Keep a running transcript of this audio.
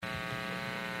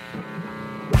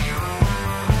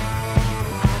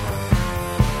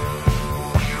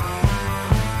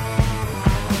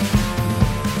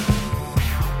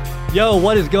Yo,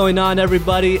 what is going on,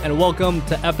 everybody, and welcome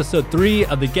to episode 3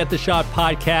 of the Get the Shot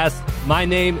podcast. My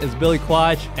name is Billy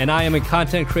Quach, and I am a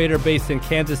content creator based in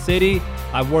Kansas City.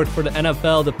 I've worked for the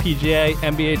NFL, the PGA,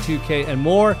 NBA 2K, and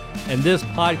more, and this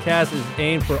podcast is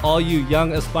aimed for all you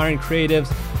young, aspiring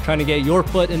creatives trying to get your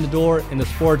foot in the door in the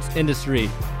sports industry.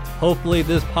 Hopefully,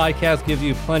 this podcast gives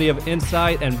you plenty of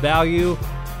insight and value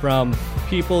from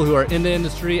people who are in the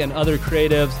industry and other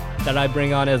creatives that I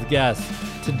bring on as guests.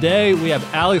 Today, we have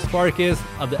Alex Farkas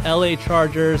of the LA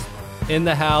Chargers in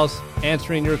the house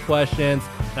answering your questions.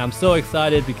 And I'm so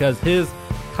excited because his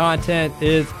content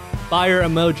is fire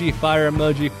emoji, fire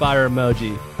emoji, fire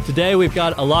emoji. Today, we've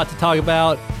got a lot to talking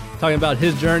about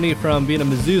his journey from being a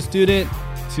Mizzou student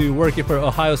to working for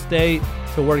Ohio State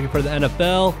to working for the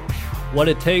NFL, what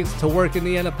it takes to work in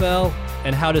the NFL,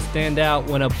 and how to stand out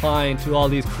when applying to all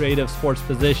these creative sports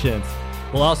positions.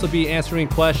 We'll also be answering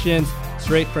questions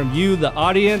straight from you, the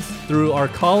audience, through our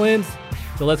call-ins.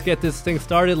 So let's get this thing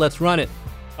started. Let's run it.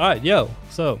 All right, yo.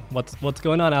 So what's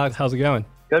going on, Alex? How's it going?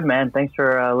 Good, man. Thanks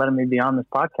for letting me be on this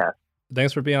podcast.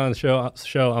 Thanks for being on the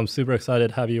show. I'm super excited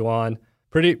to have you on.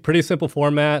 Pretty simple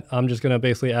format. I'm just going to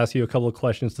basically ask you a couple of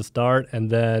questions to start, and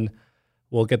then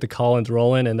we'll get the call-ins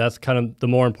rolling. And that's kind of the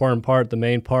more important part. The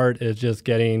main part is just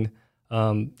giving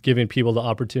people the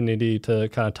opportunity to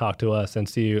kind of talk to us and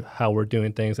see how we're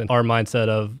doing things and our mindset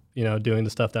of, doing the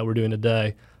stuff that we're doing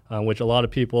today, which a lot of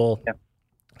people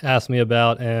ask me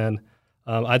about. And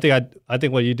I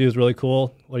think what you do is really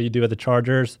cool, what you do at the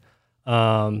Chargers.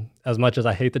 As much as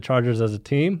I hate the Chargers as a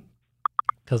team,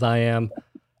 because I am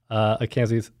a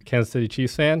Kansas City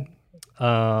Chiefs fan,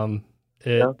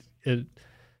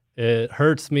 it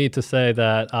hurts me to say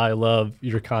that I love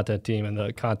your content team and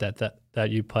the content that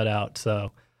you put out.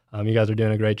 So you guys are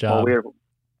doing a great job. Well,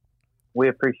 we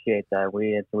appreciate that.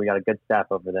 We got a good staff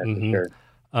over there for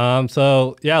sure.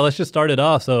 So yeah, let's just start it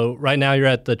off. So right now you're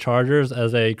at the Chargers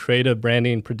as a creative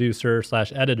branding producer /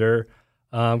 editor.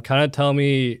 Kind of tell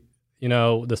me,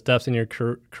 the steps in your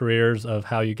careers of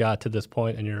how you got to this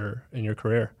point in your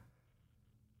career.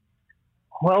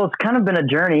 Well, it's kind of been a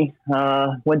journey.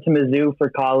 Went to Mizzou for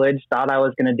college, thought I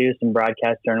was going to do some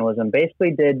broadcast journalism.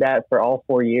 Basically did that for all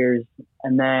 4 years.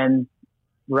 And then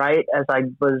right as I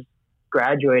was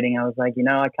graduating, I was like,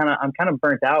 I'm kind of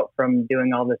burnt out from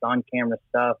doing all this on-camera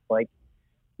stuff. Like,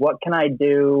 what can I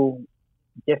do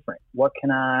different? What can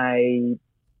I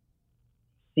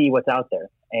see what's out there?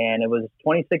 And it was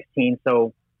 2016.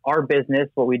 So our business,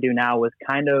 what we do now, was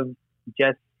kind of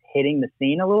just hitting the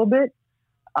scene a little bit.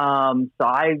 So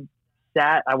I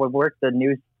would work the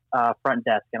news front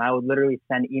desk, and I would literally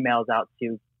send emails out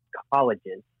to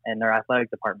colleges and their athletic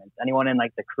departments, anyone in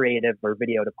like the creative or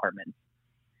video departments,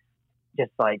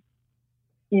 just like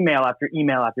email after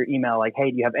email after email, like, hey,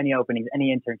 do you have any openings,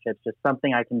 any internships, just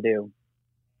something I can do?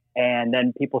 And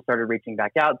then people started reaching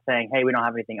back out saying, hey, we don't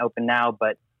have anything open now,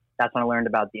 but that's when I learned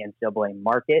about the NCAA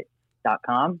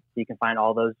market.com. So you can find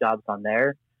all those jobs on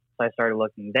there. So I started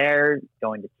looking there,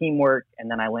 going to Teamwork,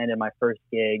 and then I landed my first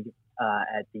gig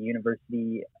at the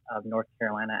University of North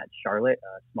Carolina at Charlotte,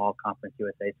 a small Conference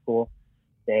USA school.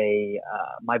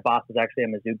 My boss was actually a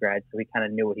Mizzou grad, so he kind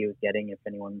of knew what he was getting. If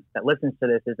anyone that listens to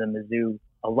this is a Mizzou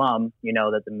alum, you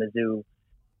know that the Mizzou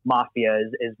mafia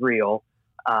is real.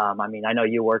 I know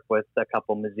you work with a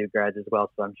couple Mizzou grads as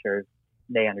well, so I'm sure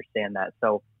they understand that.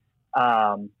 So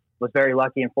was very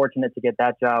lucky and fortunate to get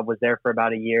that job, was there for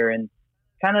about a year, and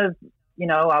kind of,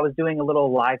 I was doing a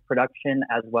little live production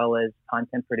as well as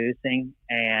content producing,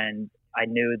 and I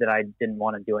knew that I didn't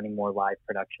want to do any more live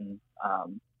production,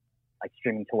 like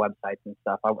streaming to websites and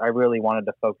stuff. I really wanted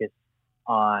to focus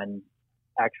on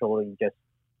actually just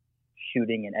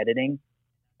shooting and editing,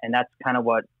 and that's kind of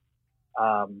what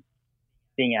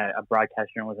being a broadcast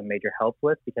journalism major helped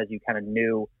with, because you kind of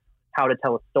knew how to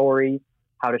tell a story,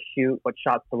 how to shoot, what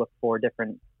shots to look for,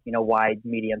 different, wide,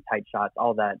 medium, tight shots,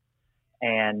 all that.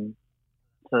 And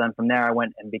so then from there, I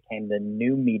went and became the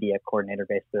new media coordinator,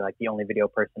 basically like the only video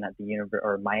person at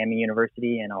the Miami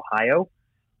University in Ohio,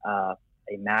 a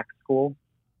Mac school,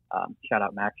 shout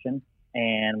out Maction,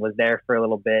 and was there for a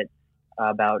little bit,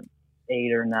 about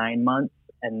 8 or 9 months.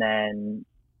 And then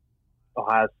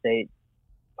Ohio State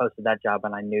posted that job,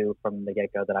 and I knew from the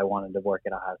get-go that I wanted to work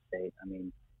at Ohio State.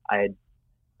 I had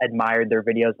admired their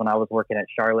videos when I was working at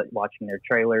Charlotte, watching their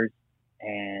trailers,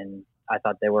 and I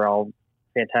thought they were all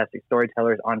fantastic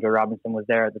storytellers. Andre Robinson was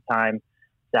there at the time.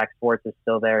 Zach Swartz is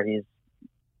still there. He's,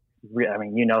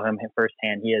 you know him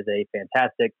firsthand. He is a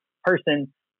fantastic person,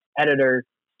 editor,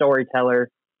 storyteller,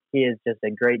 he is just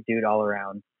a great dude all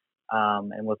around.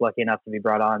 And was lucky enough to be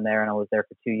brought on there, and I was there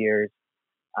for 2 years.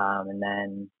 And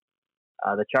then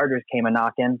the Chargers came a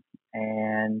knocking,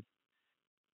 and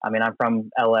I mean, I'm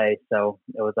from LA, so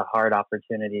it was a hard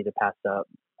opportunity to pass up.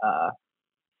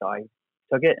 So I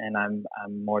took it, and I'm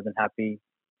more than happy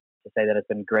to say that it's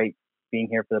been great being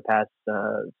here for the past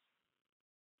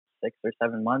 6 or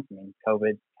 7 months. I mean,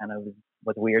 COVID kind of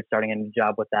was weird starting a new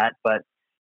job with that, but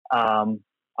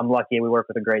I'm lucky. We work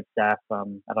with a great staff. I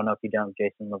don't know if you know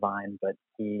Jason Levine, but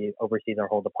he oversees our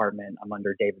whole department. I'm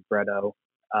under David Bretto.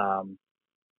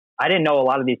 I didn't know a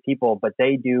lot of these people, but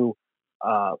they do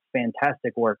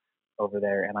fantastic work over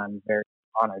there, and I'm very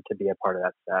honored to be a part of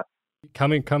that staff.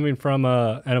 Coming from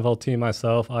a NFL team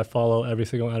myself, I follow every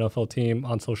single NFL team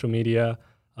on social media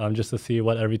just to see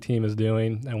what every team is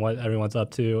doing and what everyone's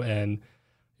up to. And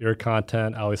your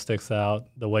content always sticks out.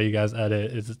 The way you guys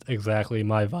edit is exactly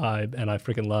my vibe, and I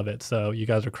freaking love it. So you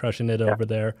guys are crushing it over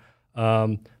there.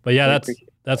 But yeah,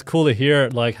 that's cool to hear,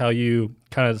 like how you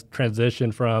kind of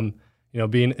transition from,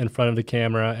 being in front of the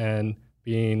camera and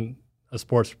being a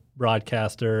sports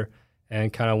broadcaster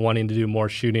and kind of wanting to do more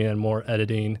shooting and more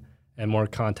editing and more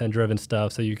content-driven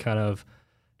stuff. So you kind of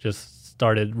just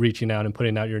started reaching out and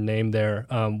putting out your name there.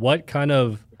 What kind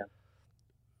of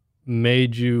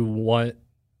made you want,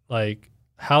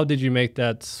 how did you make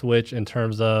that switch in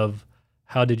terms of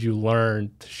how did you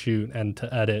learn to shoot and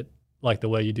to edit like the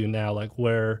way you do now? Like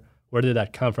where did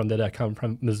that come from? Did that come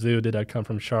from Mizzou? Did that come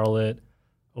from Charlotte?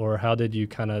 Or how did you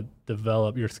kind of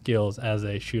develop your skills as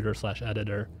a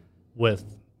shooter/editor with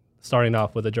starting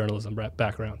off with a journalism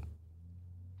background?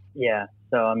 Yeah.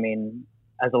 So, I mean,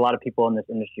 as a lot of people in this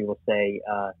industry will say,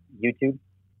 YouTube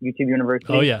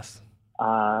University. Oh, yes.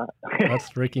 Let's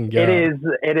freaking go.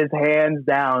 It is hands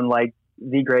down like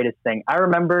the greatest thing. I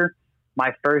remember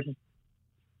my first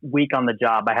week on the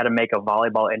job, I had to make a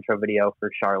volleyball intro video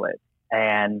for Charlotte.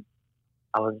 And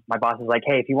my boss was like,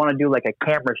 hey, if you want to do like a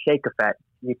camera shake effect,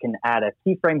 you can add a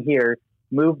keyframe here,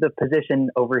 move the position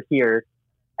over here,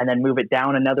 and then move it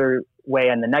down another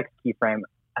way on the next keyframe.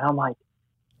 And I'm like,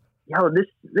 yo, this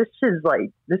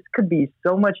could be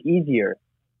so much easier.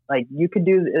 Like you could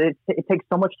do it. It takes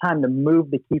so much time to move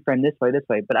the keyframe this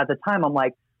way. But at the time, I'm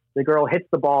like, the girl hits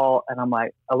the ball, and I'm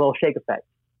like, a little shake effect.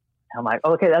 And I'm like,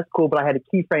 okay, that's cool. But I had to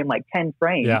keyframe like 10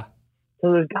 frames. Yeah.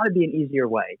 So there's got to be an easier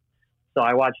way. So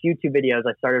I watched YouTube videos.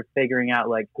 I started figuring out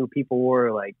like who people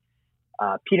were, like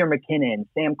Peter McKinnon,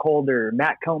 Sam Colder,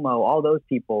 Matt Como, all those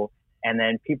people. And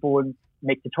then people would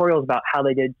make tutorials about how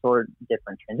they did sort of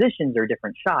different transitions or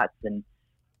different shots. And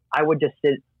I would just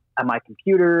sit at my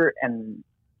computer, and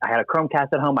I had a Chromecast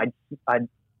at home. I'd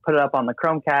put it up on the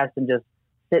Chromecast and just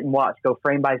sit and watch, go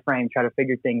frame by frame, try to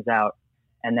figure things out,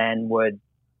 and then would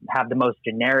have the most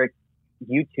generic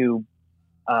YouTube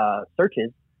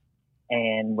searches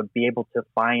and would be able to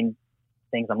find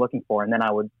things I'm looking for. And then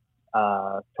I would,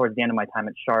 towards the end of my time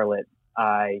at Charlotte,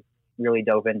 I really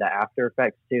dove into After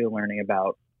Effects too, learning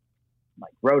about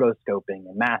like rotoscoping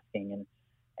and masking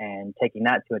and taking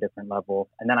that to a different level.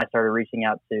 And then I started reaching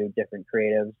out to different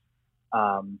creatives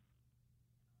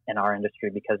in our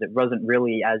industry because it wasn't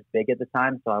really as big at the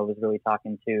time. So I was really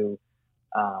talking to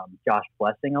Josh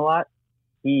Blessing a lot.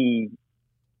 He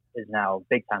is now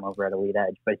big time over at Elite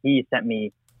Edge, but he sent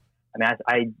me,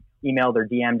 I emailed or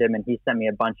DM'd him, and he sent me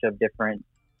a bunch of different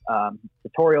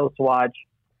tutorials to watch.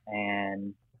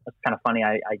 And it's kind of funny.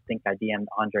 I think I DM'd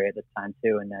Andre at this time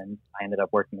too, and then I ended up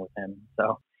working with him.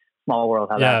 So small world.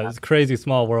 It's a crazy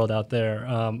small world out there.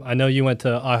 I know you went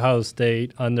to Ohio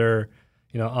State under,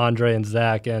 Andre and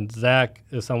Zach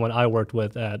is someone I worked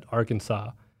with at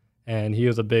Arkansas, and he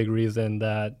was a big reason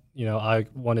that, I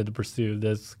wanted to pursue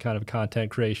this kind of content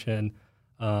creation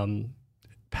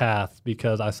path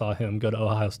because I saw him go to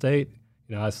Ohio State.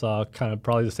 I saw kind of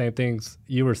probably the same things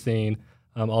you were seeing,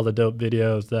 all the dope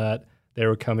videos that they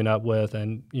were coming up with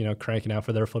and, cranking out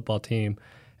for their football team.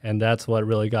 And that's what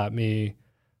really got me,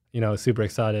 super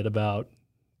excited about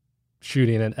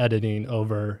shooting and editing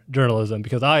over journalism,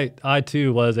 because I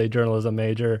too was a journalism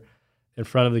major in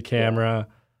front of the camera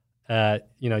at,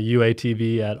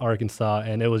 UATV at Arkansas,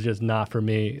 and it was just not for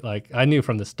me. Like I knew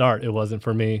from the start it wasn't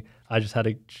for me. I just had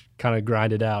to kind of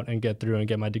grind it out and get through and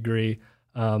get my degree.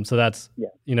 So that's,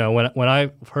 when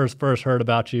I first heard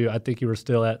about you, I think you were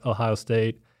still at Ohio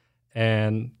State,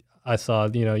 and I saw,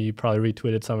 you probably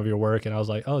retweeted some of your work, and I was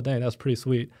like, oh, dang, that's pretty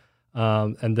sweet.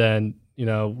 And then,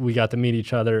 we got to meet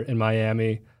each other in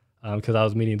Miami because I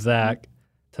was meeting Zach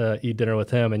to eat dinner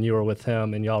with him, and you were with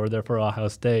him, and y'all were there for Ohio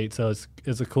State. So it's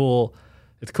cool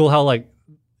how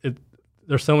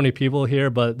there's so many people here,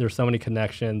 but there's so many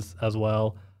connections as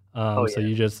well. So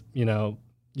you just, you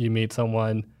meet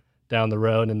someone down the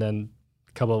road, and then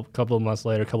couple of months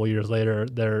later, a couple of years later,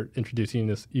 they're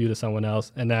introducing you to someone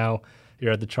else, and now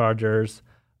you're at the Chargers,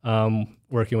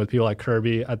 working with people like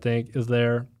Kirby, I think, is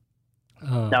there.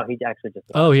 No, he actually just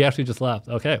left. Oh, he actually just left.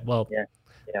 Okay, well,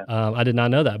 Yeah. I did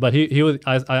not know that, but he was.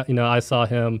 I saw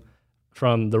him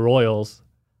from the Royals,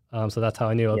 so that's how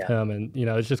I knew of him. And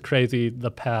it's just crazy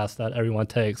the path that everyone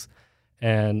takes,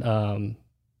 and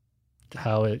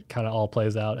how it kind of all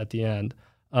plays out at the end.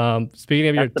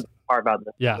 Speaking of that's the part about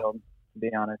this field, to be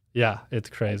honest. Yeah, it's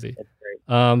crazy. It's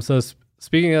great. So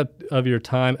speaking of your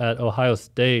time at Ohio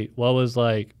State, what was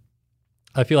like?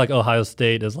 I feel like Ohio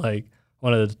State is like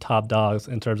one of the top dogs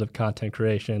in terms of content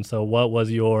creation. So what was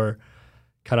your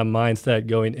kind of mindset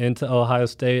going into Ohio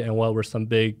State, and what were some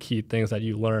big key things that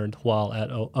you learned while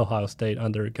at Ohio State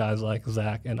under guys like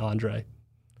Zach and Andre?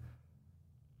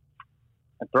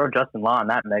 And throw Justin Law in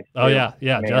that mix. Oh yeah.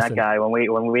 I mean, Justin. that guy,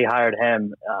 when we hired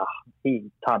him, he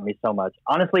taught me so much.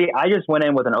 Honestly, I just went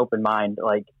in with an open mind.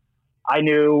 Like, I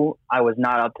knew I was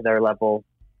not up to their level,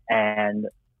 and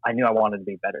I knew I wanted to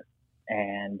be better.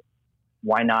 And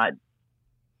why not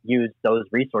use those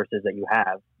resources that you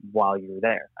have while you were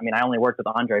there? I mean, I only worked with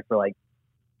Andre for like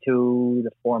 2 to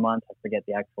 4 months. I forget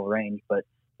the actual range, but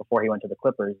before he went to the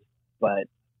Clippers. But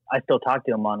I still talk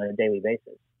to him on a daily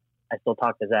basis. I still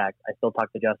talk to Zach. I still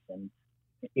talk to Justin.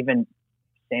 Even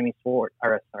Sammy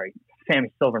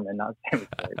Silverman, not Sammy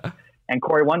Swartz, and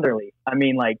Corey Wonderly. I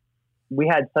mean, like, we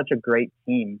had such a great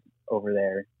team over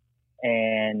there.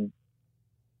 And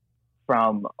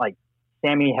from, like,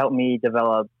 Sammy helped me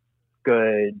develop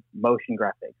good motion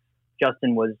graphics.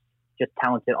 Justin was just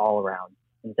talented all around.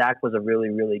 And Zach was a really,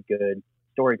 really good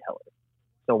storyteller.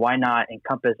 So why not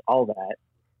encompass all that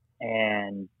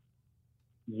and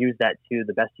use that to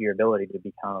the best of your ability to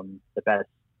become the best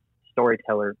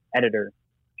storyteller, editor,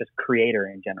 just creator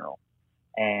in general.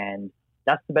 And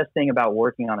that's the best thing about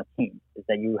working on a team, is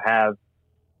that you have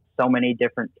so many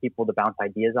different people to bounce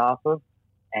ideas off of,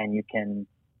 and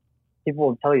people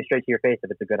will tell you straight to your face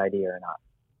if it's a good idea or not.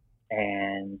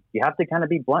 And you have to kind of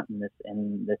be blunt in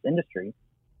this industry,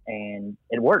 and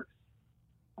it works.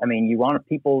 I mean, you want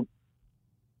people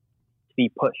to be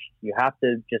pushed. You have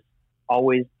to just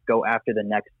always go after the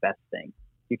next best thing.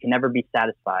 You can never be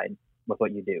satisfied with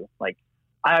what you do. Like,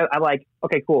 I like,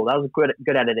 okay, cool, that was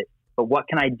good at it, but what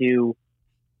can I do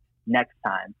next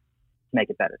time to make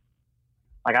it better?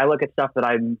 Like, I look at stuff that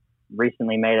I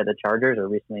recently made at the Chargers, or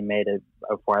recently made it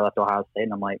before I left Ohio State,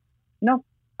 and I'm like,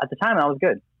 at the time that was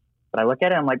good. But I look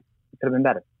at it, I'm like, it could have been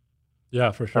better.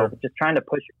 Yeah, for sure. So just trying to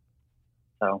push it.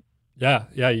 So yeah,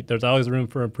 there's always room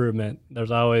for improvement.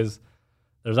 There's always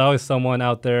someone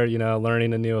out there,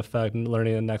 learning a new effect,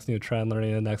 learning the next new trend,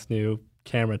 learning the next new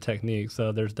camera technique.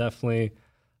 So there's definitely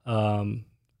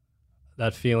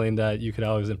that feeling that you could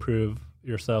always improve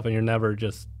yourself, and you're never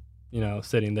just,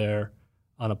 sitting there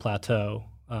on a plateau,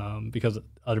 because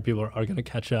other people are going to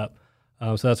catch up.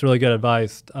 So that's really good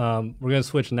advice. We're going to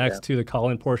switch next to the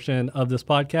call-in portion of this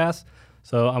podcast.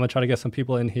 So I'm going to try to get some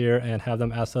people in here and have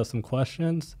them ask us some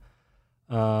questions.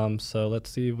 So let's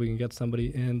see if we can get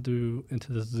somebody into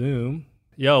the Zoom.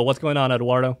 Yo, what's going on,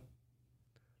 Eduardo?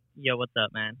 Yo, what's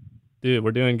up, man? Dude,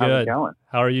 we're doing good. How's it going?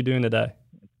 How are you doing today?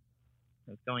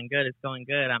 It's going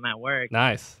good. I'm at work.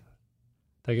 Nice.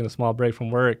 Taking a small break from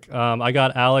work. I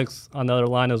got Alex on the other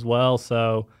line as well.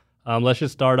 So let's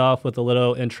just start off with a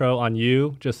little intro on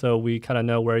you, just so we kind of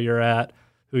know where you're at,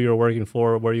 who you're working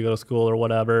for, where you go to school or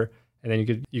whatever. And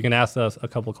then you can ask us a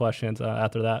couple questions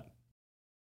after that.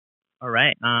 All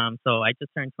right. So I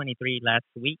just turned 23 last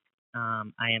week.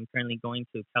 I am currently going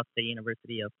to Cal State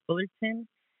University of Fullerton.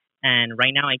 And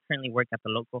right now I currently work at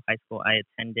the local high school I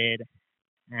attended.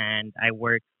 And I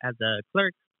work as a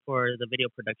clerk for the video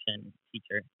production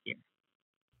teacher here.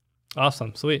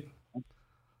 Awesome. Sweet.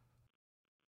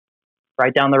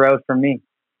 Right down the road from me.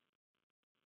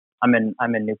 I'm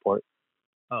in Newport.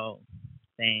 Oh,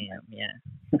 damn.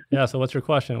 Yeah. Yeah. So what's your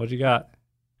question? What you got?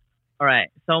 All right.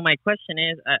 So my question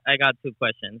is, I got two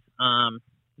questions.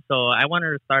 So I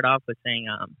wanted to start off with saying,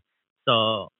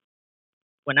 so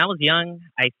when I was young,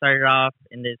 I started off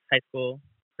in this high school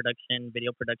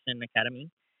video production academy,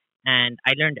 and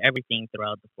I learned everything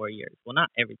throughout the 4 years. Well, not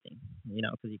everything,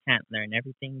 because you can't learn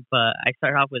everything, but I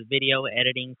started off with video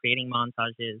editing, creating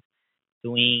montages,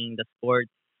 doing the sports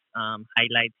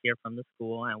highlights here from the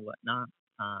school and whatnot.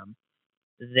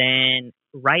 Then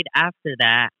right after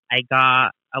that,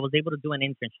 I was able to do an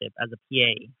internship as a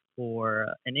PA for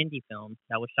an indie film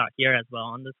that was shot here as well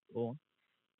on the school.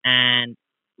 And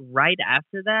right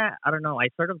after that, I don't know, I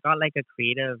sort of got like a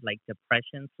creative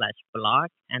depression/block,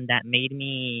 and that made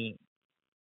me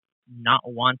not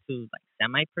want to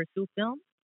semi-pursue film.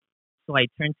 so I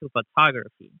turned to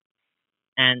photography.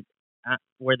 And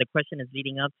where the question is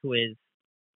leading up to is,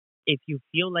 if you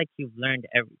feel like you've learned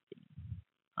everything,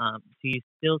 do you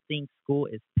still think school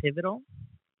is pivotal?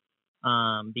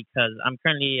 Because I'm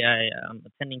currently I'm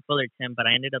attending Fullerton, but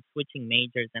I ended up switching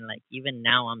majors, and like even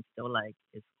now I'm still like,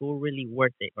 is school really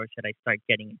worth it, or should I start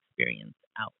getting experience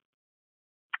out?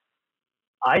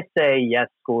 I say yes,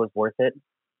 school is worth it.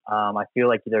 I feel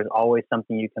like there's always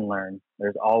something you can learn.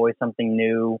 There's always something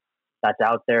new that's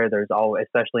out there. There's always,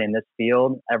 especially in this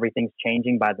field, everything's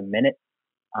changing by the minute.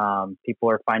 People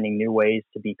are finding new ways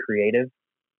to be creative.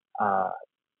 Uh,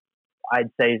 I'd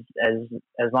say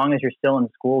as long as you're still in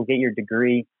school, get your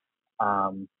degree.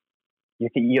 Um,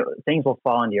 things will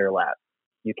fall into your lap.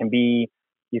 You can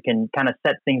kind of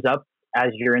set things up as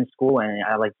you're in school, and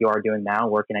like you are doing now,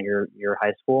 working at your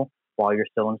high school while you're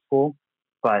still in school.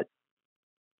 But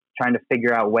trying to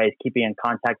figure out ways, keeping in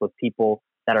contact with people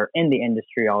that are in the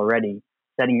industry already,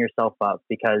 setting yourself up,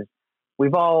 because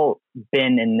we've all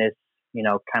been in this,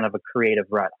 kind of a creative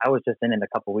rut. I was just in it a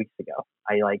couple weeks ago.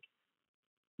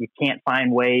 You can't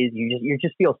find ways. You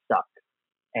just feel stuck,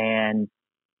 and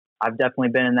I've definitely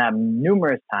been in that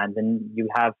numerous times. And you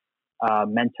have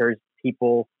mentors,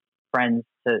 people, friends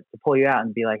to pull you out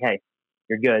and be like, "Hey,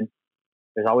 you're good.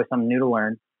 There's always something new to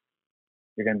learn.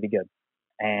 You're going to be good."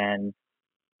 And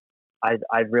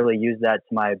I've really used that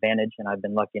to my advantage, and I've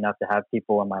been lucky enough to have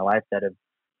people in my life that have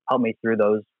helped me through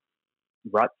those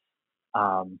ruts.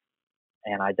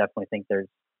 And I definitely think there's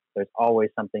always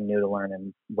something new to learn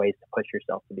and ways to push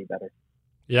yourself to be better.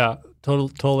 Yeah,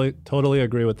 totally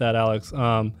agree with that, Alex.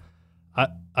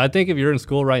 I think if you're in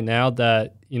school right now,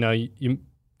 that I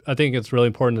think it's really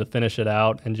important to finish it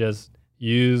out and just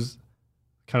use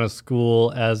kind of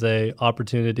school as a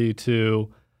opportunity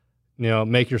to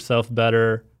make yourself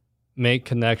better, make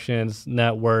connections,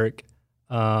 network.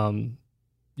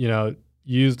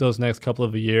 Use those next couple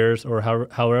of years or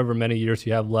however many years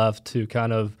you have left to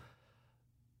kind of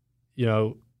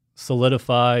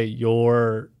solidify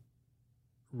your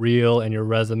reel and your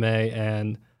resume,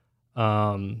 and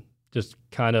just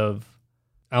kind of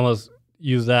almost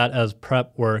use that as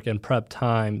prep work and prep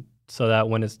time, so that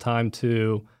when it's time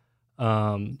to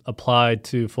apply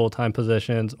to full-time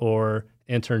positions or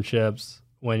internships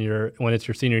when it's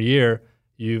your senior year,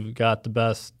 you've got the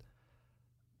best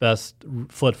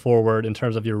foot forward in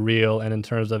terms of your reel and in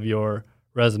terms of your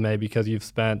resume, because you've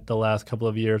spent the last couple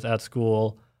of years at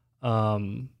school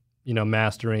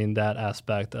mastering that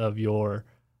aspect of your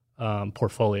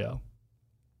portfolio.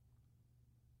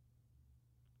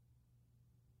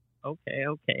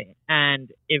 Okay.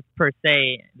 And if per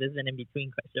se, this is an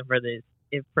in-between question for this,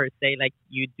 if per se, like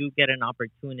you do get an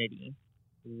opportunity,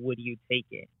 would you take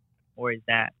it? Or is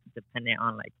that dependent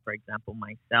on, like, for example,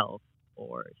 myself,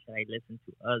 or should I listen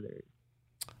to others?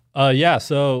 Yeah.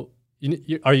 So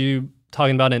are you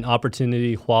talking about an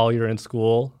opportunity while you're in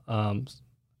school?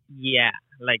 Yeah.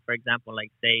 Like, for example,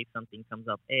 like say something comes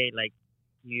up, hey, like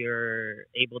you're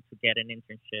able to get an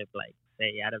internship, like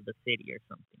say out of the city or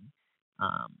something.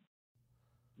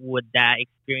 Would that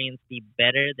experience be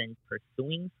better than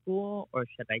pursuing school, or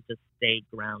should I just stay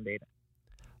grounded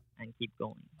and keep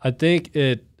going? I think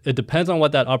it depends on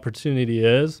what that opportunity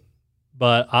is,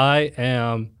 but I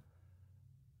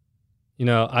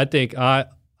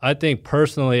think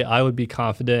personally I would be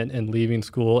confident in leaving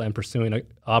school and pursuing an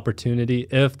opportunity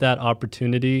if that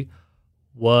opportunity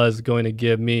was going to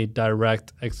give me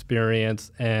direct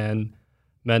experience and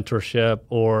mentorship,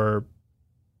 or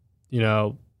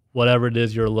whatever it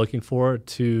is you're looking for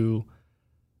to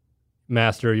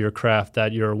master your craft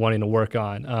that you're wanting to work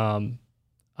on.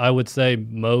 I would say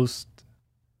most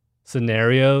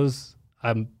scenarios,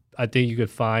 I think you could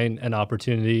find an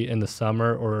opportunity in the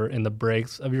summer or in the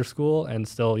breaks of your school and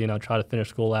still, try to finish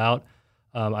school out.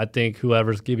 I think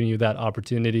whoever's giving you that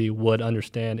opportunity would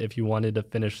understand if you wanted to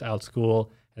finish out school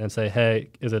and then say, hey,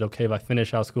 is it okay if I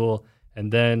finish out school?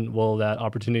 And then will that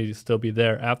opportunity still be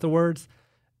there afterwards?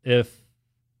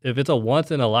 If it's a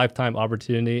once in a lifetime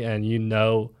opportunity and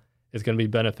it's going to be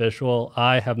beneficial,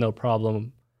 I have no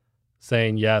problem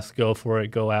saying yes, go for it,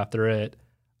 go after it.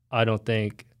 I don't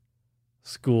think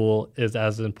school is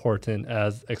as important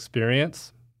as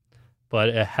experience, but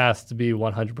it has to be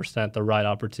 100% the right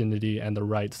opportunity and the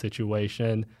right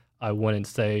situation. I wouldn't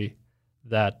say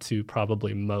that to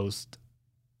probably most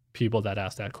people that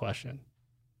ask that question.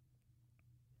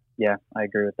 Yeah, I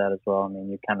agree with that as well. I mean,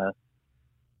 you kind of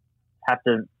have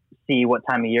to see what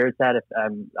time of year it's at.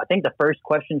 I think the first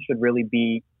question should really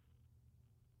be,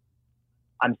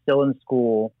 I'm still in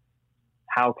school.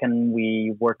 How can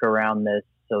we work around this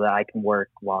so that I can work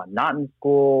while I'm not in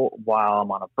school, while I'm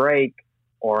on a break,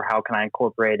 or how can I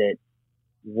incorporate it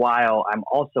while I'm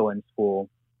also in school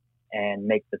and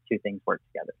make the two things work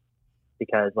together.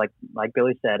 Because like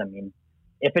Billy said, I mean,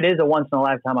 if it is a once in a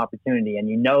lifetime opportunity and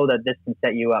you know that this can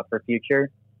set you up for future,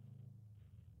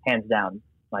 hands down,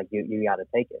 like you got to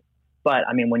take it. But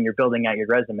I mean, when you're building out your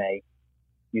resume,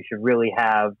 you should really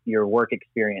have your work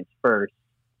experience first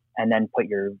and then put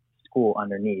your school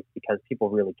underneath, because people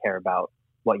really care about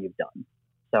what you've done.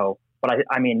 So, but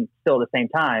I mean, still at the same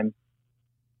time,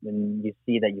 when you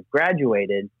see that you've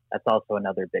graduated, that's also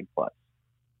another big plus.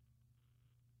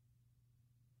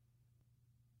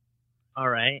 All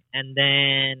right. And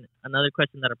then another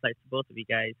question that applies to both of you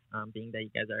guys, being that you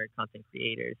guys are content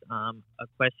creators. My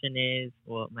question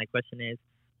is,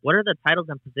 what are the titles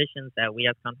and positions that we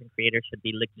as content creators should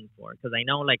be looking for? Because I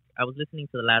know, like, I was listening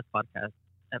to the last podcast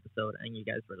episode and you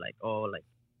guys were like,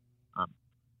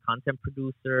 content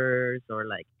producers or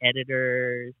like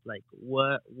editors. Like,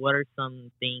 what are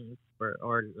some things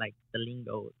or like the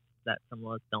lingo that some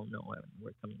of us don't know when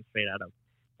we're coming straight out of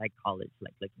like college,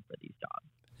 like looking for these jobs?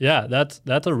 Yeah,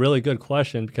 that's a really good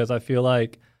question, because I feel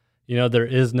like, there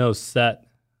is no set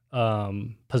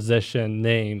position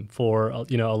name for, a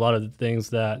lot of the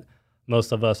things that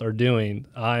most of us are doing.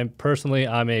 I'm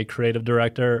a creative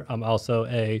director. I'm also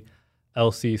a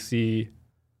LCC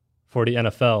for the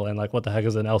NFL, and like, what the heck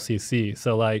is an LCC?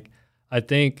 So like, I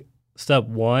think step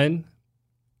one,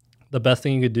 the best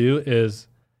thing you could do is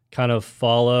kind of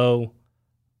follow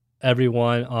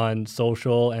everyone on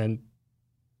social and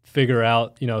figure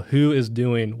out, who is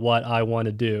doing what I want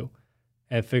to do,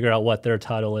 and figure out what their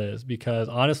title is. Because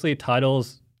honestly,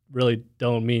 titles really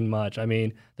don't mean much. I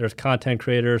mean, there's content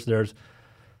creators, there's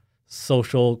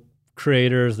social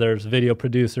creators, there's video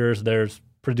producers, there's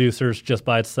producers just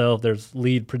by itself, there's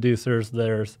lead producers,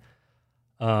 there's,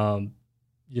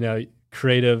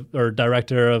 creative or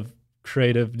director of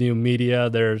creative new media.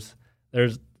 There's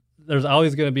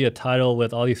always going to be a title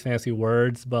with all these fancy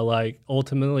words, but like,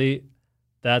 ultimately,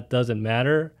 that doesn't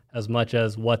matter as much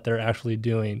as what they're actually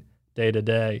doing day to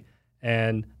day.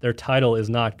 And their title is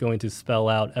not going to spell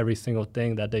out every single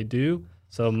thing that they do.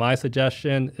 So my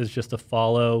suggestion is just to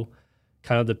follow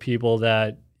kind of the people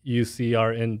that you see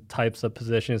are in types of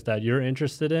positions that you're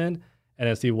interested in, and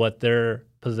then see what their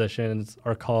positions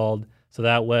are called. So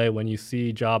that way, when you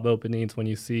see job openings, when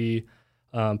you see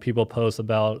people post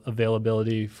about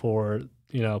availability for,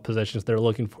 positions they're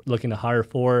looking to hire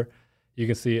for, you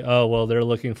can see, oh, well, they're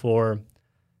looking for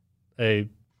a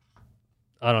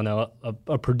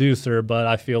producer, but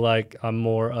I feel like I'm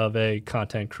more of a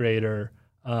content creator.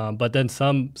 But then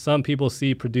some people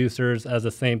see producers as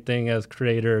the same thing as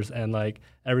creators, and like,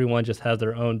 everyone just has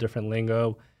their own different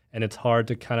lingo, and it's hard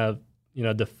to kind of,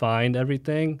 define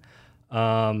everything.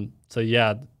 So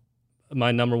yeah,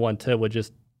 my number one tip would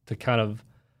just to kind of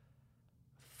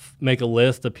make a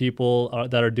list of people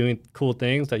that are doing cool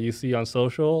things that you see on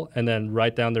social, and then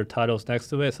write down their titles next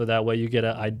to it. So that way you get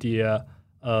an idea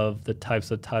of the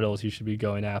types of titles you should be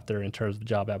going after in terms of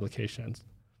job applications.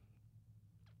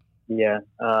 Yeah.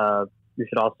 You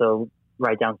should also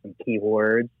write down some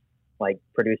keywords like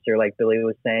producer, like Billy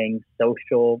was saying,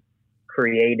 social,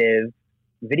 creative.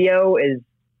 Video is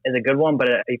a good one, but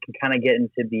it can kind of get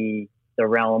into the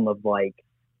realm of like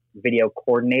video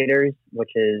coordinators, which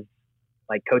is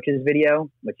like coaches video,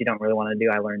 which you don't really want to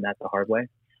do. I learned that the hard way.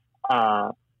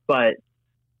 But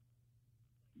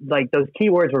like, those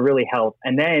keywords will really help.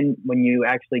 And then when you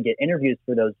actually get interviews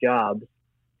for those jobs,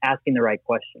 asking the right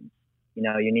questions.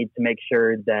 You need to make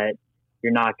sure that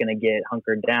you're not going to get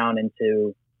hunkered down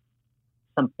into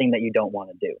something that you don't want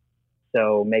to do.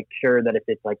 So make sure that if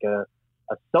it's like a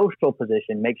social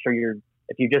position, make sure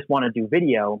if you just want to do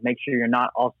video, make sure you're not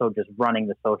also just running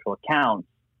the social accounts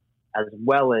as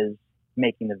well as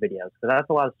making the videos, because that's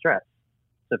a lot of stress.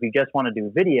 So if you just want to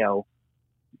do video,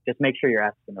 just make sure you're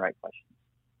asking the right questions.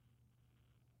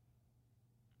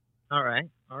 All right.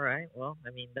 Well,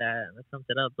 I mean, that sums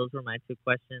it up. Those were my two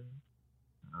questions.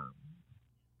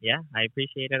 Yeah, I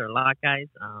appreciate it a lot, guys.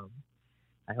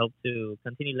 I hope to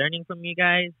continue learning from you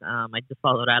guys. I just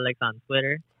followed Alex on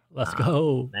Twitter. Let's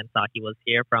go. And saw he was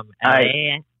here from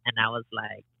LA, and I was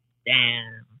like,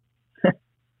 damn.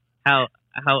 How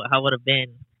would have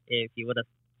been if you would have?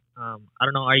 I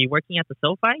don't know. Are you working at the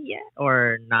SoFi yet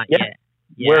or not yet?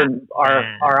 Yeah.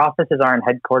 Our offices aren't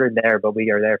headquartered there, but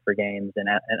we are there for games and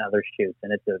other shoots,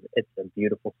 and it's a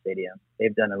beautiful stadium.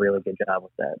 They've done a really good job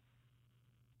with that.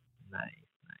 Nice.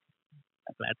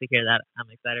 I'm glad to hear that. I'm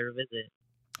excited to visit.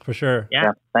 For sure.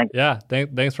 Yeah. Thanks. Yeah.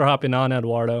 Thanks for hopping on,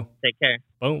 Eduardo. Take care.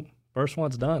 Boom. First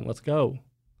one's done. Let's go.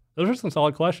 Those are some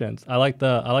solid questions. I like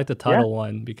the title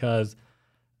one, because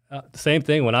same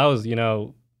thing when I was,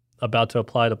 about to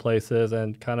apply to places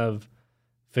and kind of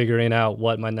figuring out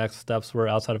what my next steps were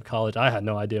outside of college. I had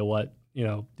no idea what,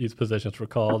 these positions were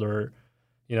called, or,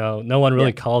 no one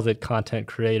really calls it content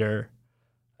creator,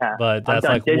 but that's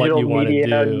like what you want to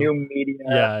do. New media.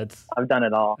 Yeah, I've done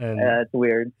it all. And it's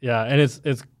weird. Yeah, and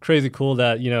it's crazy cool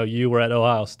that, you were at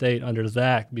Ohio State under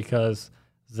Zach, because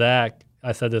Zach,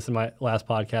 I said this in my last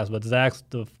podcast, but Zach's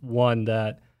the one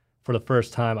that for the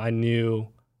first time I knew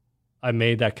I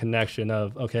made that connection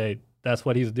of, okay, that's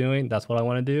what he's doing. That's what I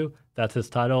want to do. That's his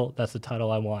title. That's the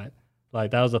title I want.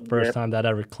 Like, that was the first time that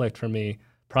ever clicked for me.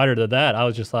 Prior to that, I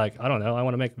was just like, I don't know. I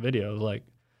want to make videos. Like,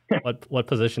 what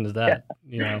position is that?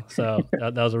 So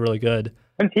that was a really good.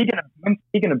 When's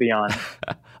he gonna be on?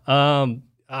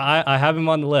 I have him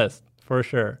on the list for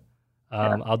sure.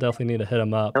 I'll definitely need to hit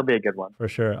him up. He'll be a good one. For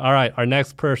sure. All right. Our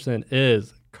next person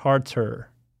is Carter.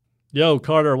 Yo,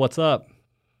 Carter, what's up?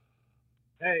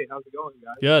 Hey, how's it going,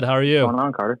 guys? Good. How are you? What's going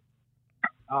on, Carter?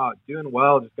 Doing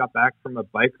well. Just got back from a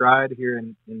bike ride here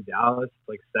in Dallas,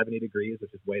 like 70 degrees,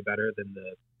 which is way better than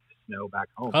the snow back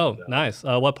home. Oh, so. Nice.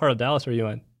 What part of Dallas are you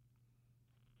in?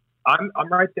 I'm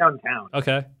right downtown.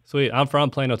 Okay, sweet. I'm from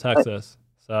Plano, Texas,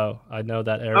 so I know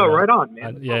that area. Oh, right on,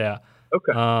 man. Yeah.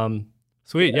 Okay.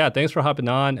 Sweet. Yeah. Thanks for hopping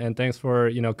on, and thanks for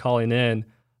calling in.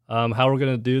 How we're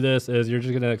gonna do this is you're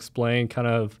just gonna explain kind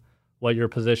of what your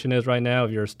position is right now,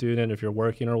 if you're a student, if you're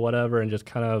working or whatever, and just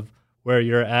kind of where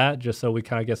you're at, just so we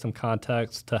kind of get some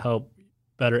context to help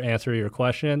better answer your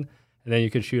question. And then you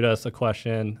could shoot us a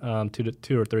question,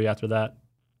 two or three after that.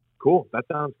 Cool. That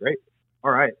sounds great.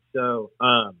 All right. So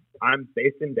I'm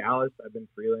based in Dallas. I've been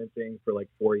freelancing for like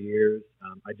 4 years.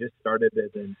 I just started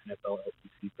as an NFL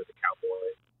LCC for the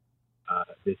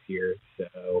Cowboys this year.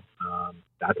 So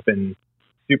that's been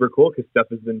super cool because stuff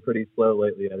has been pretty slow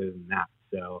lately other than that.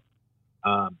 So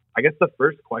I guess the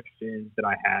first question that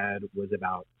I had was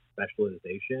about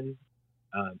specialization.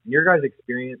 In your guys'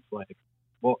 experience,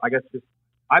 I guess just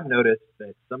I've noticed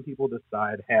that some people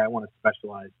decide, hey, I want to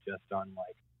specialize just on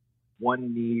like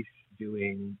one niche,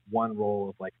 doing one role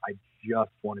of like, I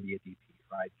just want to be a DP,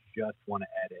 or I just want to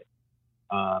edit.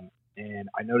 And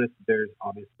I noticed there's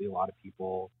obviously a lot of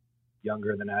people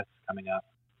younger than us coming up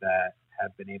that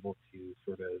have been able to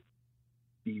sort of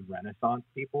be Renaissance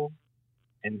people.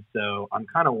 And so I'm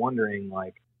kind of wondering,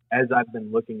 like, as I've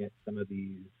been looking at some of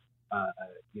these,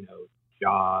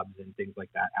 jobs and things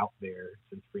like that out there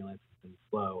since freelance has been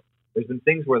slow, there's been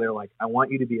things where they're like, I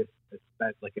want you to be an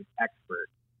expert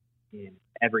in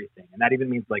everything. And that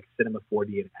even means like Cinema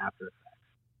 4D and After Effects.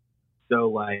 So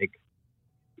like,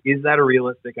 is that a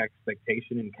realistic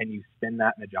expectation? And can you send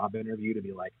that in a job interview to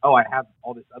be like, oh, I have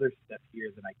all this other stuff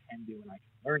here that I can do and I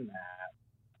can learn that.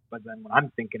 But then when I'm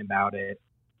thinking about it,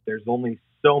 there's only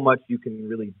so much you can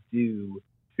really do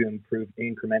to improve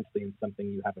incrementally in something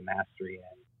you have a mastery in,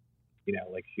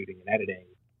 like shooting and editing,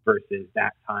 versus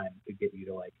that time to get you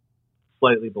to like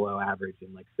slightly below average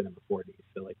in like Cinema 4D.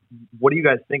 So like, what do you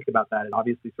guys think about that? It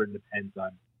obviously sort of depends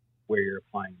on where you're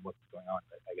applying, what's going on.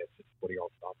 But I guess just what are your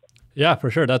thoughts on that? Yeah,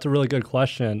 for sure. That's a really good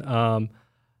question.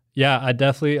 Yeah, I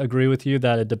definitely agree with you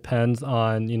that it depends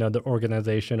on, the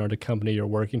organization or the company you're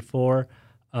working for.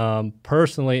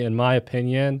 Personally, in my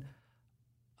opinion,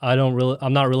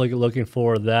 I'm not really looking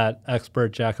for that expert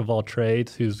jack of all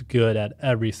trades who's good at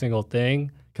every single thing,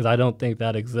 because I don't think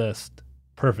that exists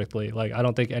perfectly. Like, I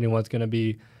don't think anyone's going to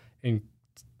be in,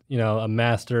 a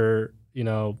master,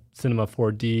 Cinema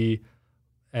 4D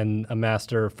and a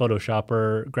master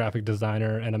Photoshopper, graphic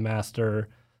designer, and a master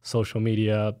social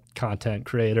media content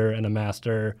creator and a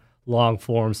master long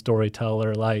form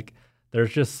storyteller. Like,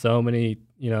 there's just so many,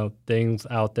 things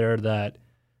out there that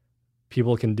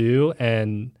people can do,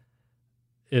 and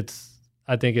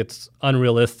I think it's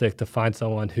unrealistic to find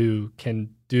someone who can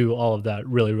do all of that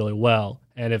really, really well.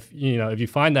 And if you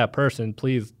find that person,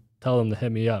 please tell them to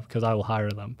hit me up, because I will hire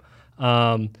them.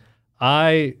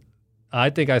 I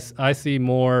think I see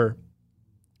more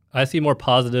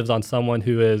positives on someone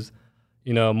who is,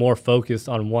 more focused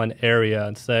on one area,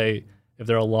 and say if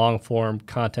they're a long form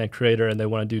content creator and they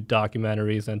want to do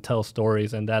documentaries and tell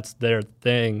stories and that's their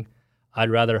thing, I'd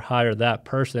rather hire that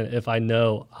person if I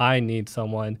know I need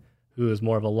someone who is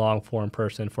more of a long form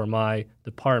person for my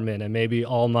department. And maybe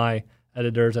all my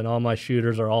editors and all my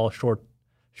shooters are all short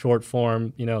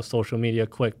form, social media,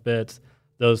 quick bits,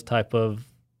 those type of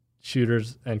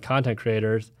shooters and content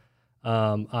creators.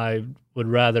 I'd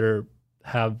rather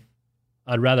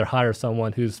hire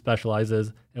someone who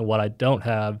specializes in what I don't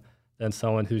have than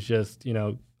someone who's just,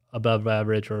 above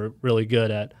average or really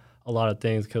good at a lot of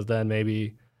things, because then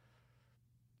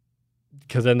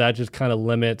that just kind of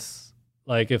limits,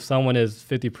 like, if someone is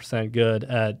 50% good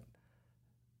at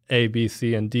A, B,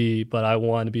 C, and D, but I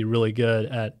want to be really good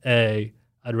at A,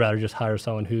 I'd rather just hire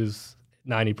someone who's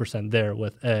 90% there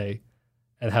with A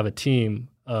and have a team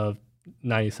of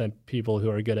 90% people who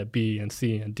are good at B and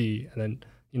C and D. And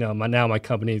then, my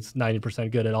company's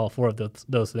 90% good at all four of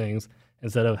those things,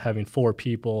 instead of having four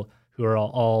people who are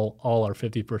all are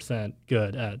 50%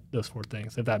 good at those four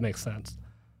things, if that makes sense.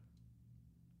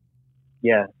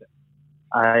 Yeah,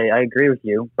 I agree with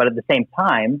you. But at the same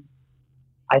time,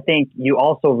 I think you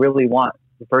also really want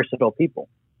versatile people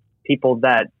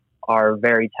that are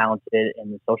very talented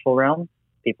in the social realm,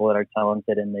 people that are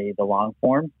talented in the long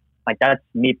form. Like, that's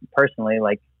me personally.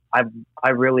 Like, I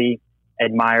really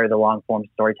admire the long form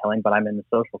storytelling, but I'm in the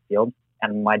social field,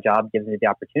 and my job gives me the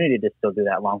opportunity to still do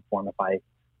that long form if I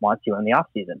want to in the off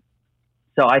season.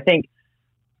 So I think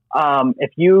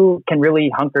if you can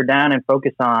really hunker down and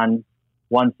focus on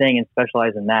one thing and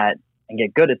specialize in that and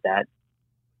get good at that,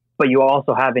 but you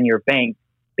also have in your bank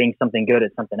being something good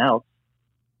at something else,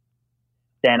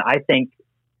 then I think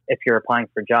if you're applying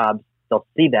for jobs, they'll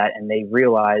see that and they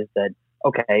realize that,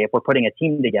 okay, if we're putting a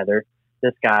team together,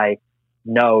 this guy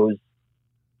knows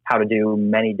how to do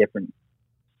many different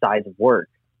sides of work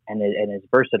and is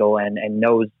versatile and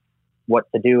knows what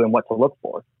to do and what to look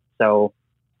for. So,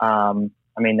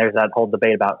 there's that whole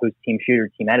debate about who's team shooter,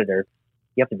 team editor.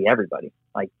 You have to be everybody.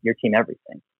 Like, your team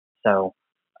everything. So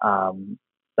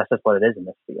that's just what it is in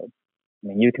this field.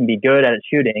 You can be good at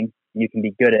shooting, you can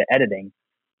be good at editing,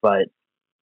 but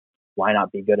why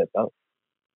not be good at both?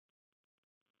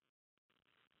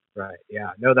 Right.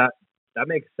 Yeah. No, that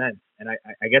makes sense. And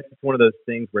I guess it's one of those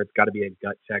things where it's got to be a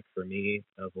gut check for me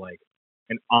of like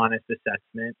an honest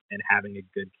assessment and having a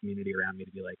good community around me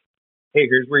to be like, hey,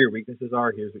 here's where your weaknesses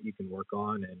are. Here's what you can work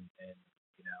on, and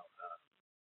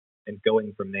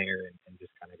going from there and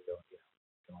just kind of going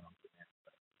on from there.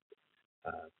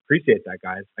 But, appreciate that,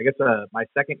 guys. I guess my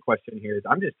second question here is,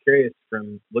 I'm just curious,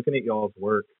 from looking at y'all's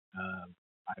work,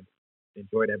 I've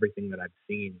enjoyed everything that I've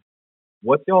seen.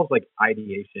 What's y'all's like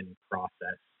ideation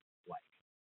process like?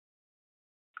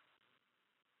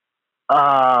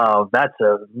 Oh, that's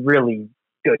a really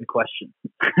good question.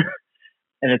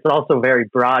 And it's also very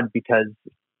broad because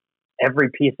every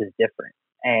piece is different.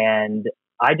 And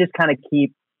I just kind of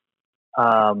keep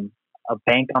a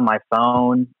bank on my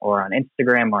phone or on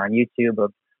Instagram or on YouTube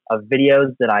of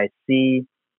videos that I see,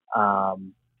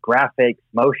 graphics,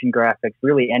 motion graphics,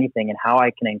 really anything, and how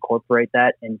I can incorporate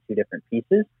that into different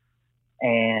pieces.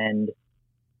 And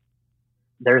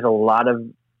there's a lot of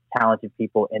talented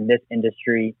people in this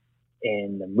industry,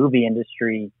 in the movie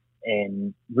industry,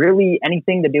 in really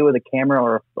anything to do with a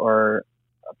camera or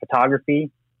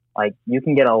photography. Like, you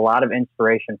can get a lot of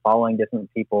inspiration following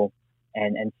different people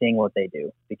and seeing what they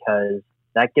do, because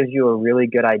that gives you a really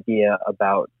good idea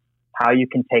about how you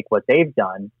can take what they've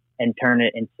done and turn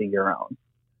it into your own.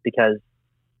 Because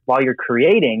while you're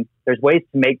creating, there's ways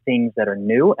to make things that are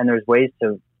new, and there's ways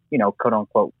to, quote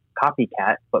unquote,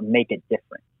 copycat, but make it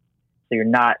different. So you're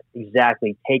not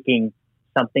exactly taking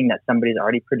something that somebody's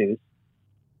already produced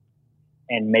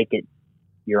and make it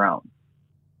your own.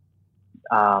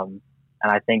 And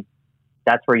I think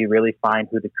that's where you really find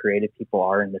who the creative people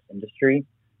are in this industry,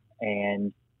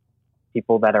 and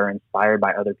people that are inspired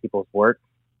by other people's work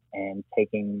and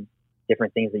taking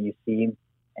different things that you see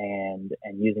and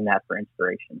using that for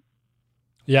inspiration.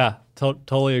 Yeah,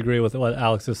 totally agree with what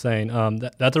Alex is saying.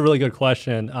 That's a really good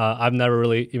question. I've never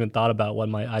really even thought about what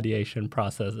my ideation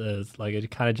process is. Like,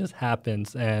 it kind of just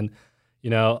happens. And,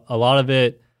 a lot of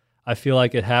it, I feel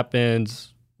like it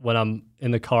happens when I'm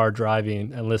in the car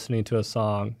driving and listening to a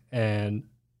song, and,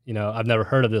 I've never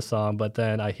heard of this song, but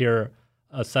then I hear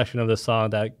a section of this song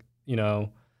that,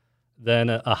 then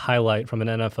a highlight from an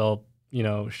NFL,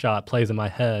 shot plays in my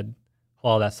head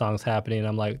while that song's happening. And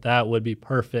I'm like, that would be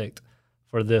perfect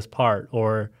for this part.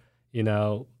 Or,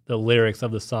 the lyrics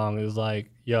of the song is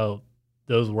like, yo,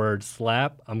 those words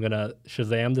slap. I'm going to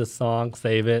Shazam this song,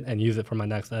 save it, and use it for my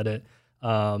next edit.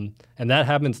 And that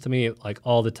happens to me like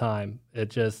all the time. It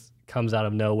just comes out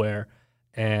of nowhere.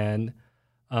 And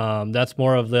that's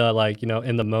more of the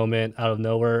in the moment, out of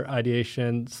nowhere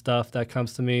ideation stuff that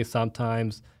comes to me.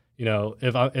 Sometimes,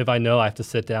 if I know I have to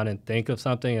sit down and think of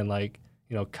something and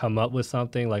come up with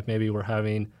something, like maybe we're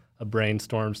having a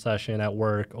brainstorm session at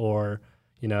work, or,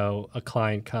 a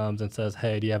client comes and says,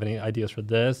 hey, do you have any ideas for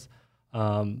this?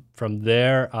 From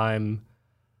there, I'm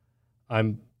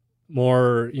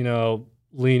more,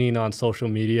 leaning on social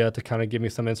media to kind of give me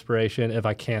some inspiration. If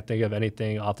I can't think of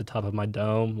anything off the top of my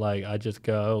dome, like, I just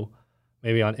go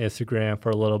maybe on Instagram for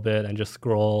a little bit and just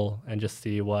scroll and just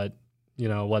see what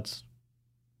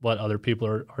other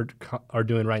people are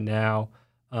doing right now.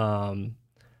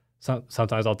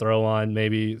 Sometimes I'll throw on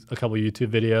maybe a couple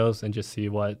YouTube videos and just see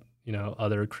what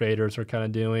other creators are kind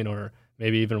of doing, or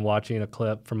maybe even watching a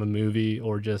clip from a movie,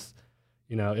 or just,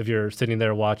 if you're sitting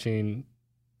there watching,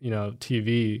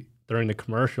 TV during the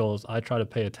commercials, I try to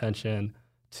pay attention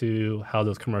to how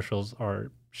those commercials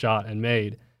are shot and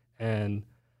made. And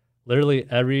literally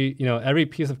every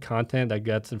piece of content that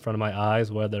gets in front of my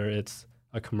eyes, whether it's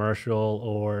a commercial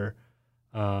or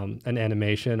an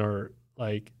animation, or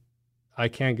like, I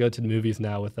can't go to the movies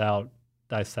now without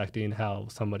dissecting how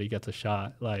somebody gets a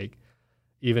shot. Like,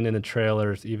 even in the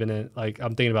trailers, even in, like,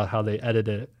 I'm thinking about how they edit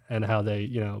it and how they,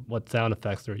 what sound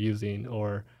effects they're using,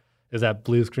 or is that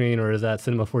blue screen, or is that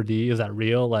Cinema 4D? Is that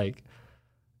real? Like,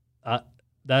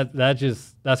 that's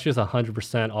just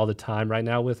 100% all the time right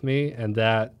now with me. And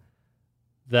that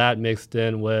mixed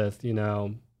in with,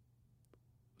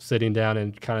 sitting down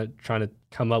and kind of trying to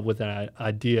come up with an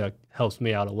idea helps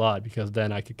me out a lot, because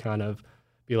then I could kind of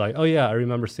be like, oh yeah, I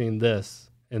remember seeing this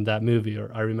in that movie,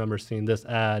 or I remember seeing this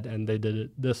ad and they did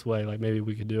it this way. Like, maybe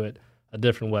we could do it a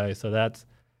different way. So that's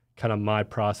kind of my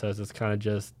process. It's kind of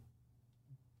just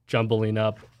jumbling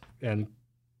up and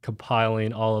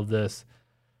compiling all of this,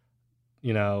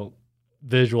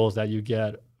 visuals that you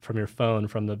get from your phone,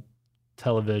 from the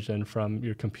television, from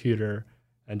your computer,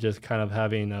 and just kind of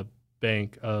having a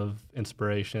bank of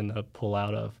inspiration to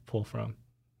pull from.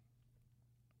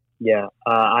 Yeah.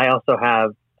 I also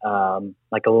have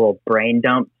like a little brain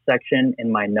dump section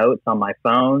in my notes on my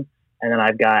phone. And then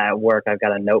I've got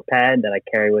a notepad that I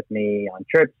carry with me on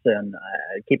trips, and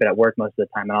I keep it at work most of the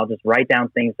time. And I'll just write down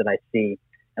things that I see.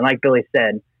 And like Billy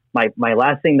said, my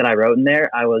last thing that I wrote in there,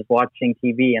 I was watching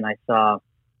TV and I saw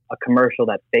a commercial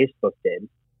that Facebook did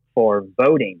for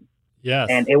voting. Yes.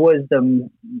 And it was the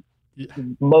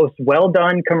most well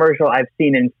done commercial I've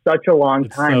seen in such a long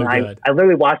time. So I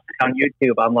literally watched it on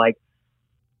YouTube. I'm like,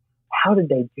 how did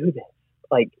they do this?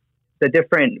 Like, the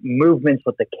different movements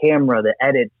with the camera, the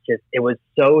edits, it was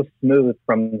so smooth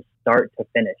from start to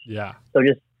finish. Yeah. So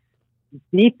just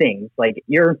see things, like,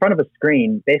 you're in front of a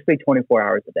screen basically 24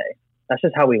 hours a day. That's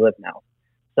just how we live now.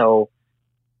 So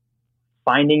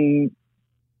finding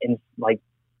in like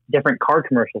different car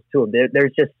commercials too.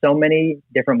 There's just so many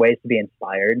different ways to be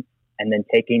inspired, and then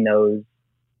taking those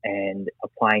and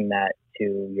applying that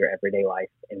to your everyday life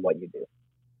and what you do.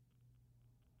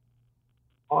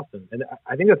 Awesome. And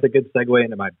I think that's a good segue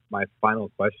into my final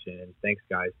question. And thanks,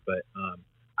 guys. But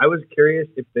I was curious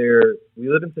if we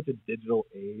live in such a digital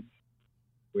age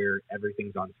where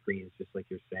everything's on screens, just like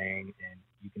you're saying, and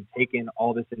you can take in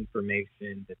all this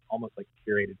information that's almost like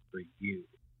curated for you.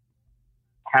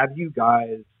 Have you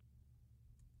guys,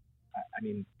 I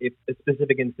mean, if a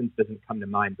specific instance doesn't come to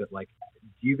mind, but like,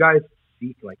 do you guys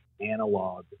seek like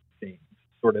analog things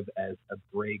sort of as a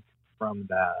break from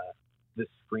the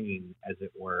screen, as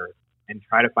it were, and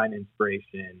try to find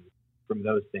inspiration from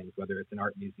those things, whether it's an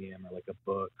art museum or like a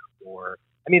book, or,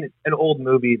 I mean, an old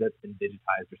movie that's been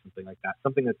digitized or something like that,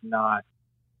 something that's not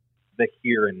the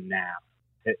here and now.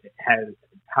 It has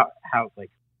how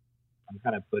like, I'm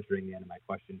kind of butchering the end of my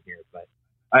question here, but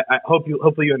I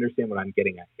hopefully you understand what I'm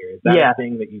getting at here. Is that a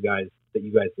thing that you guys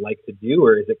like to do,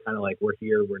 or is it kind of like, we're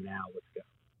here, we're now, let's go?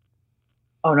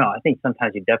 Oh no, I think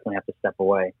sometimes you definitely have to step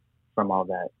away from all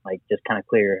that, like, just kind of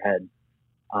clear your head.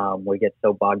 We get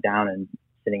so bogged down and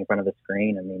sitting in front of the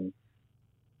screen. I mean,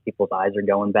 people's eyes are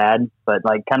going bad, but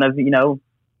like, kind of,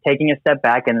 taking a step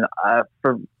back. And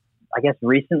for, I guess,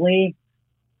 recently,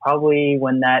 probably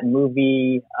when that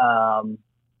movie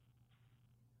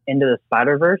Into the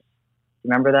Spider-Verse,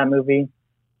 remember that movie?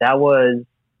 That was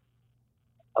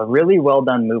a really well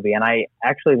done movie, and I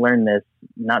actually learned this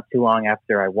not too long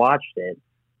after I watched it,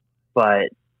 but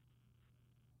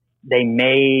they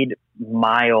made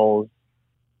Miles,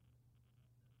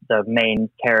 the main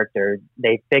character,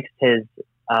 they fixed his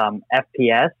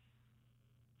FPS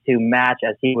to match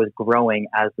as he was growing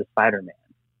as the Spider-Man.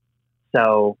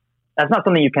 So that's not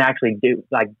something you can actually do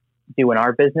in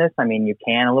our business. I mean, you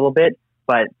can a little bit,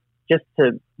 but just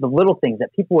to the little things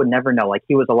that people would never know. Like,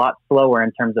 he was a lot slower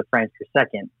in terms of frames per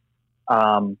second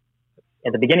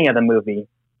at the beginning of the movie.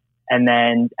 And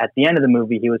then at the end of the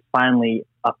movie, he was finally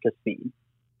up to speed.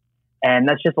 And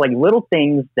that's just like little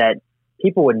things that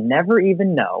people would never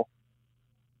even know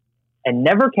and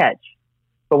never catch.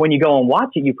 But when you go and watch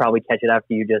it, you probably catch it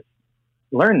after you just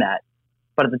learn that.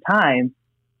 But at the time,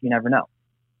 you never know.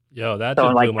 Yo, that's so,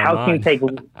 just like, blew my how mind. can you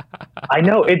take? I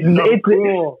know it's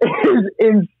cool. It's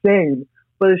insane,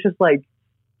 but it's just like,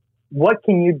 what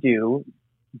can you do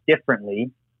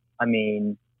differently? I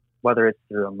mean, whether it's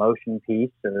through a motion piece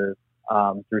or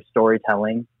through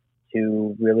storytelling,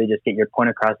 to really just get your point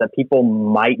across that people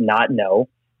might not know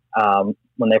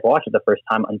when they've watched it the first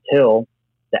time, until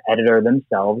the editor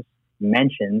themselves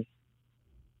mentions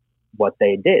what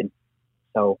they did.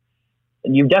 So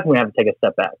you definitely have to take a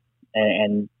step back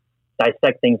and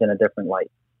dissect things in a different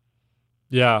light.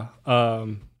 Yeah.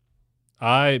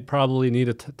 I probably need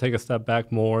to take a step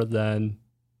back more than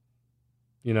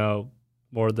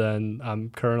I'm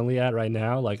currently at right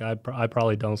now. Like I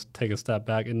probably don't take a step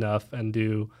back enough and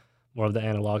do more of the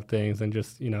analog things and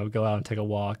just, go out and take a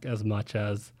walk as much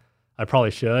as I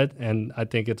probably should. And I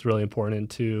think it's really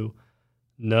important to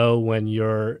know when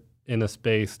you're in a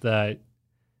space that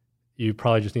you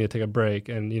probably just need to take a break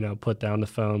and, put down the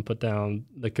phone, put down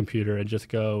the computer and just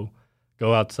go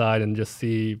outside and just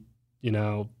see,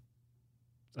 go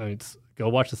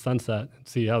watch the sunset and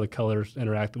see how the colors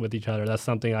interact with each other. That's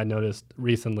something I noticed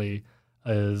recently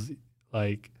is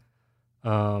like,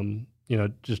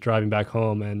 just driving back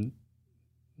home and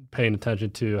paying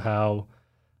attention to how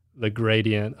the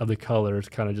gradient of the colors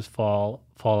kind of just fall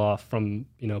off from,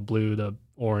 blue to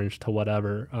orange to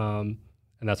whatever.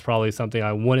 And that's probably something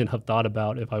I wouldn't have thought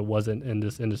about if I wasn't in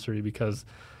this industry, because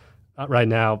right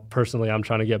now, personally, I'm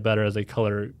trying to get better as a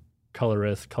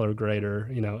colorist, color grader,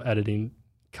 editing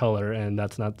color, and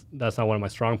that's not one of my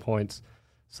strong points.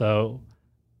 So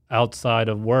outside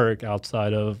of work,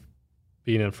 outside of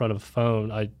being in front of a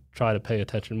phone, I try to pay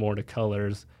attention more to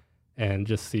colors and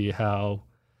just see how,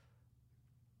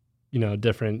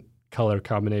 different color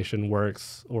combination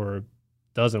works or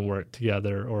doesn't work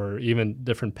together, or even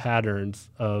different patterns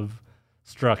of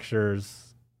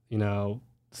structures,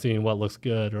 seeing what looks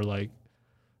good, or like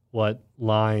what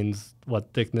lines,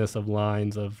 what thickness of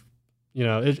lines of,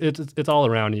 it's all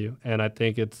around you. And I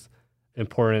think it's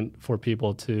important for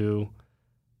people to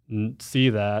see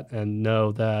that and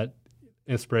know that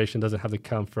inspiration doesn't have to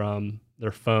come from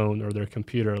their phone or their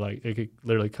computer. Like it could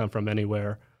literally come from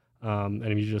anywhere. And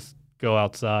if you just go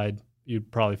outside,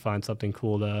 you'd probably find something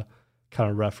cool to kind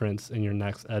of reference in your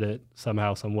next edit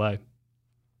somehow, some way.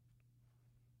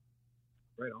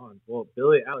 Right on. Well,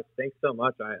 Billy, Alex, thanks so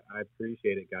much. I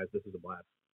appreciate it, guys. This was a blast.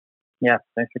 Yeah,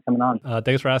 thanks for coming on.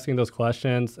 Thanks for asking those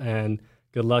questions, and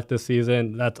good luck this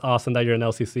season. That's awesome that you're in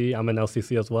LCC. I'm in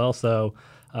LCC as well, so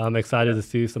I'm excited to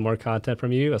see some more content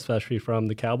from you, especially from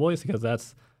the Cowboys, because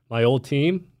that's my old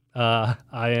team.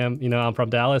 I'm from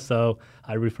Dallas, so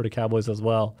I root for the Cowboys as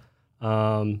well.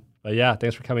 But yeah,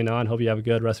 thanks for coming on. Hope you have a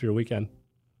good rest of your weekend.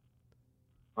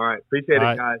 All right. Appreciate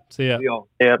it, guys. See ya. See y'all.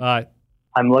 Yep. Bye.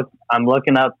 I'm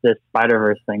looking up this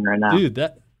Spider-Verse thing right now. Dude,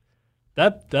 that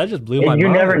just blew my mind. You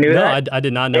never knew that? I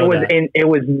did not know that. It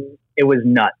was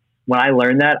nuts. When I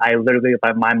learned that, I literally,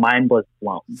 my mind was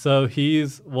blown. So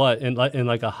he's what, in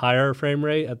like a higher frame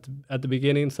rate at the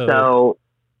beginning? So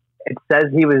it says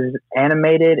he was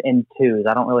animated in twos.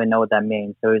 I don't really know what that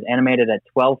means. So he was animated at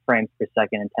 12 frames per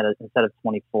second instead of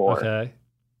 24. Okay.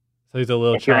 So he's a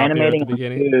little if you're choppier animating at the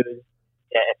beginning? On twos,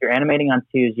 if you're animating on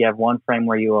twos, you have one frame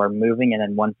where you are moving and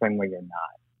then one frame where you're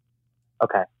not.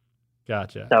 Okay.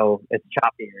 Gotcha. So it's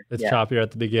choppier. It's choppier at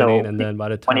the beginning, and then by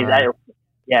the time...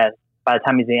 by the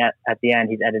time he's at the end,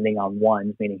 he's editing on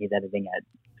ones, meaning he's editing at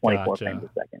 24 frames a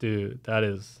second. Dude, that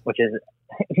is... Which is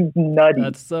nutty.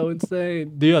 That's so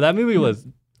insane. Dude, that movie was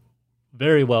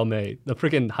very well made. The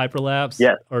freaking hyperlapse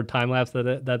or time lapse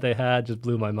that they had just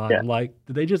blew my mind. I'm like,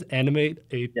 did they just animate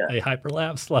a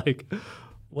hyperlapse? Like,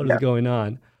 what is going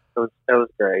on? It was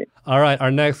great. All right,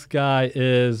 our next guy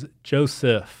is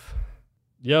Joseph.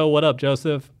 Yo, what up,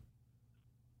 Joseph?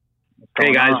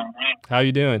 Hey, guys. How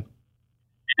you doing?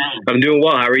 I'm doing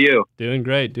well. How are you? Doing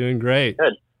great. Good.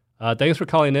 Thanks for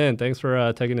calling in. Thanks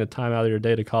for taking the time out of your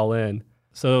day to call in.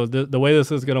 So the way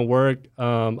this is going to work,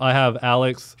 I have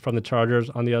Alex from the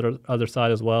Chargers on the other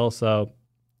side as well. So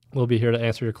we'll be here to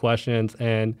answer your questions.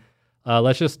 And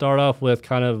let's just start off with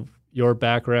kind of your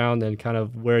background and kind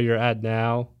of where you're at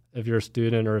now, if you're a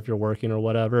student or if you're working or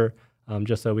whatever,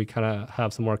 just so we kind of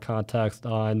have some more context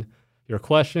on your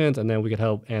questions, and then we could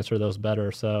help answer those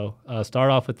better. So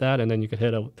start off with that, and then you could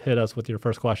hit us with your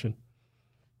first question.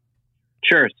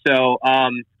 Sure. So I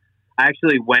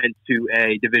actually went to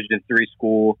a Division III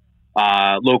school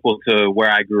local to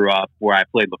where I grew up, where I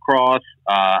played lacrosse.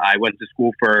 I went to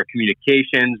school for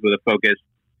communications with a focus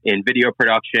in video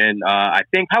production. I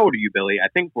think, how old are you, Billy? I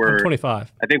think I'm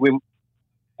 25.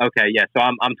 Okay, yeah. So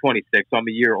I'm 26, so I'm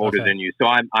a year older than you. So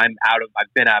I've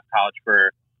been out of college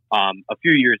for a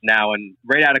few years now, and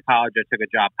right out of college, I took a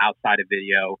job outside of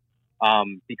video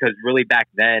because really back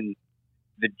then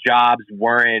the jobs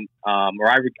weren't, or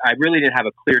I really didn't have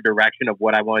a clear direction of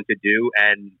what I wanted to do.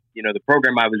 And the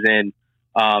program I was in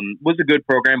was a good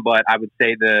program, but I would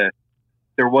say there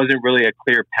wasn't really a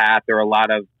clear path. There were a lot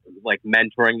of like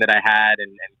mentoring that I had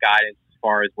and guidance as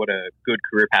far as what a good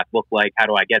career path looked like. How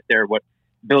do I get there?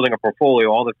 building a portfolio,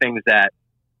 all the things that,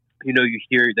 you know, you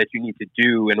hear that you need to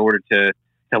do in order to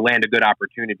land a good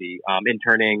opportunity,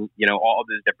 interning, you know, all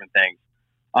those different things.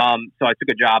 So I took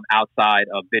a job outside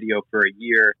of video for a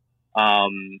year.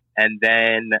 And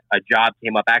then a job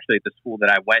came up actually at the school that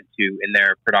I went to in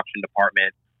their production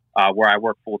department, where I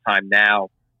work full time now,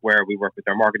 where we work with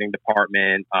their marketing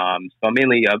department. So I'm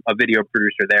mainly a video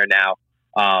producer there now.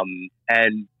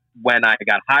 And when I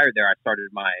got hired there, I started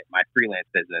my freelance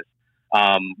business,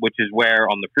 which is where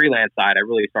on the freelance side, I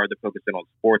really started to focus in on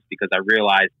sports, because I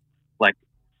realized like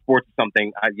sports is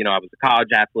something, I was a college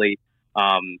athlete.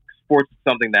 Sports is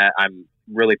something that I'm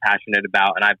really passionate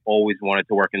about, and I've always wanted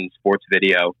to work in sports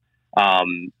video.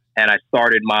 And I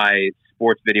started my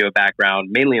sports video background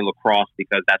mainly in lacrosse,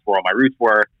 because that's where all my roots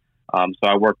were. So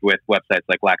I worked with websites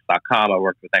like Lax.com. I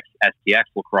worked with STX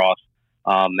Lacrosse.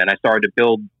 And I started to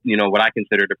build, you know, what I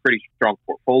considered a pretty strong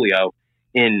portfolio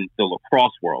in the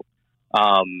lacrosse world.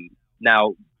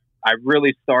 Now, I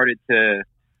really started to,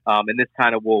 and this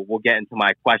kind of will get into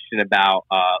my question about,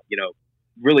 you know,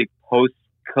 really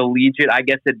post-collegiate, I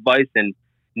guess, advice and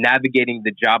navigating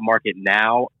the job market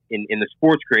now in the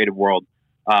sports creative world.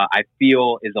 I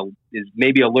feel is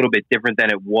maybe a little bit different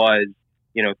than it was,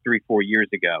 you know, 3-4 years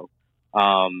ago.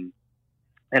 And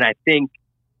I think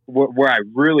where I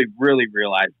really, really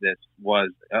realized this was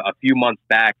a few months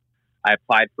back. I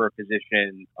applied for a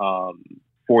position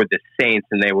for the Saints,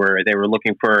 and they were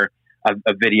looking for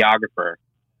a videographer.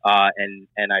 And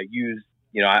I used,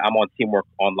 you know, I'm on Teamwork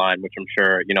Online, which I'm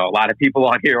sure, you know, a lot of people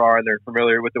on here are, and they're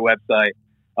familiar with the website.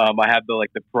 I have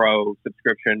the pro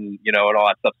subscription, you know, and all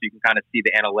that stuff, so you can kind of see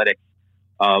the analytics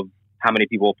of how many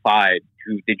people applied,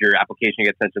 who did your application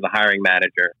get sent to the hiring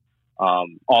manager,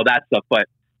 all that stuff. But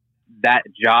that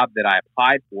job that I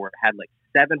applied for had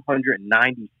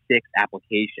 796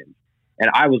 applications, and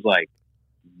I was like,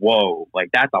 whoa,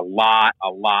 that's a lot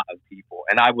of people.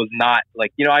 And I was not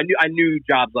you know, I knew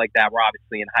jobs like that were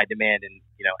obviously in high demand, and,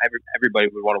 you know, everybody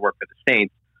would want to work for the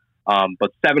Saints.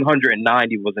 But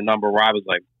 790 was a number where I was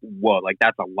like, whoa,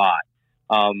 that's a lot.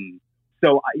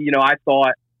 So, you know, I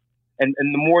thought, and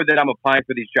the more that I'm applying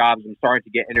for these jobs, I'm starting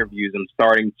to get interviews. I'm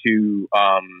starting to,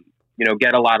 you know,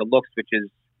 get a lot of looks, which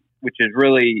is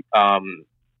really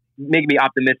making me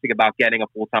optimistic about getting a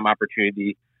full-time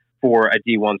opportunity for a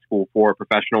D1 school, for a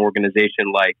professional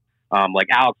organization like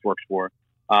Alex works for.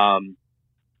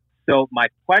 So my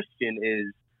question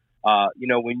is, you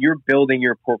know, when you're building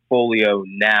your portfolio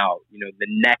now, you know, the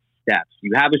next steps,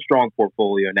 you have a strong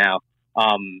portfolio now.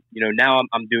 You know, now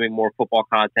I'm doing more football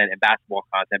content and basketball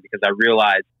content, because I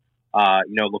realize,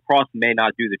 you know, lacrosse may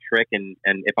not do the trick. And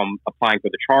if I'm applying for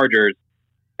the Chargers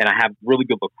and I have really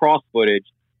good lacrosse footage,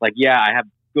 yeah, I have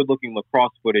good looking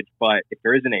lacrosse footage, but if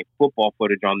there isn't a football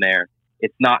footage on there,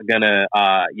 it's not gonna,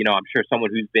 you know, I'm sure someone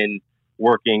who's been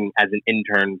working as an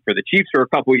intern for the Chiefs for a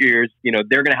couple of years, you know,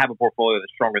 they're going to have a portfolio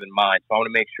that's stronger than mine. So I want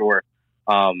to make sure,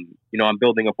 you know, I'm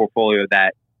building a portfolio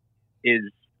that is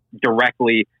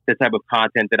directly the type of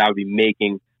content that I would be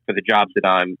making for the jobs that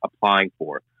I'm applying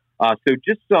for. So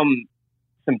just some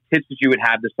tips that you would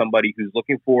have to somebody who's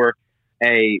looking for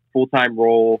a full-time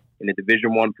role in a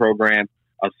Division I program,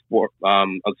 a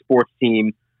sports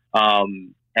team,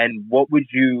 and what would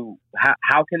you,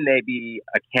 how can they be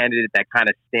a candidate that kind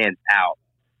of stands out?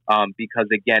 Because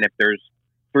again, if there's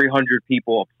 300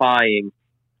 people applying,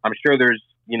 I'm sure there's,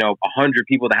 you know, 100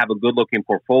 people that have a good looking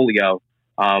portfolio.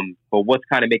 But what's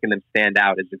kind of making them stand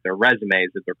out? Is it their resume?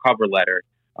 Is it their cover letter?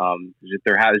 Is it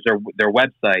their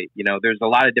website? You know, there's a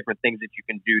lot of different things that you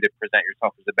can do to present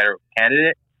yourself as a better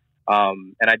candidate.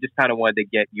 And I just kind of wanted to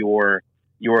get your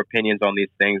opinions on these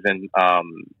things. And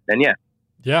yeah.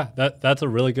 Yeah, that's a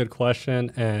really good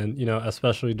question. And, you know,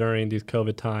 especially during these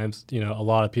COVID times, you know, a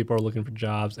lot of people are looking for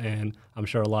jobs, and I'm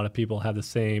sure a lot of people have the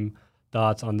same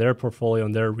thoughts on their portfolio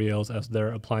and their reels as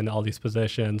they're applying to all these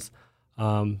positions.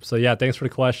 So yeah, thanks for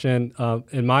the question.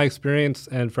 In my experience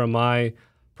and from my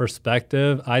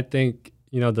perspective, I think,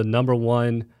 you know, the number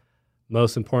one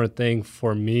most important thing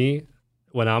for me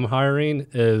when I'm hiring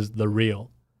is the reel.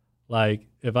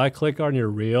 If I click on your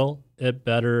reel, it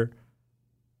better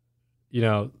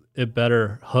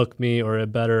hook me, or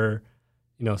it better,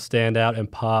 you know, stand out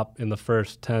and pop in the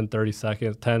first 10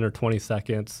 or 20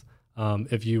 seconds.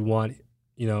 If you want,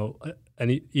 you know,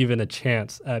 even a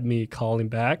chance at me calling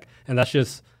back. And that's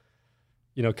just,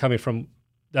 you know,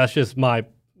 that's just my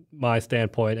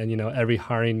standpoint. And, you know, every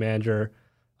hiring manager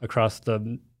across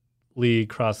the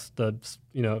league, across the,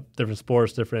 you know, different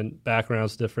sports, different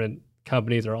backgrounds, different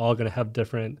companies are all going to have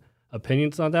different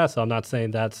opinions on that. So I'm not saying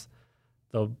that's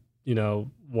the, you know,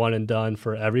 one and done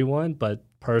for everyone, but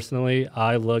personally,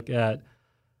 I look at,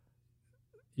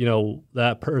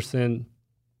 that person,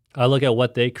 I look at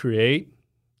what they create,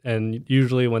 and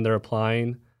usually when they're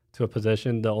applying to a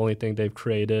position, the only thing they've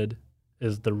created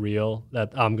is the reel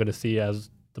that I'm going to see as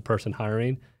the person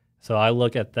hiring. So I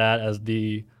look at that as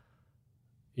the,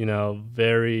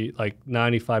 very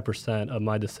 95% of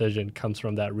my decision comes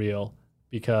from that reel,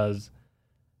 because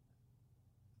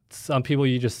some people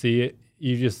you just see it,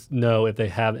 you just know if they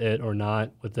have it or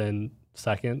not within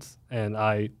seconds. And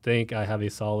I think I have a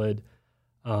solid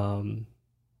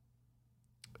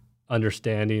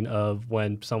understanding of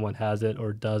when someone has it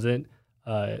or doesn't.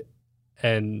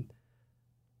 And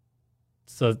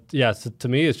so to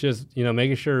me, it's just,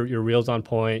 making sure your reel's on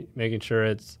point, making sure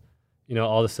it's,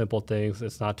 all the simple things.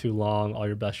 It's not too long. All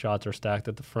your best shots are stacked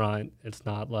at the front. It's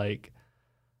not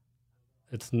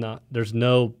there's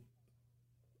no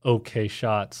okay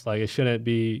shots. Like, it shouldn't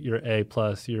be your A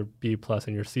plus, your B plus,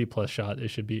 and your C plus shot. It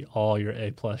should be all your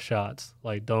A plus shots.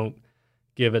 Like, don't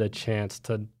give it a chance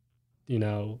to,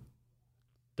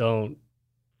 don't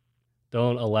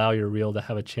allow your reel to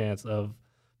have a chance of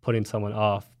putting someone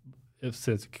off,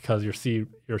 because your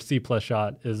C plus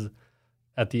shot is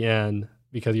at the end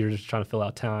because you're just trying to fill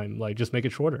out time. Like, just make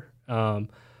it shorter.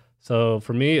 So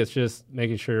for me, it's just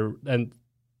making sure, and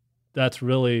that's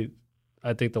really,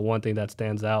 I think, the one thing that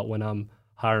stands out when I'm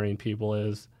hiring people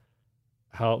is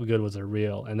how good was their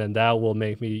reel, and then that will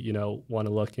make me, want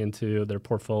to look into their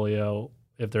portfolio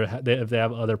if they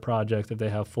have other projects, if they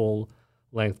have full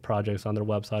length projects on their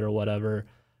website or whatever.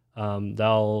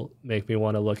 That'll make me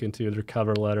want to look into their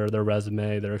cover letter, their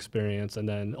resume, their experience, and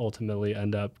then ultimately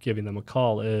end up giving them a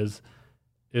call. Is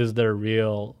their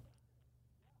reel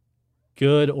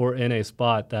good or in a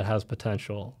spot that has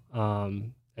potential?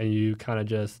 And you kind of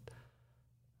just,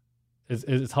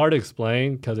 it's hard to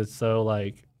explain because it's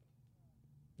so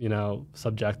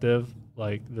subjective.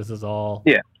 Like, this is all,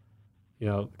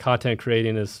 content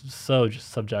creating is so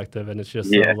subjective, and it's just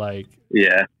so there's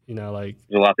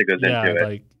a lot that goes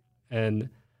into it.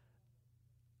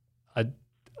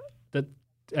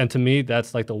 And to me,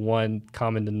 that's the one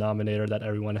common denominator that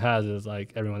everyone has, is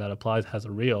everyone that applies has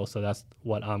a reel. So that's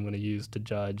what I'm going to use to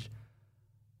judge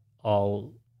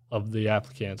all of the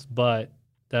applicants. But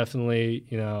definitely,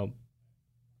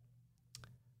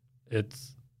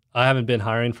 I haven't been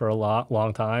hiring for a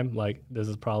long time. This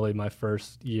is probably my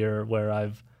first year where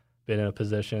I've been in a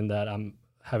position that I'm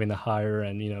having to hire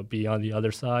and, be on the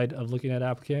other side of looking at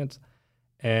applicants.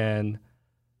 And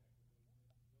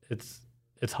it's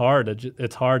hard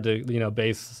to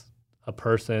base a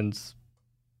person's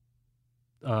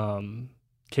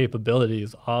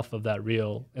capabilities off of that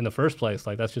reel in the first place.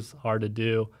 That's just hard to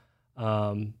do.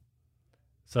 So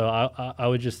I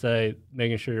would just say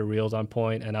making sure your reel's on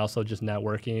point, and also just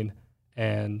networking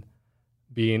and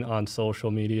being on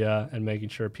social media and making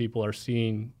sure people are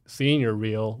seeing your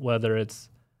reel, whether it's,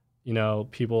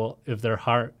 people, if they're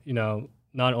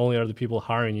not only are the people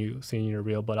hiring you seeing your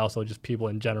reel, but also just people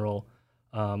in general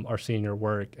are seeing your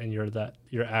work, and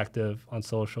you're active on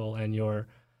social, and you're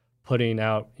putting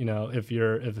out, if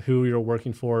who you're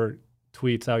working for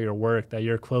tweets out your work, that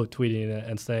you're quote tweeting it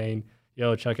and saying,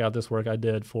 yo, check out this work I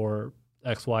did for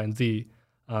X, Y, and Z.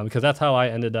 Because that's how I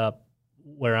ended up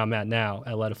where I'm at now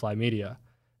at Let It Fly Media,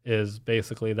 is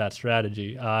basically that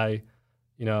strategy. I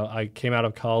came out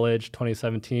of college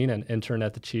 2017 and interned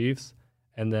at the Chiefs,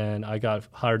 and then I got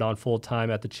hired on full time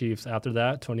at the Chiefs after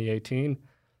that, 2018.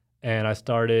 And I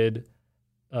started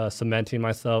cementing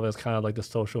myself as kind of the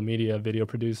social media video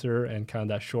producer and kind of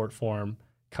that short form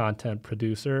content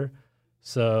producer.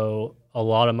 So a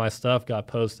lot of my stuff got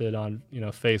posted on,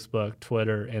 Facebook,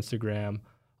 Twitter, Instagram,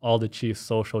 all the Chiefs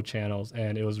social channels.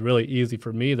 And it was really easy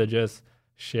for me to just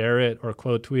share it or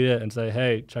quote tweet it and say,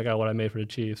 hey, check out what I made for the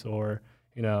Chiefs, or,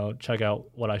 check out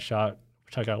what I shot,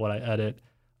 check out what I edit.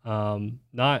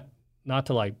 Not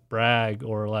to brag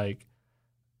or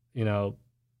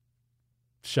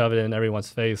shove it in everyone's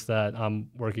face that I'm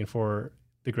working for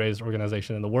the greatest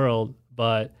organization in the world,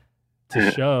 but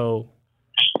to show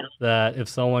that if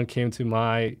someone came to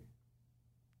my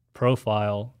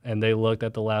profile and they looked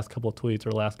at the last couple of tweets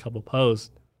or last couple of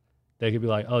posts, they could be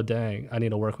like, oh, dang, I need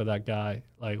to work with that guy.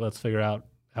 Let's figure out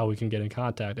how we can get in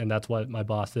contact. And that's what my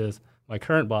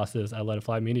current bosses at Let It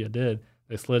Fly Media did.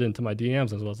 They slid into my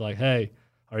DMs and was like, hey,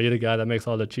 are you the guy that makes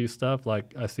all the Chiefs stuff? I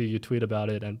see you tweet about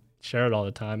it and share it all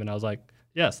the time. And I was like,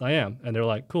 yes, I am. And they're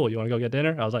like, cool, you want to go get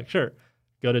dinner? I was like, sure.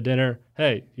 Go to dinner.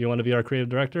 Hey, you want to be our creative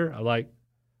director? I'm like,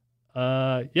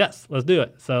 yes, let's do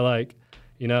it. So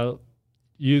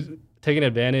taking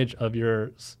advantage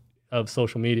of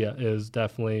social media is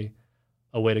definitely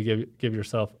a way to give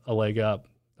yourself a leg up.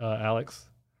 Alex?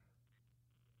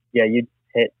 Yeah, you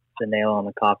hit the nail on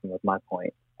the coffin with my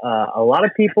point. A lot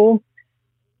of people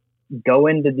go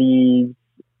into these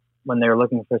when they're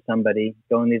looking for somebody,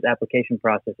 go in these application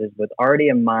processes with already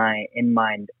in mind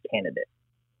candidate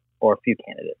or a few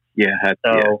candidates. Yeah.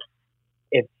 So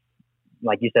if,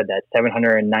 like you said, that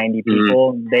 790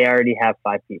 people, they already have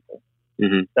 5 people.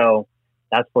 So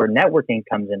that's where networking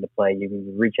comes into play.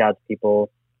 You reach out to people.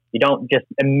 You don't just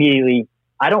immediately,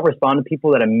 I don't respond to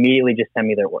people that immediately just send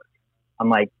me their work. I'm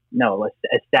like, no, let's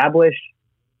establish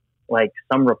like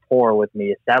some rapport with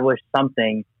me, establish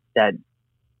something that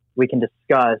we can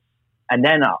discuss, and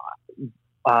then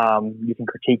you can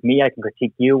critique me, I can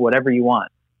critique you, whatever you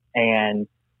want. And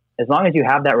as long as you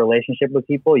have that relationship with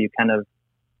people, you kind of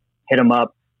hit them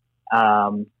up.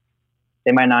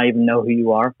 They might not even know who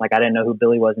you are. Like I didn't know who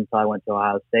Billy was until I went to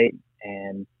Ohio State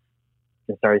and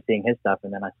just started seeing his stuff.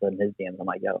 And then I slid in his DMs. I'm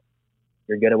like, yo,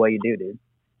 you're good at what you do, dude.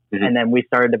 And then we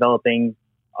started developing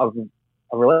a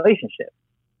relationship.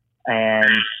 And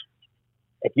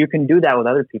if you can do that with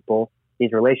other people,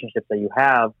 these relationships that you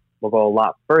have will go a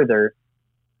lot further.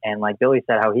 And like Billy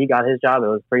said, how he got his job, it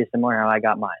was pretty similar to how I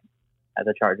got mine at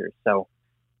the Chargers. So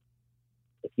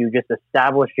if you just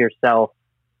establish yourself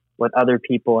with other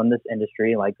people in this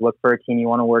industry, like look for a team you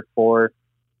want to work for,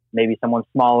 maybe someone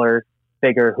smaller,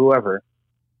 bigger, whoever,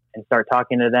 and start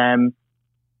talking to them,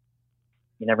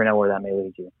 you never know where that may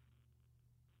lead you.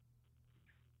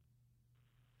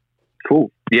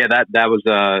 Cool. Yeah, that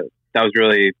was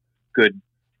really good.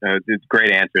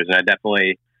 Great answers, and I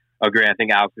definitely agree. I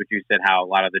think Alex, what you said, how a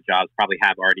lot of the jobs probably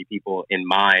have already people in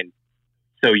mind,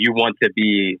 so you want to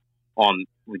be on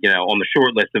the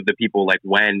short list of the people. Like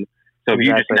when, so if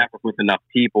you just network with enough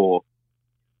people,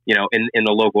 in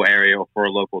the local area or for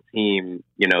a local team,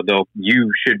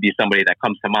 you should be somebody that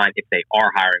comes to mind if they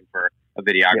are hiring for a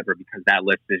videographer, because that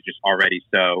list is just already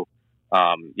so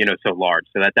so large.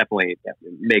 So that definitely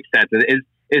makes sense. It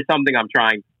is something I'm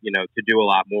trying, to do a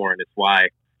lot more. And it's why,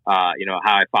 how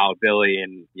I follow Billy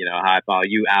and, how I follow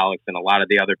you, Alex, and a lot of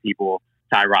the other people,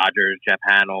 Ty Rogers, Jeff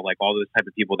Hannell, like all those type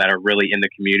of people that are really in the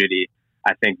community.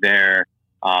 I think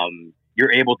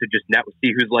you're able to just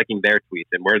see who's liking their tweets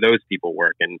and where those people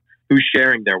work and who's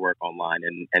sharing their work online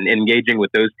and engaging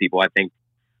with those people. I think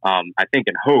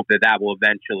and hope that will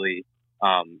eventually,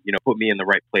 put me in the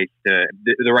right place at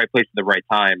the right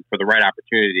time for the right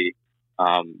opportunity,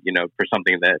 for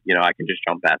something that, I can just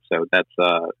jump at. So that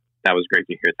was great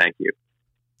to hear. Thank you.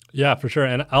 Yeah, for sure.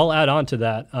 And I'll add on to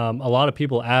that. A lot of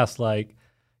people ask like,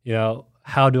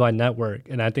 how do I network?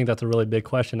 And I think that's a really big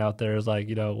question out there is like,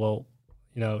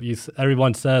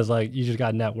 everyone says like, you just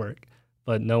got to network,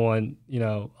 but no one,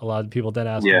 a lot of people then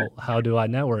ask, well, how do I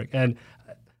network? And,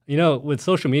 with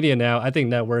social media now, I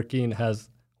think networking has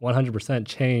 100%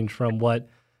 changed from what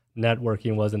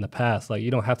networking was in the past. Like you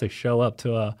don't have to show up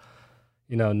to a,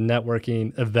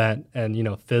 networking event and,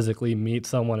 physically meet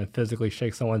someone and physically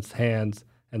shake someone's hands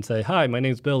and say, hi, my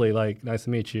name's Billy. Like, nice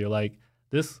to meet you. Like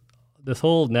this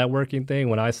whole networking thing,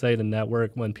 when I say to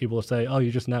network, when people say, oh,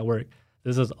 you just network,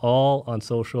 this is all on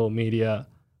social media,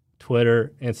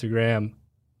 Twitter, Instagram,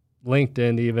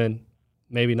 LinkedIn, even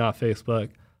maybe not Facebook,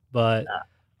 but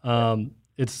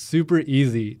it's super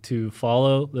easy to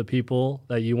follow the people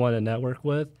that you want to network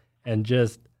with and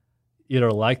just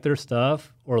either like their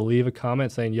stuff or leave a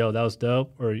comment saying, yo, that was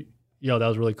dope, or yo, that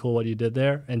was really cool what you did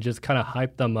there, and just kind of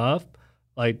hype them up.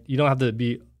 Like you don't have to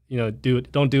be,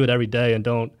 don't do it every day and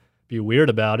don't be weird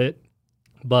about it,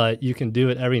 but you can do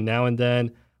it every now and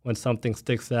then when something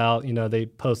sticks out. They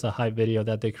post a hype video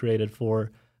that they created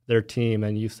for their team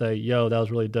and you say, yo, that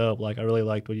was really dope. Like I really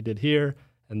liked what you did here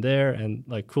and there, and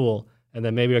like cool. And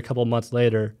then maybe a couple of months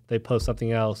later, they post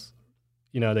something else.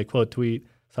 They quote tweet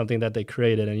something that they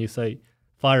created, and you say,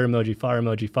 fire emoji, fire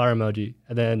emoji, fire emoji.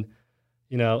 And then,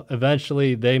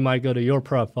 eventually they might go to your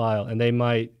profile and they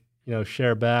might,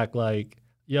 share back like,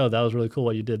 yo, that was really cool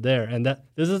what you did there. And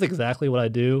this is exactly what I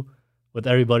do with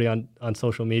everybody on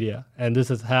social media. And this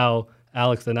is how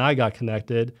Alex and I got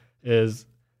connected is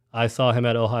I saw him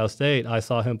at Ohio State. I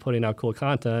saw him putting out cool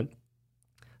content.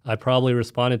 I probably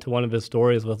responded to one of his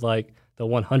stories with like the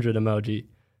 100 emoji,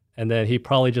 and then he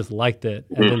probably just liked it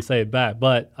and didn't say it back.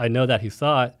 But I know that he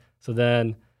saw it. So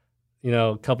then,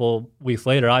 a couple weeks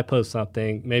later, I post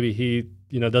something. Maybe he,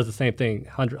 does the same thing,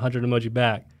 100 emoji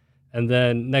back. And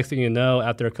then next thing you know,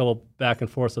 after a couple back and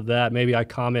forths of that, maybe I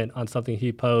comment on something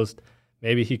he posts.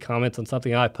 Maybe he comments on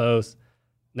something I post.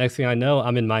 Next thing I know,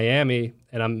 I'm in Miami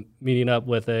and I'm meeting up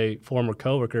with a former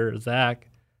coworker, Zach,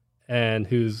 and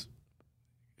who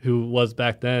was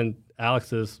back then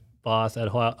Alex's boss at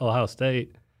Ohio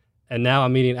State. And now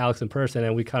I'm meeting Alex in person,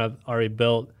 and we kind of already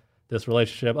built this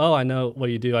relationship. Oh, I know what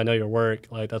you do. I know your work.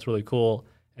 Like, that's really cool.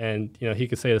 And, he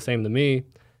could say the same to me.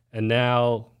 And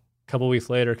now, a couple weeks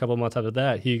later, a couple months after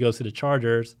that, he goes to the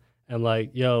Chargers and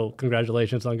like, yo,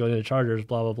 congratulations on going to the Chargers,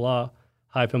 blah, blah, blah,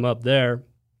 hype him up there.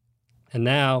 And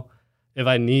now if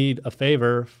I need a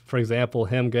favor, for example,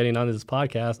 him getting on this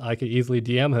podcast, I could easily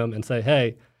DM him and say,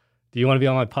 hey, do you want to be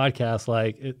on my podcast?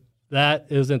 Like that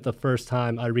isn't the first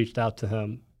time I reached out to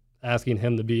him, asking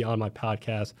him to be on my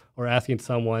podcast or asking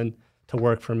someone to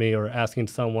work for me or asking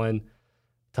someone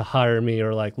to hire me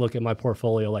or like look at my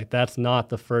portfolio. Like that's not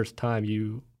the first time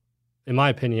you, in my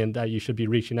opinion, that you should be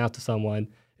reaching out to someone.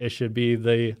 It should be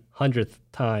the 100th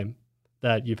time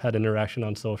that you've had interaction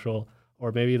on social,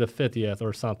 or maybe the 50th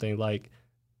or something. Like,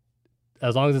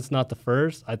 as long as it's not the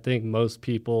first, I think most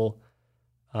people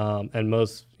and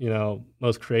most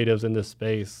creatives in this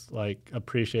space like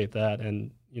appreciate that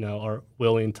and, are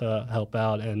willing to help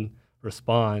out and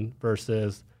respond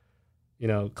versus,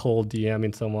 cold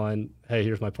DMing someone, hey,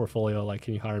 here's my portfolio, like,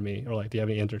 can you hire me? Or like, do you have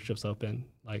any internships open?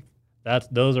 Like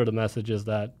those are the messages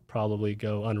that probably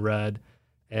go unread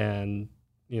and,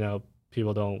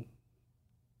 people don't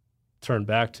turn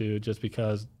back to just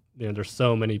because, there's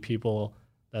so many people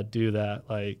that do that.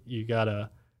 Like you gotta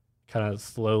kind of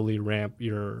slowly ramp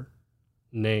your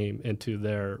name into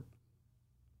their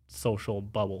social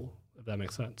bubble, if that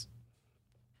makes sense.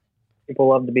 People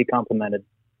love to be complimented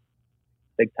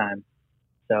big time.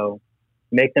 So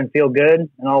make them feel good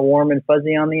and all warm and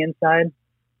fuzzy on the inside.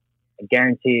 I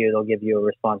guarantee you they'll give you a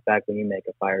response back when you make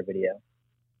a fire video.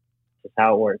 That's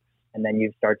how it works. And then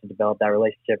you start to develop that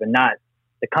relationship, and not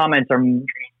the comments are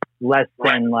less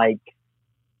than like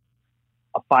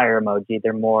a fire emoji.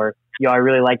 They're more, I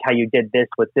really like how you did this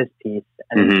with this piece.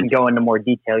 And then you can go into more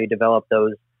detail. You develop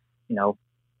those,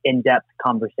 in-depth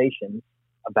conversations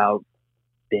about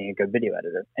being a good video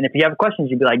editor. And if you have questions,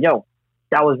 you'd be like, yo,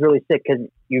 that was really sick, because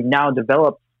you've now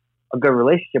developed a good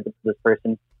relationship with this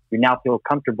person. You now feel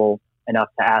comfortable enough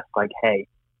to ask like, hey,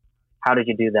 how did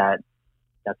you do that?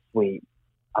 That's sweet.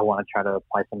 I want to try to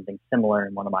apply something similar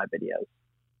in one of my videos.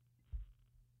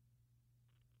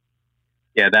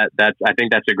 Yeah, I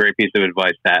think that's a great piece of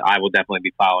advice that I will definitely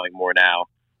be following more now.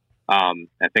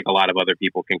 I think a lot of other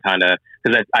people can kind of,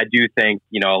 because I do think,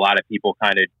 a lot of people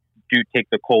kind of do take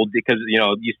the cold, because,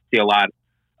 you see a lot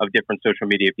of different social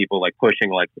media people like pushing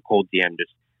like the cold DM.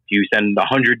 Just if you send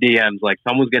 100 DMs, like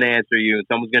someone's going to answer you and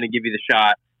someone's going to give you the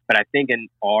shot. But I think in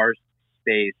our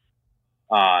space,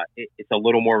 it's a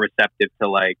little more receptive to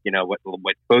like, what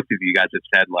both of you guys have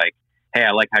said, like, hey,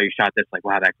 I like how you shot this. Like,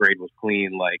 wow, that grade was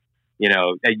clean. Like,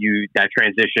 that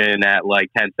transition at like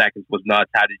 10 seconds was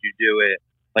nuts. How did you do it?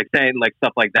 Like saying like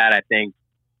stuff like that, I think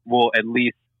will at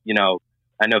least, I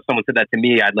know if someone said that to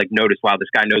me, I'd like notice, wow, this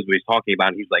guy knows what he's talking about.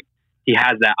 And he's like, he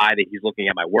has that eye that he's looking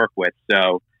at my work with.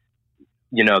 So,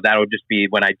 that'll just be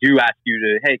when I do ask you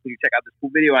to, hey, can you check out this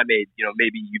cool video I made?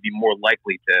 Maybe you'd be more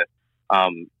likely to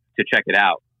check it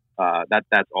out.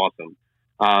 That's awesome.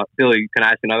 Billy, can I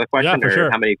ask another question? Yeah, for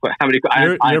sure. How many?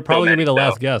 You're probably gonna be the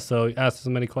last guest, so ask as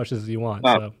many questions as you want.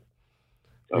 Oh,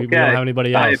 so okay. We don't have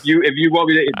anybody else. If you want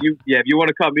me to, if you want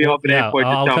to cut me off at any point,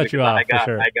 just I'll tell cut me. You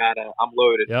off, I'm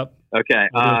loaded. Yep. Okay.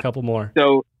 We'll do a couple more.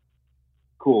 So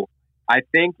cool. I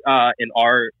think in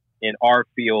our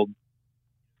field,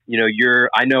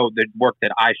 I know the work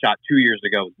that I shot 2 years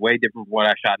ago is way different from what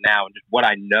I shot now, and just what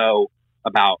I know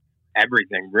about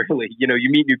everything, really. You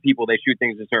meet new people, they shoot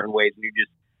things in certain ways, and you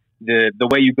just the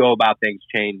way you go about things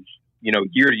change,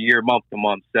 year to year, month to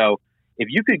month. So if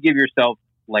you could give yourself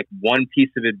like one piece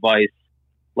of advice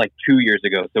like 2 years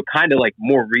ago, so kind of like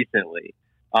more recently,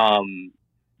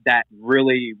 that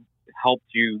really helped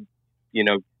you,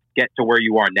 get to where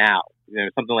you are now,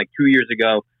 something like 2 years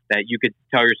ago that you could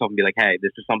tell yourself and be like, hey,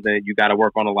 this is something that you got to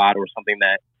work on a lot, or something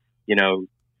that,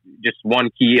 just one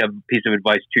piece of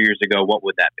advice 2 years ago, what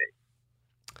would that be?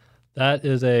 That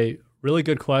is a really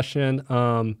good question.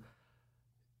 2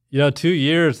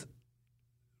 years,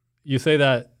 you say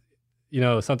that,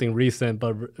 something recent,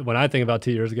 but when I think about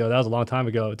 2 years ago, that was a long time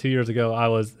ago. 2 years ago, I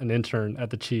was an intern at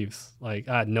the Chiefs. Like,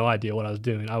 I had no idea what I was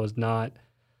doing. I was not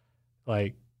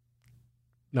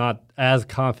as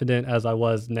confident as I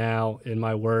was now in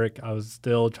my work. I was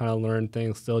still trying to learn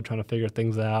things, still trying to figure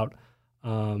things out.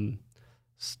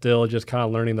 Still just kind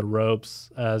of learning the ropes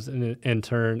as an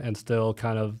intern, and still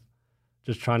kind of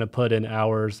just trying to put in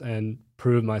hours and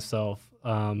prove myself.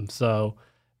 So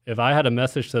if I had a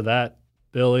message to that,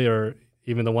 Billy, or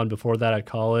even the one before that at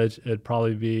college, it'd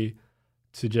probably be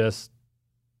to just,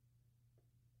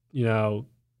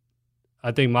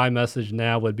 I think my message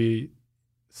now would be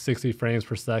 60 frames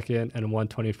per second and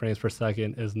 120 frames per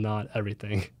second is not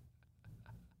everything.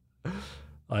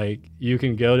 Like, you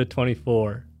can go to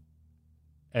 24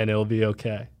 and it'll be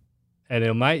okay. And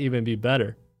it might even be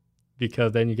better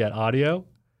because then you get audio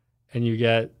and you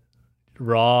get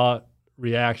raw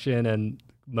reaction and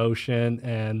motion,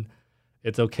 and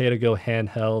it's okay to go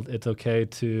handheld. It's okay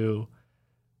to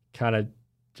kind of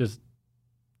just,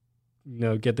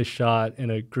 get the shot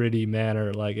in a gritty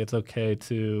manner. Like, it's okay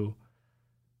to,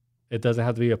 it doesn't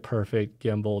have to be a perfect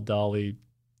gimbal dolly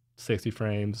 60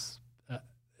 frames,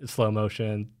 slow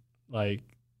motion. Like,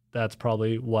 that's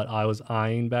probably what I was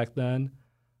eyeing back then.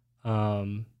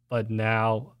 But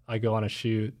now I go on a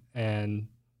shoot and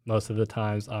most of the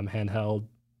times I'm handheld,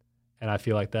 and I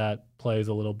feel like that plays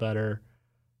a little better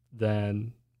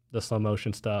than the slow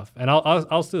motion stuff. And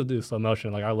I'll still do slow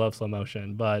motion. Like, I love slow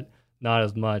motion, but not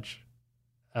as much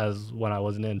as when I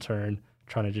was an intern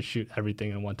trying to just shoot everything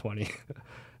in 120.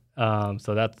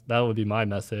 So that would be my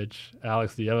message.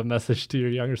 Alex, do you have a message to your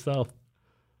younger self?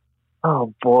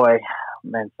 Oh boy,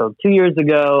 man. So 2 years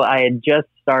ago, I had just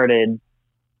started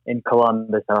in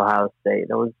Columbus, Ohio State.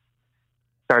 It was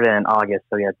started in August,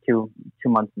 so yeah, 2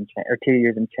 months and change, or 2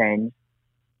 years and change.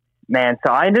 Man,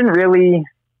 so I didn't really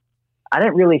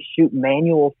shoot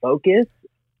manual focus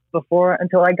before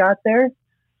until I got there.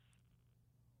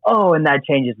 Oh, and that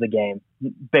changes the game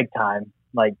big time.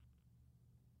 Like,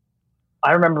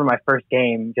 I remember my first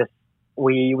game,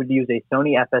 we would use a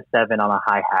Sony FS7 on a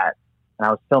hi-hat, and I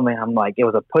was filming. I'm like, it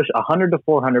was a 100 to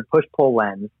 400 push-pull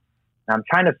lens, and I'm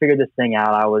trying to figure this thing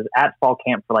out. I was at fall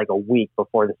camp for like a week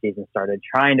before the season started,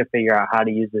 trying to figure out how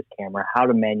to use this camera, how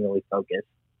to manually focus.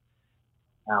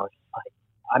 And I was just like,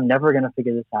 I'm never going to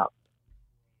figure this out.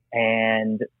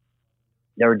 And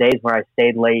there were days where I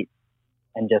stayed late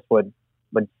and just would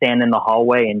stand in the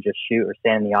hallway and just shoot, or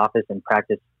stand in the office and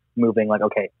practice moving, like,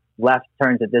 okay, left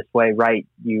turns it this way, right,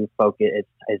 you focus,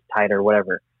 it's tighter,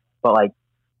 whatever. But like,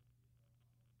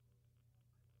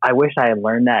 I wish I had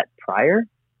learned that prior,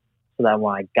 so that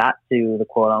when I got to the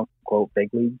quote unquote big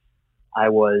leagues, I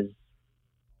was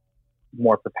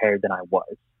more prepared than I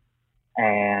was.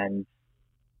 And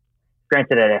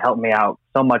granted, it helped me out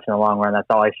so much in the long run. That's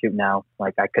all I shoot now.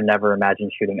 Like, I could never imagine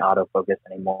shooting autofocus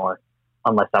anymore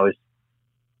unless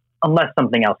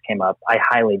something else came up. I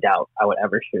highly doubt I would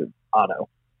ever shoot auto.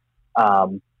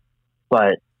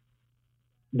 But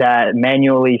that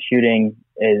manually shooting,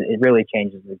 it really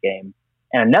changes the game.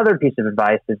 And another piece of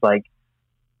advice is, like,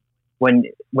 when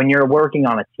you're working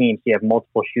on a team, so you have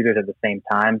multiple shooters at the same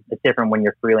time, it's different when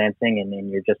you're freelancing and then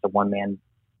you're just a one man,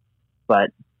 but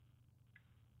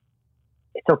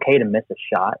it's okay to miss a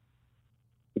shot.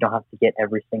 You don't have to get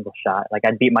every single shot. Like,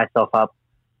 I'd beat myself up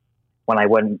when I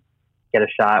wouldn't get a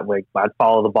shot. I'd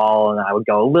follow the ball and I would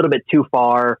go a little bit too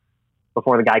far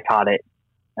before the guy caught it,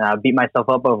 and I would beat myself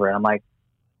up over it. I'm like,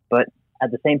 but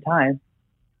at the same time,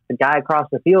 the guy across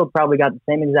the field probably got the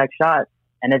same exact shot,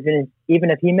 and even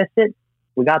if he missed it,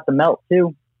 we got the melt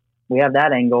too. We have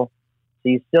that angle, so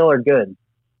you still are good.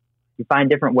 You find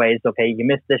different ways. Okay, you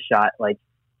missed this shot, like,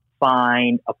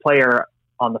 find a player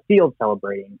on the field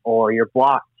celebrating, or you're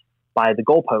blocked by the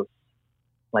goalpost.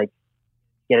 Like,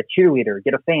 get a cheerleader,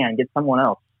 get a fan, get someone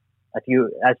else.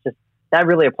 That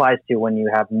really applies to when you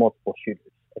have multiple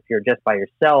shooters. If you're just by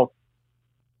yourself,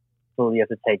 so you have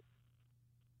to take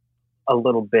a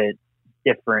little bit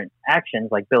different actions.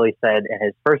 Like Billy said in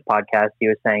his first podcast, he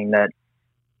was saying that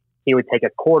he would take a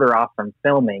quarter off from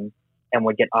filming and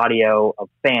would get audio of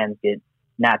fans get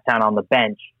napped down on the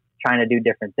bench trying to do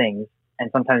different things. And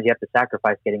sometimes you have to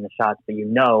sacrifice getting the shots, but you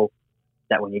know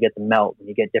that when you get the melt, when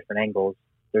you get different angles,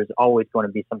 there's always going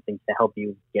to be something to help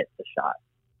you get the shot.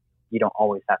 You don't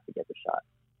always have to get the shot.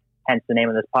 Hence the name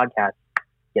of this podcast,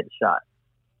 Get the Shot.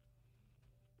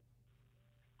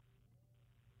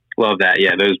 Love that.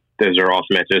 Yeah, those are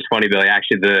awesome answers. It's funny, Billy.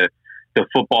 Actually, the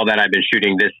football that I've been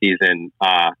shooting this season,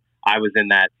 I was in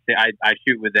that. I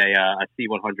shoot with a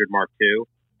C100 Mark II,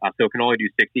 so it can only do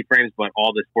 60 frames. But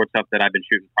all the sports stuff that I've been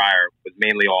shooting prior was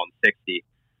mainly all in 60.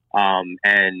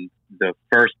 And the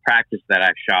first practice that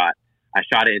I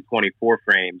shot it in 24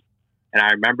 frames. And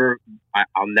I remember,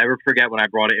 I'll never forget when I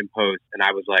brought it in post, and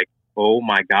I was like, "Oh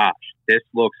my gosh, this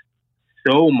looks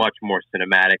so much more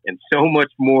cinematic and so much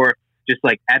more just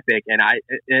like epic." And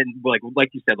like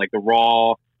you said, like the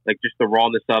raw, like just the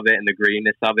rawness of it and the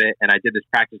grittiness of it. And I did this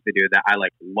practice video that I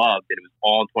like loved, and it was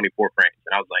all in 24 frames.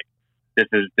 And I was like, this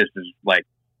is like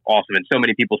awesome. And so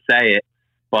many people say it,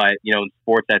 but in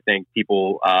sports, I think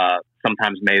people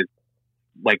sometimes may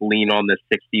like lean on the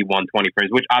 60, 120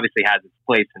 frames, which obviously has its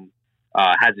place and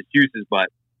has its uses, but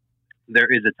there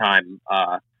is a time, to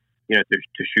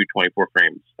shoot 24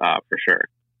 frames for sure.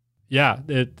 Yeah,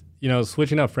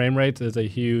 switching up frame rates is a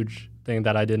huge thing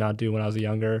that I did not do when I was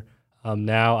younger.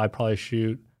 Now I probably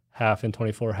shoot half in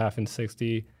 24, half in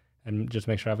 60, and just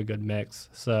make sure I have a good mix.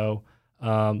 So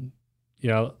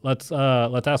let's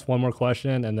ask one more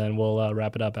question and then we'll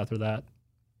wrap it up after that.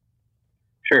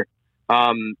 Sure.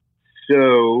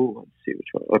 So let's see which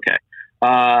one. Okay.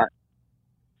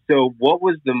 So what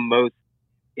was the most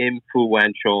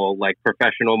influential, like,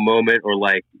 professional moment or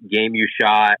like game you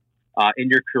shot in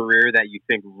your career that you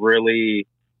think really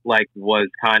like was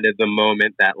kind of the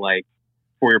moment that, like,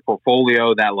 for your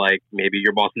portfolio that, like, maybe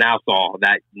your boss now saw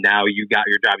that now you got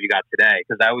your job you got today?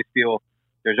 Because I always feel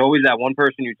there's always that one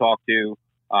person you talk to.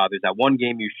 There's that one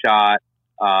game you shot.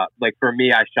 Like for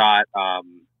me, I shot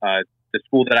the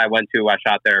school that I went to. I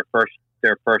shot their first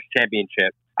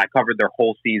championship. I covered their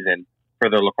whole season for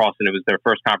their lacrosse, and it was their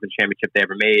first conference championship they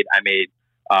ever made. I made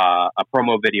a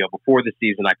promo video before the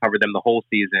season. I covered them the whole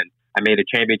season. I made a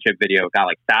championship video, got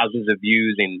like thousands of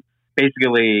views, and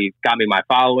basically got me my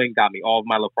following, got me all of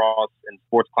my lacrosse and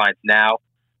sports clients now.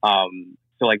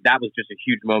 So like that was just a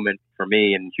huge moment for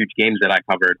me and huge games that I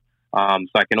covered.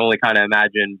 So I can only kind of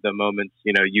imagine the moments,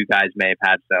 you guys may have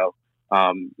had. So,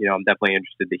 I'm definitely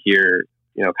interested to hear,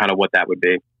 kind of what that would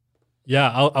be.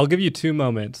 Yeah, I'll give you two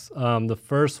moments. The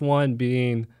first one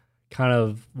being kind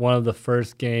of one of the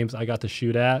first games I got to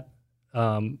shoot at,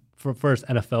 for first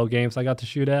NFL games I got to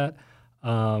shoot at.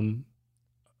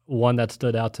 One that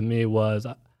stood out to me was,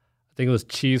 I think it was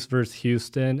Chiefs versus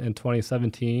Houston in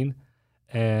 2017.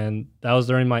 And that was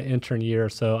during my intern year,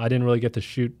 so I didn't really get to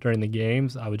shoot during the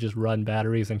games. I would just run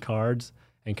batteries and cards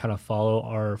and kind of follow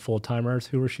our full-timers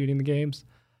who were shooting the games.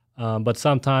 But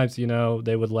sometimes,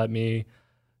 they would let me,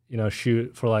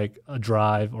 shoot for like a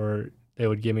drive, or they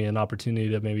would give me an opportunity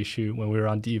to maybe shoot when we were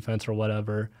on defense or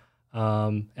whatever.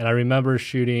 And I remember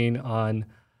shooting on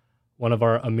one of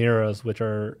our Amiras, which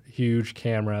are huge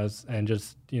cameras, and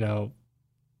just,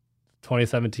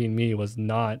 2017 me was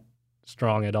not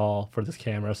strong at all for this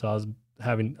camera, so I was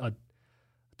having a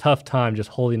tough time just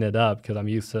holding it up because I'm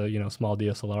used to small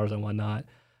DSLRs and whatnot.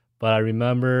 But I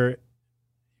remember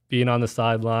being on the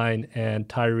sideline and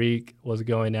Tyreek was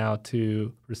going out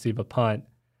to receive a punt,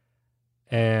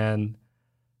 and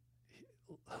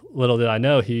little did I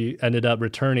know he ended up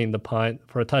returning the punt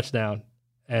for a touchdown,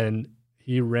 and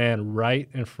he ran right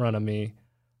in front of me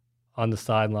on the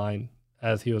sideline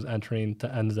as he was entering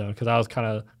the end zone, because I was kind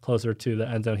of closer to the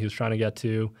end zone he was trying to get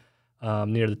to,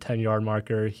 near the 10-yard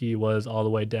marker. He was all the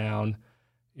way down,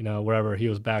 wherever he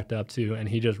was backed up to, and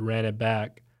he just ran it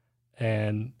back.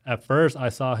 And at first I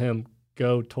saw him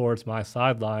go towards my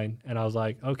sideline, and I was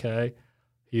like, okay,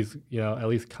 he's, at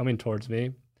least coming towards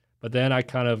me. But then I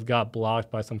kind of got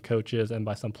blocked by some coaches and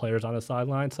by some players on the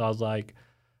sideline. So I was like,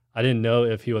 I didn't know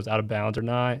if he was out of bounds or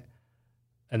not.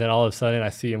 And then all of a sudden I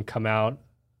see him come out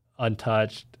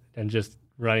untouched and just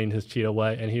running his cheetah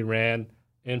way, and he ran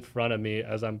in front of me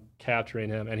as I'm capturing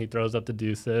him, and he throws up the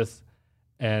deuces,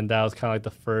 and that was kind of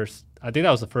like I think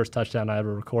that was the first touchdown I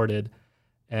ever recorded,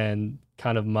 and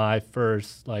kind of my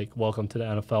first like welcome to the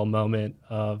NFL moment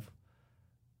of,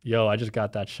 yo, I just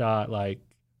got that shot, like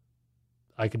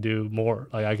I could do more,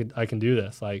 like I can do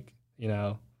this, like,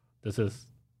 this is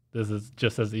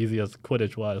just as easy as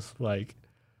Quidditch was, like,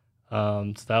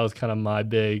 so that was kind of my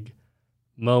big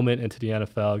moment into the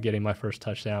NFL, getting my first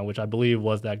touchdown, which I believe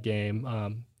was that game.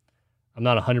 I'm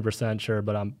not 100% sure,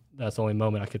 but that's the only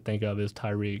moment I could think of is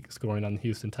Tyreek scoring on the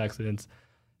Houston Texans.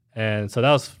 And so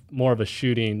that was more of a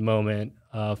shooting moment.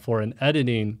 For an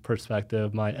editing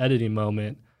perspective, my editing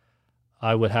moment,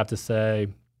 I would have to say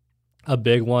a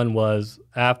big one was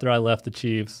after I left the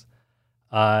Chiefs,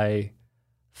 I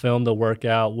filmed a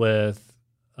workout with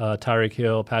Tyreek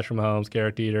Hill, Patrick Mahomes,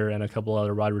 Garrett Dieter, and a couple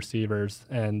other wide receivers,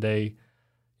 and they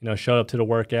showed up to the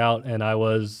workout, and I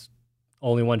was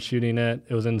only one shooting it.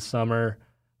 It was in the summer,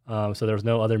 so there was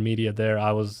no other media there.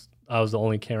 I was the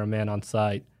only cameraman on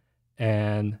site,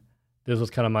 and this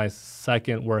was kind of my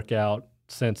second workout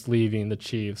since leaving the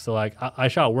Chiefs. So like I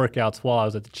shot workouts while I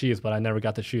was at the Chiefs, but I never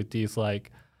got to shoot these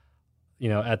like,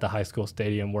 at the high school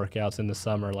stadium workouts in the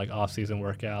summer, like off-season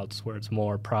workouts where it's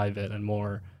more private and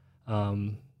more,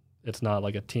 it's not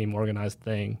like a team organized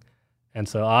thing. And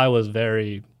so I was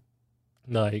very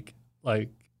like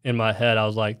in my head, I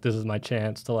was like, this is my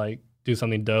chance to like do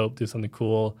something dope, do something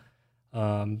cool.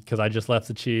 Cause I just left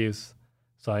the Chiefs.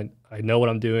 So I know what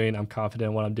I'm doing. I'm confident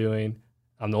in what I'm doing.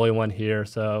 I'm the only one here.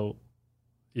 So,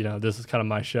 this is kind of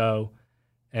my show.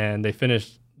 And they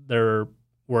finished their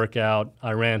workout.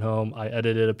 I ran home. I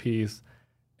edited a piece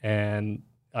and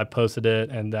I posted it.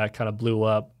 And that kind of blew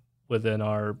up within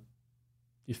our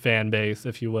fan base,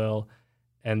 if you will.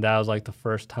 And that was like the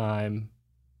first time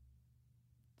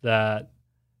that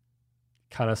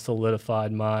kind of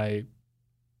solidified my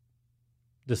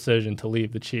decision to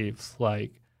leave the Chiefs.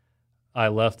 Like I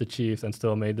left the Chiefs and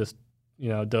still made this,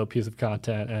 dope piece of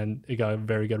content, and it got a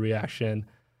very good reaction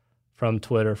from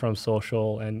Twitter, from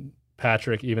social, and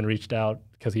Patrick even reached out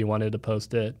because he wanted to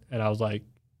post it, and I was like,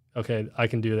 okay, I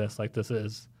can do this. Like, this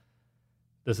is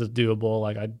doable.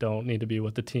 Like, I don't need to be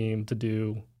with the team to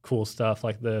do cool stuff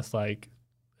like this. Like,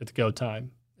 it's go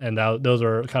time. And those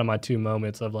are kind of my two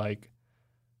moments of like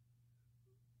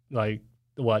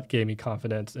what gave me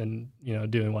confidence in,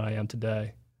 doing what I am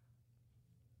today.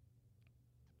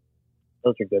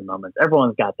 Those are good moments.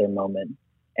 Everyone's got their moment,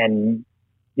 and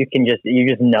you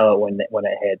just know it when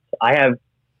it hits. I have,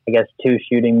 I guess, 2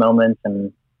 shooting moments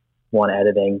and 1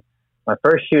 editing. My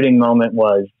first shooting moment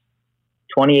was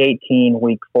 2018,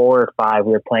 week 4 or 5.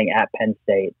 We were playing at Penn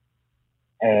State,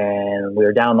 and we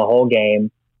were down the whole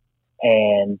game.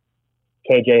 And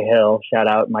KJ Hill, shout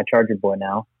out, my Charger boy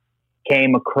now,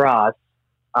 came across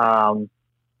on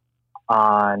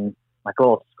like a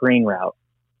little screen route,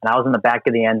 and I was in the back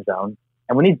of the end zone.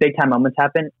 And when these big time moments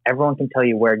happen, everyone can tell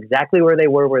you exactly where they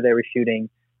were shooting,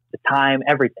 the time,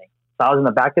 everything. So I was in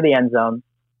the back of the end zone,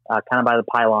 kind of by the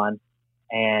pylon,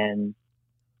 and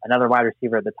another wide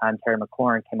receiver at the time, Terry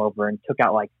McLaurin, came over and took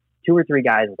out like 2 or 3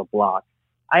 guys with a block.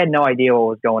 I had no idea what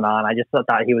was going on. I just thought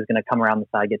he was going to come around the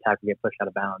side, get tackled, get pushed out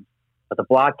of bounds. But the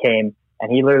block came, and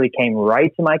he literally came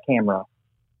right to my camera,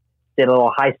 did a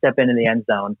little high step into the end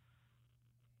zone.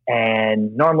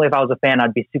 And normally if I was a fan,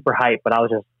 I'd be super hyped, but I was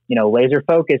just, laser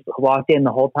focused, locked in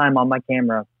the whole time on my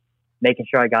camera, making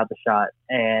sure I got the shot.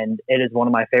 And it is one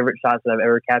of my favorite shots that I've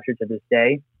ever captured to this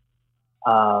day.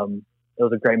 It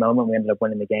was a great moment. We ended up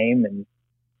winning the game, and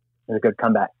it was a good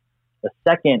comeback. The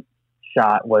second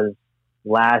shot was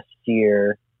last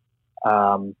year,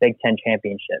 Big Ten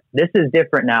championship. This is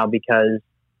different now because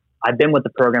I've been with the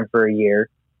program for a year.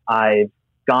 I've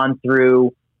gone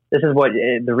through, this is what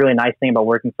the really nice thing about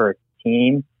working for a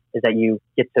team is that you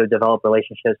get to develop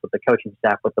relationships with the coaching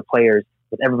staff, with the players,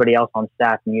 with everybody else on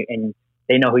staff, and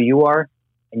they know who you are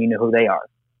and you know who they are.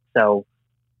 So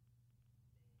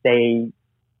we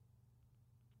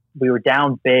were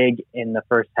down big in the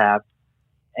first half,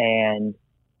 and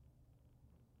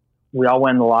we all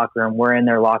went in the locker room. We're in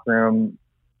their locker room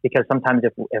because sometimes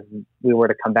if we were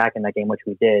to come back in that game, which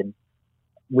we did,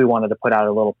 we wanted to put out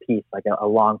a little piece, like a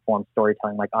long form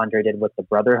storytelling, like Andre did with the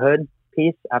Brotherhood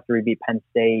piece after we beat Penn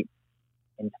State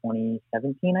in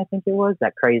 2017, I think it was,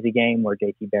 that crazy game where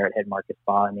JT Barrett hit Marcus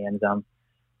Baugh in the end zone.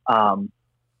 So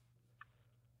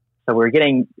we were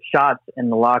getting shots in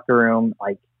the locker room.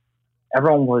 Like,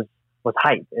 everyone was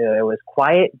hyped. It was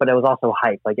quiet, but it was also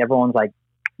hyped. Like, everyone's like,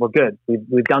 we're good.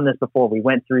 We've done this before. We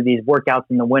went through these workouts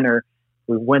in the winter.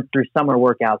 We went through summer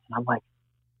workouts, and I'm like,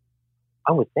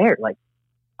 I was there. Like,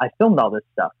 I filmed all this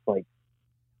stuff. Like,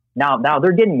 now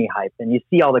they're getting me hyped, and you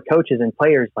see all the coaches and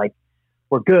players like,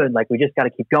 we're good. Like, we just got to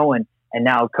keep going. And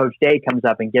now Coach Day comes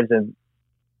up and gives an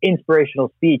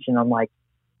inspirational speech, and I'm like,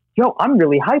 yo, I'm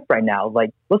really hyped right now. Like,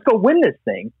 let's go win this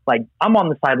thing. Like, I'm on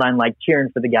the sideline, like,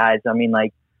 cheering for the guys. I mean,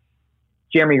 like,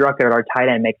 Jeremy Ruckert, our tight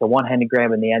end, makes a one-handed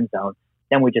grab in the end zone.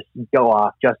 Then we just go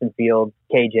off. Justin Fields,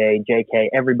 KJ, JK,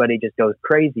 everybody just goes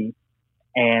crazy,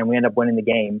 and we end up winning the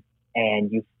game. And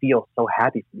you feel so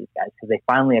happy for these guys because they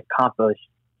finally accomplished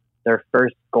their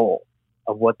first goal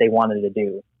of what they wanted to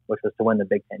do, which was to win the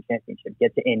Big Ten championship,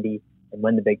 get to Indy and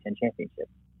win the Big Ten championship.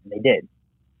 And they did.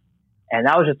 And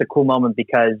that was just a cool moment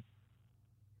because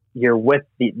you're with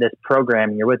this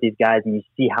program, you're with these guys, and you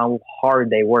see how hard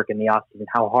they work in the offseason,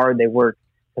 how hard they work,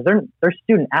 because they're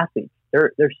student athletes.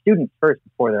 They're students first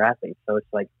before they're athletes. So it's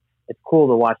like, it's cool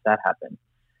to watch that happen.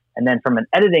 And then from an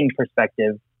editing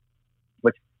perspective,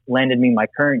 which landed me my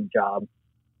current job,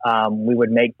 we would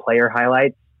make player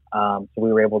highlights. So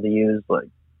we were able to use, like,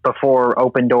 before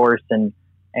Open Doors and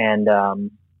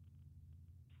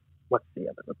what's the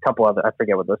other, a couple other, I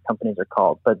forget what those companies are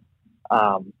called, but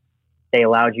they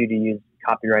allowed you to use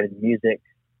copyrighted music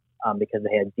because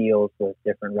they had deals with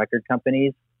different record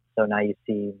companies. So now you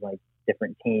see, like,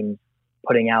 different teams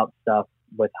putting out stuff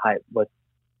with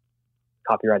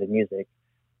copyrighted music.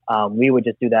 We would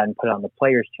just do that and put it on the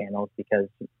players' channels because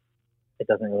it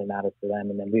doesn't really matter for them,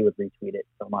 and then we would retweet it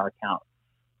from our account.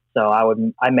 So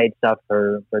I made stuff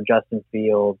for Justin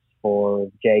Fields,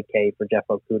 for JK, for Jeff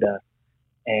Okuda,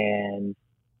 and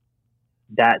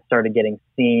that started getting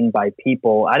seen by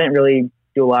people. I didn't really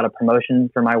do a lot of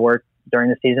promotion for my work during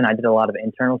the season. I did a lot of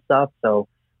internal stuff. So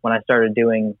when I started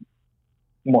doing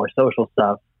more social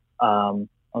stuff, I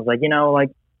was like,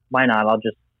 why not? I'll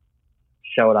just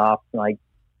show it off. Like,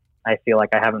 I feel like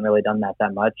I haven't really done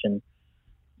that much, and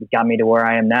it got me to where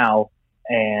I am now.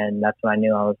 And that's when I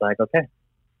knew I was like, okay,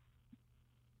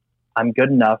 I'm good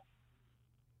enough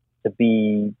to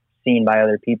be seen by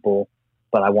other people,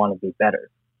 but I want to be better.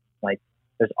 Like,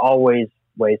 there's always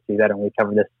ways to do better. And we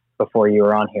covered this before you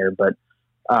were on here, but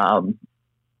I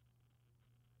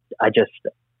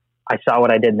saw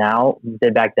what I did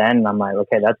back then, and I'm like,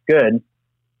 okay, that's good,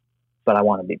 but I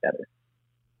want to be better.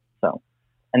 So,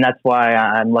 and that's why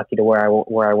I'm lucky to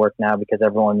where I work now, because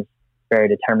everyone's very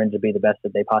determined to be the best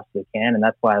that they possibly can, and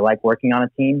that's why I like working on a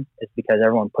team. Is because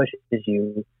everyone pushes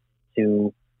you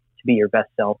to be your best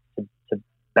self, to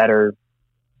better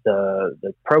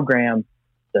the program,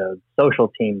 the social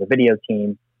team, the video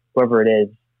team, whoever it is.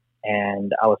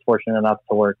 And I was fortunate enough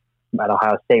to work at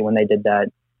Ohio State when they did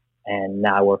that, and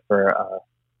now I work for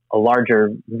a larger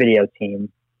video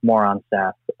team, more on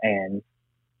staff, and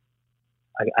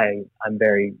I'm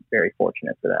very, very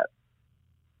fortunate for that.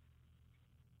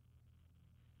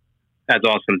 That's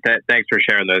awesome. Thanks for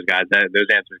sharing those, guys. Those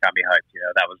answers got me hyped.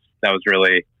 That was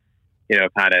really,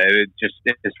 kind of just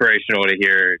inspirational to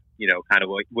hear, kind of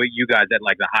what you guys at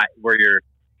like the high, where you're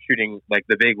shooting like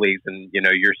the big leagues, and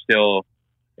you're still,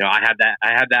 I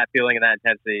have that feeling and that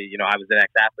intensity. I was an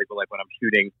ex-athlete, but like when I'm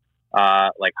shooting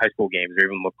like high school games or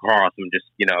even lacrosse, I'm just,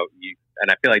 and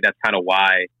I feel like that's kind of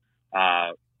why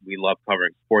we love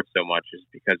covering sports so much, is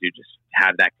because you just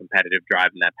have that competitive drive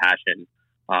and that passion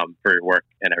for your work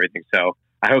and everything. So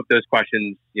I hope those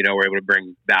questions, were able to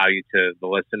bring value to the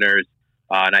listeners.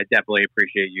 And I definitely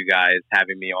appreciate you guys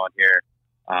having me on here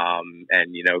and,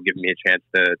 giving me a chance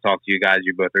to talk to you guys.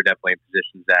 You both are definitely in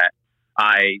positions that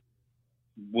I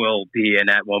will be in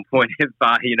at one point if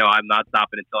I'm not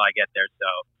stopping until I get there. So,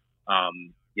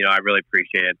 I really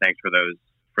appreciate it. Thanks for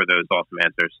those awesome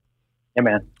answers. Yeah,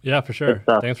 man. Yeah, for sure.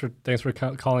 Thanks for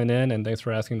calling in, and thanks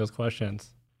for asking those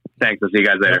questions. Thanks. I'll see you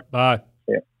guys later. Bye.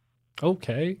 Yeah.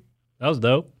 Okay. That was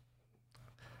dope.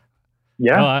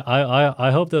 Yeah. No,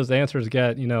 I hope those answers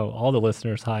get, all the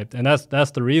listeners hyped. And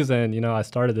that's the reason, I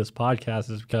started this podcast,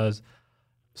 is because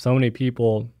so many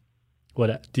people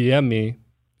would DM me,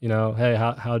 hey,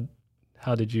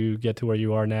 how did you get to where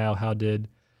you are now? How do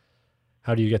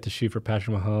you get to shoot for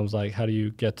Patrick Mahomes? Like, how do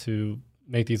you get to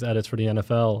make these edits for the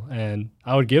NFL? And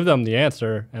I would give them the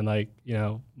answer and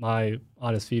my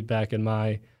honest feedback, and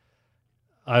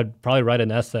I'd probably write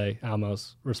an essay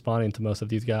almost responding to most of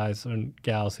these guys and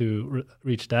gals who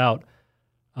reached out.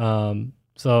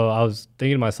 So I was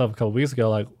thinking to myself a couple of weeks ago,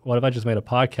 like, what if I just made a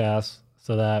podcast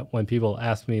so that when people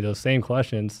ask me those same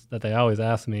questions that they always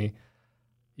ask me,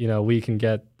 we can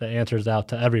get the answers out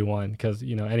to everyone, because,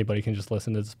 anybody can just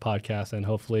listen to this podcast, and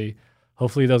hopefully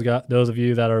those of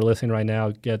you that are listening right now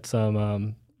get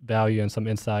some value and some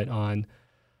insight on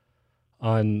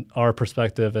our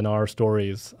perspective and our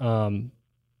stories.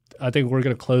 I think we're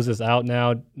going to close this out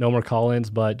now. No more call-ins,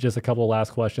 but just a couple of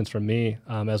last questions from me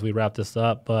as we wrap this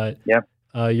up. But yeah,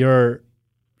 your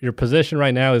position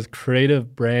right now is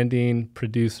creative branding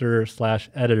producer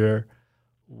 / editor.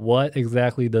 What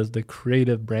exactly does the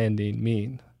creative branding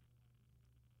mean?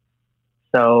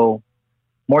 So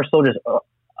more so just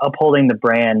upholding the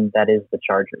brand that is the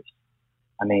Chargers.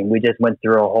 I mean, we just went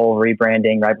through a whole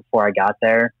rebranding right before I got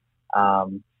there.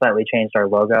 Slightly changed our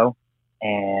logo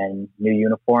and new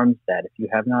uniforms that, if you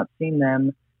have not seen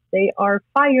them, they are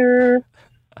fire.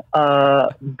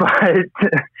 But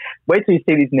wait till you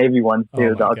see these Navy ones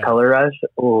too, the color rush.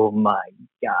 Oh my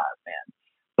God, man.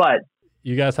 But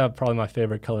you guys have probably my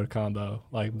favorite color combo,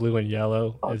 like blue and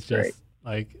yellow. It's just great.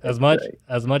 like, as much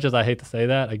as I hate to say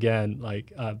that, again,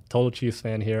 like, total Chiefs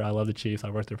fan here. I love the Chiefs. I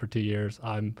worked there for 2 years.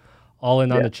 I'm all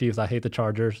in on the Chiefs. I hate the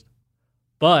Chargers,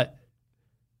 but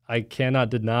I cannot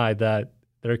deny that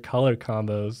their color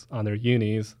combos on their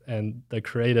unis and the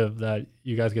creative that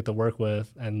you guys get to work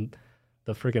with, and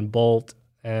the freaking bolt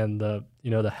and the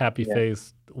happy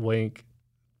face wink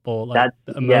bolt, like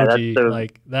the emoji,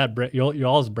 like that.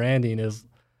 Y'all's branding is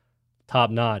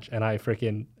top notch, and I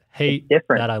freaking hate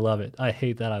that. I love it. I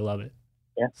hate that. I love it.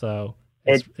 Yeah. So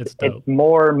it's dope.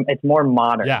 It's more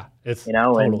modern. Yeah. It's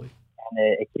totally.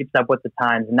 And it keeps up with the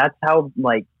times, and that's how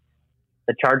like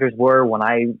the Chargers were when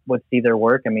I would see their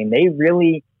work. I mean, they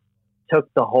really took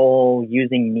the whole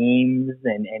using memes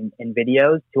and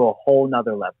videos to a whole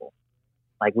nother level.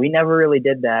 Like, we never really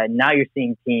did that. Now you're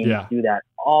seeing teams do that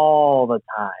all the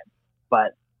time.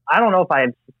 But I don't know if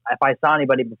I saw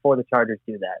anybody before the Chargers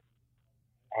do that.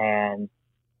 And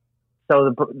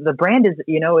so the brand is,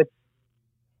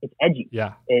 it's edgy.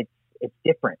 Yeah. It's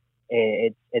different.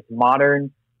 It's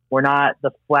modern. We're not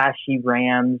the flashy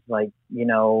Rams like,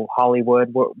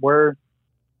 Hollywood. We're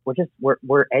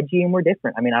edgy and we're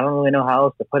different. I mean, I don't really know how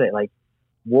else to put it. Like,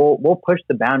 we'll push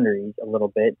the boundaries a little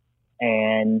bit,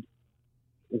 and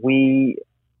we,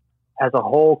 as a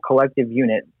whole collective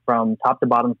unit, from top to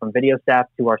bottom, from video staff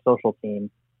to our social team,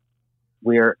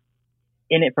 we're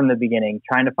in it from the beginning,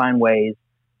 trying to find ways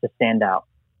to stand out.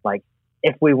 Like,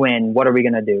 if we win, what are we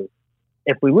going to do?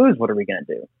 If we lose, what are we going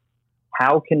to do?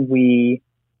 How can we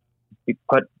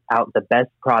put out the best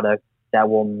product that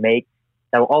will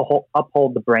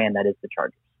uphold the brand that is the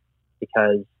Chargers?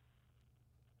 Because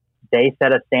they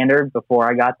set a standard before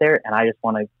I got there, and I just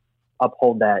want to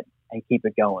uphold that and keep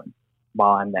it going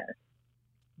while I'm there.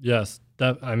 Yes,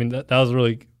 that was a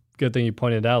really good thing you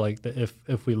pointed out. Like,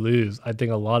 if we lose, I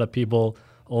think a lot of people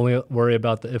only worry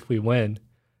about the if we win,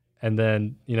 and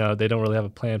then they don't really have a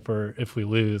plan for if we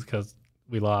lose because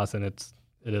we lost, and it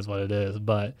is what it is.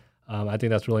 But I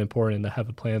think that's really important to have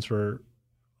the plans for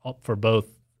both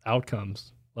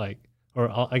outcomes. Like, or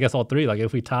I guess all three. Like,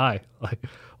 if we tie, like,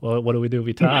 well, what do we do if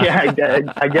we tie?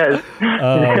 Yeah, I guess.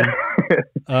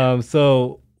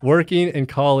 So working in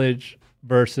college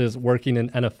versus working in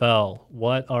NFL,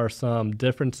 what are some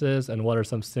differences and what are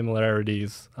some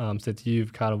similarities since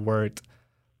you've kind of worked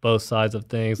both sides of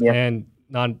things, and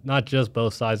not just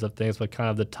both sides of things, but kind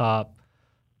of the top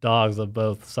dogs of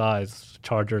both sides,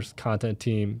 Chargers content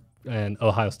team and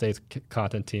Ohio State's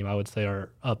content team, I would say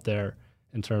are up there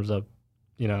in terms of,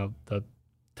 the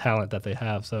talent that they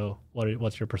have. So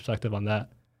what's your perspective on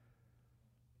that?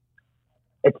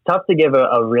 It's tough to give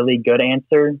a really good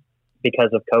answer because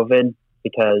of COVID,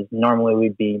 because normally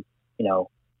we'd be,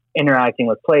 interacting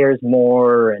with players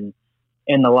more and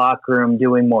in the locker room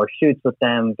doing more shoots with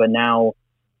them. But now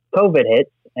COVID hits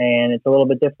and it's a little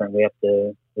bit different. We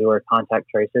wear contact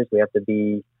tracers. We have to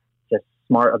be just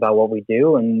smart about what we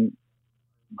do. And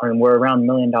we're around $1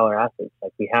 million athletes.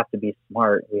 Like, we have to be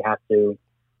smart. We have to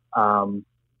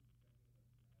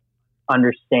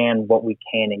understand what we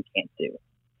can and can't do.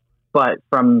 But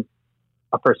from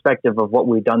a perspective of what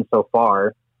we've done so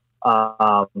far,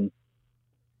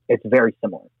 it's very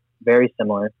similar. Very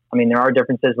similar. I mean, there are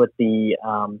differences with you're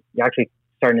actually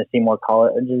starting to see more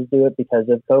colleges do it because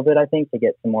of COVID, I think, to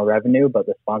get some more revenue. But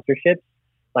the sponsorships,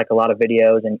 like a lot of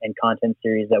videos and content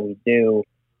series that we do,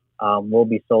 will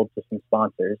be sold to some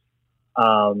sponsors.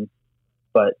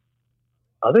 But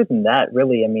other than that,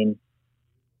 really, I mean,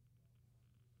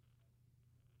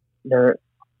 there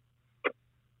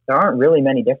aren't really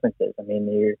many differences. I mean,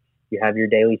 you have your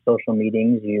daily social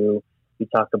meetings. You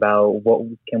talk about what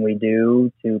can we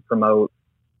do to promote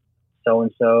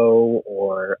so-and-so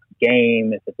or a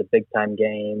game, if it's a big-time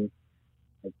game.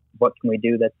 Like, what can we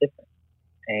do that's different?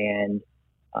 And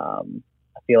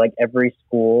I feel like every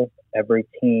school, every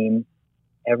team,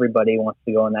 everybody wants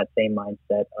to go in that same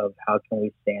mindset of how can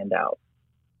we stand out?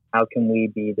 How can we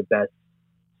be the best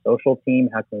social team?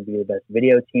 How can we be the best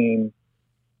video team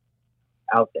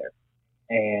out there?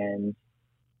 And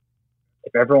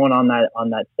if everyone on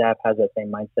that staff has that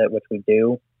same mindset, which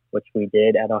we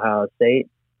did at Ohio State,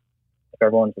 if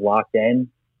everyone's locked in,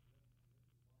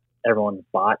 everyone's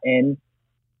bought in,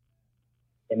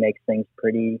 it makes things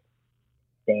pretty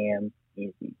damn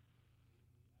easy.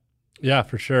 Yeah,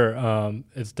 for sure.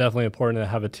 It's definitely important to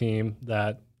have a team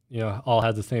that all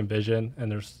has the same vision,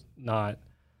 and there's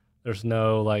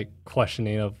no like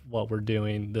questioning of what we're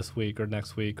doing this week or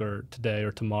next week or today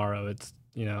or tomorrow. It's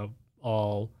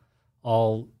all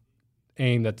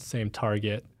aimed at the same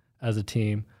target as a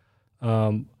team.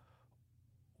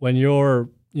 When you're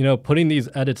putting these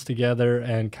edits together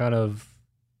and kind of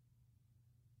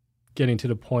getting to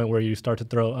the point where you start to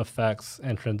throw effects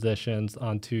and transitions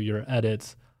onto your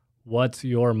edits, what's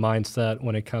your mindset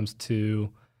when it comes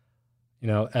to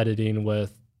editing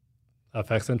with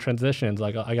effects and transitions?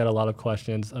 Like, I got a lot of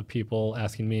questions of people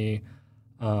asking me,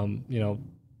 how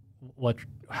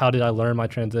did I learn my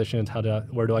transitions?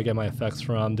 Where do I get my effects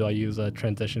from? Do I use a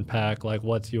transition pack? Like,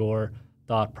 what's your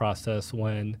thought process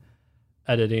when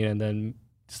editing and then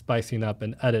spicing up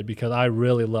an edit? Because I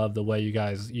really love the way you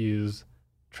guys use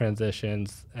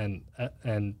transitions and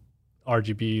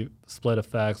RGB split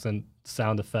effects and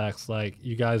sound effects. Like,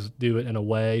 you guys do it in a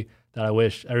way that I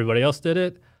wish everybody else did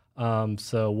it.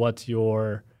 So what's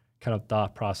your kind of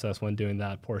thought process when doing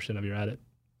that portion of your edit?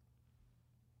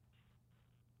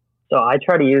 So I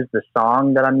try to use the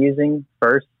song that I'm using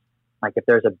first. Like, if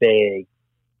there's a big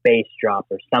bass drop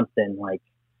or something, like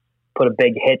put a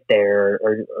big hit there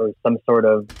or some sort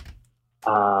of,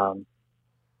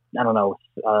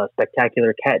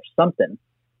 spectacular catch, something.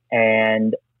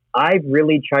 And I've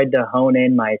really tried to hone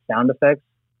in my sound effects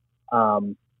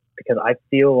because I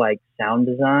feel like sound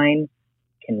design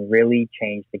can really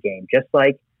change the game. Just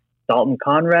like Dalton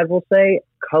Conrad will say,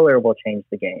 color will change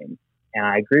the game. And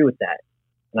I agree with that.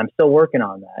 And I'm still working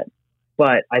on that.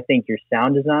 But I think your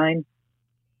sound design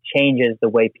changes the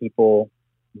way people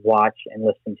watch and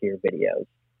listen to your videos.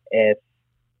 If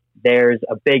there's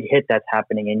a big hit that's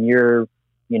happening and you're,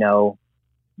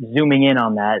 zooming in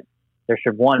on that, there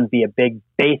should one be a big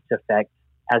bass effect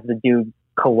as the dude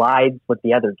collides with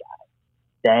the other guy.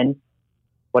 Then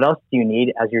what else do you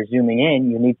need as you're zooming in?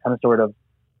 You need some sort of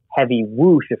heavy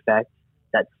whoosh effect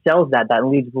that sells that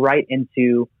leads right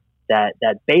into that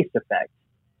bass effect.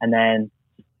 And then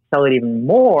sell it even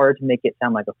more to make it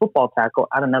sound like a football tackle,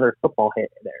 add another football hit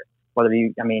there.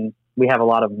 We have a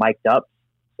lot of mic'd up,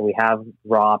 so we have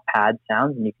raw pad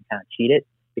sounds, and you can kind of cheat it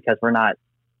because we're not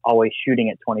always shooting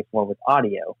at 24 with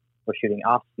audio. We're shooting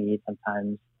off speed,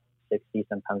 sometimes 60,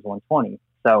 sometimes 120.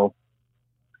 So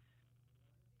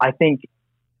I think,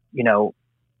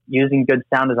 using good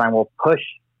sound design will push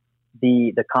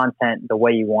the content the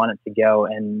way you want it to go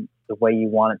and the way you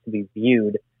want it to be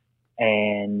viewed.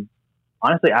 And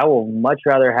honestly, I will much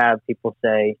rather have people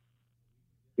say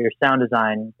your sound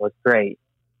design was great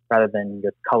rather than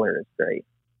your color is great.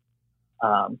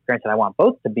 Granted, I want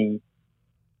both to be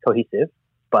cohesive,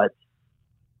 but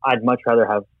I'd much rather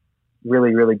have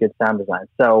really, really good sound design.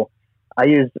 So I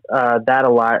use that a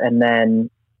lot. And then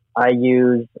I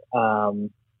use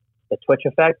the twitch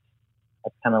effect.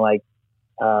 That's kind of like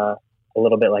a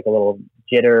little bit like a little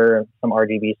jitter, some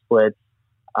RGB splits.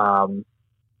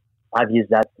 I've used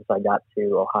that since I got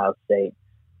to Ohio State.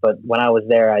 But when I was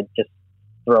there, I'd just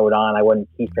throw it on. I wouldn't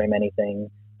keyframe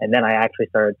anything. And then I actually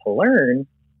started to learn,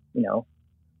 you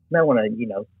might want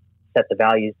to, set the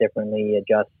values differently,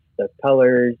 adjust the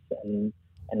colors and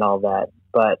all that.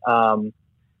 But,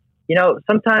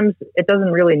 sometimes it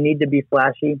doesn't really need to be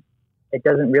flashy. It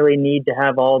doesn't really need to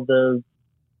have all the,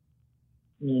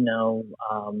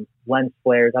 lens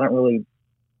flares. I don't really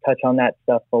touch on that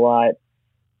stuff a lot.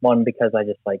 One, because I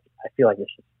feel like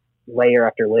it's just layer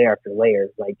after layer after layer.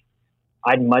 Like,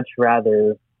 I'd much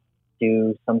rather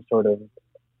do some sort of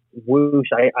whoosh.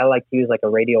 I like to use like a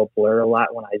radial blur a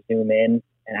lot when I zoom in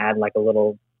and add like a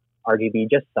little RGB,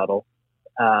 just subtle.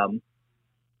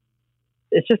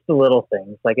 It's just the little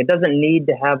things. Like, it doesn't need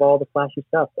to have all the flashy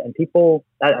stuff. And people,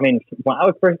 when I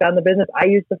was first got in the business, I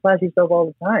used the flashy stuff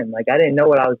all the time. Like, I didn't know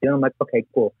what I was doing. I'm like, okay,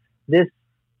 cool. This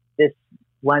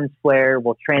lens flare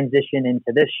will transition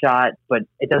into this shot, but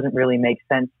it doesn't really make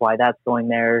sense why that's going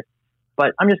there.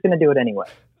 But I'm just going to do it anyway.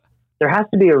 There has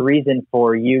to be a reason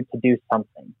for you to do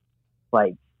something.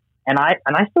 Like, and I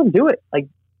still do it. Like,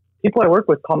 people I work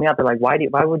with call me out. They're like, why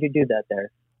would you do that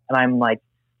there? And I'm like,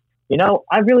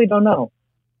 I really don't know.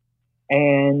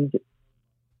 And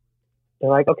they're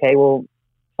like, okay, well,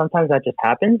 sometimes that just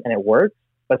happens and it works.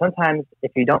 But sometimes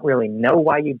if you don't really know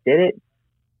why you did it,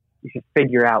 you should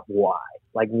figure out why.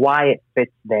 Like, why it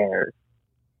fits there.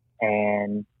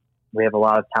 And we have a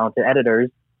lot of talented editors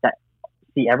that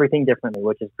see everything differently,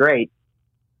 which is great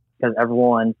because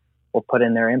everyone will put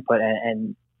in their input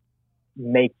and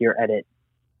make your edit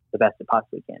the best it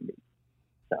possibly can be.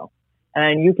 So,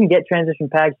 and you can get transition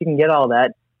packs, you can get all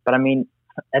that, but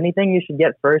anything you should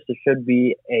get first, it should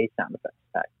be a sound effects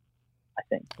pack, I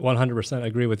think. 100%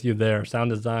 agree with you there. Sound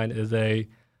design is a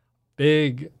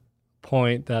big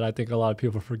point that I think a lot of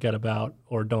people forget about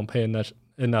or don't pay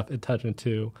enough attention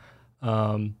to.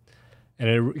 And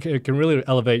it can really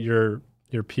elevate your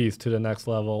piece to the next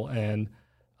level. And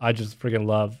I just freaking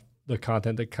love the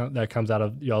content that comes out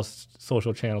of y'all's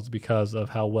social channels because of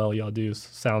how well y'all do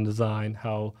sound design,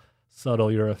 how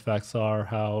subtle your effects are,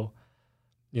 how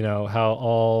it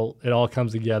all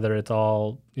comes together. It's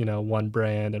all, one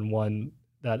brand and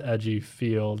that edgy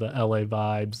feel, the LA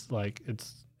vibes. Like,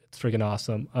 it's freaking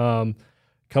awesome.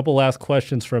 Couple last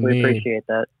questions from me. We appreciate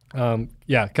that.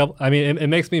 It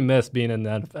makes me miss being in the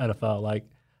NFL. Like,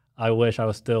 I wish I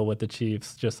was still with the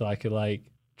Chiefs just so I could like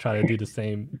try to do the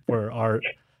same for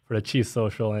the Chiefs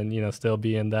social and, still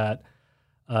be in that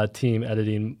team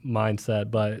editing mindset.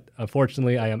 But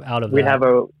unfortunately, I am out of that.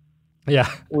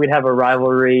 We'd have a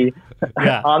rivalry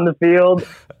on the field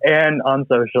and on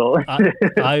social.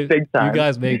 Big time. You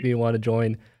guys make me want to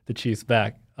join the Chiefs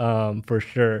back for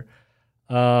sure.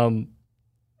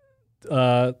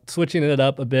 Switching it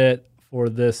up a bit for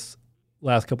this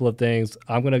last couple of things,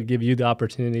 I'm going to give you the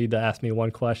opportunity to ask me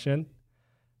one question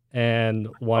and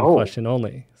one question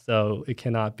only. So it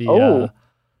cannot be,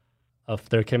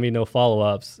 there can be no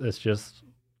follow-ups. It's just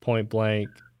point blank,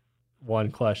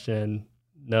 one question,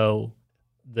 no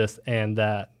this and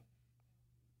that.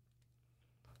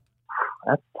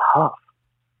 That's tough.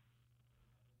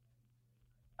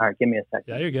 All right, give me a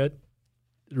second. Yeah, you're good.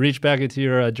 Reach back into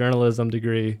your journalism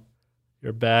degree,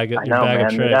 your bag of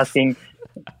tricks. Asking,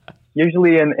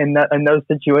 usually in those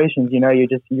situations,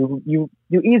 you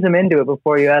ease them into it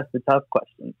before you ask the tough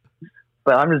questions.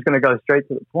 But I'm just going to go straight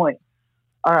to the point.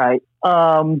 All right.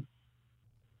 So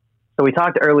we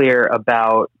talked earlier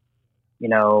about, you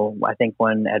know, I think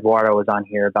when Eduardo was on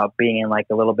here about being in like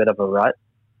a little bit of a rut,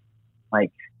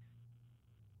 like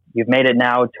you've made it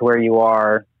now to where you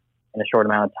are in a short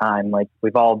amount of time. Like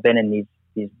we've all been in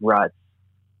these ruts,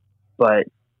 but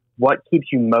what keeps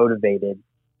you motivated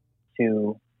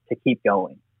to keep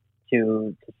going,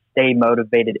 to stay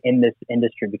motivated in this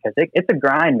industry? Because it's a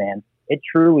grind, man. It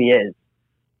truly is.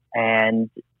 And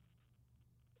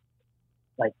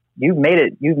like you've made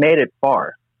it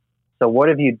far. So what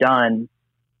have you done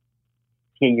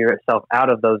to get yourself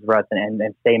out of those ruts and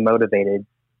stay motivated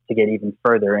to get even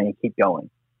further and keep going?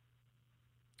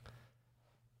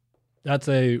 That's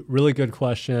a really good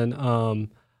question.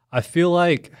 I feel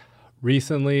like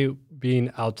recently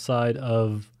being outside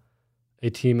of a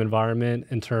team environment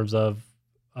in terms of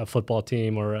a football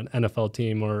team or an NFL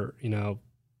team or, you know,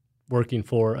 working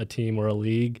for a team or a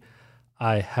league,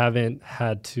 I haven't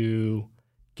had to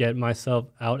get myself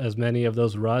out as many of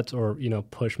those ruts or, you know,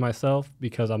 push myself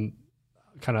because I'm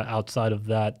kind of outside of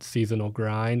that seasonal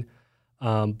grind.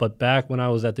 But back when I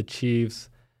was at the Chiefs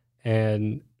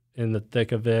and in the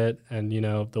thick of it and, you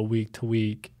know, the week to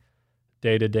week,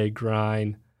 day to day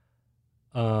grind,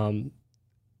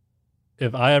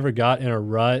 if I ever got in a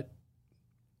rut,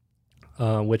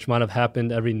 which might have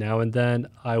happened every now and then,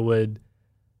 I would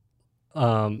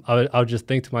just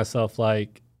think to myself,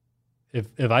 like,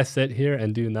 if I sit here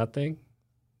and do nothing,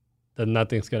 then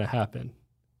nothing's going to happen.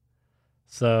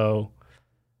 So,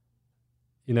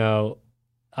 you know,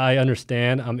 I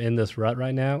understand I'm in this rut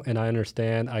right now, and I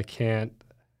understand I can't,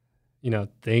 you know,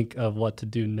 think of what to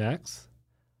do next.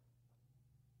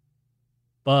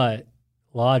 But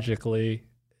logically,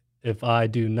 if I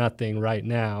do nothing right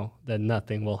now, then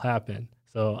nothing will happen.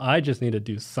 So I just need to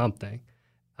do something.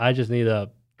 I just need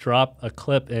to drop a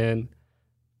clip in,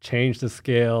 change the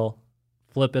scale,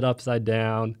 flip it upside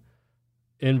down,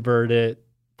 invert it,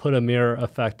 put a mirror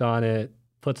effect on it,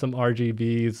 put some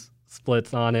RGBs,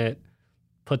 splits on it,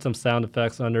 put some sound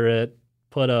effects under it,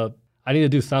 I need to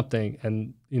do something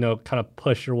and, you know, kind of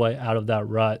push your way out of that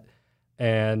rut.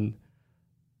 And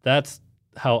that's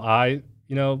how I,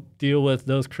 you know, deal with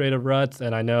those creative ruts.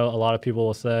 And I know a lot of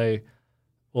people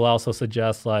will also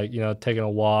suggest, like, you know, taking a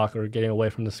walk or getting away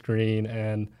from the screen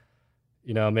and,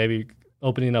 you know, maybe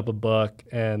opening up a book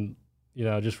and, you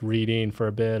know, just reading for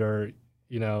a bit or,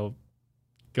 you know,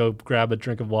 go grab a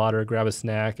drink of water, grab a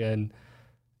snack. And,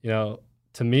 you know,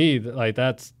 to me, like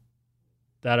that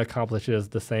accomplishes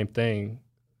the same thing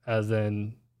as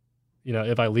in, you know,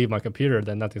 if I leave my computer,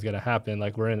 then nothing's going to happen.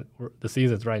 Like the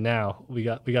season's right now. We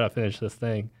got to finish this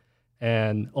thing.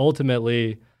 And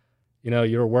ultimately, you know,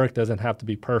 your work doesn't have to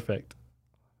be perfect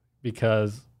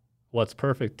because what's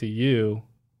perfect to you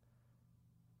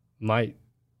might,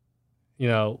 you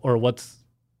know, or what's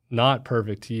not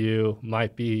perfect to you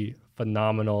might be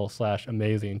phenomenal /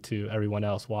 amazing to everyone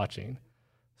else watching.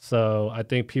 So I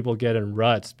think people get in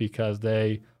ruts because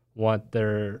they want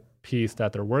their piece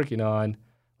that they're working on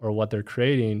or what they're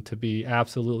creating to be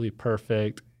absolutely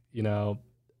perfect. You know,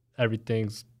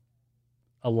 everything's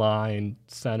aligned,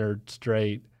 centered,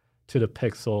 straight to the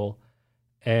pixel.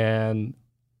 And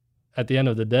at the end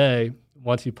of the day,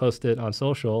 once you post it on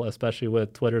social, especially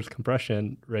with Twitter's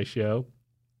compression ratio,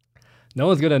 no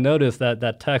one's going to notice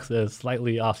that text is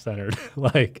slightly off-centered.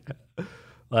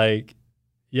 like,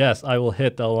 yes, I will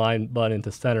hit the align button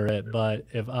to center it, but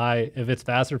if it's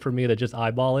faster for me to just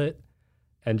eyeball it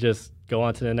and just go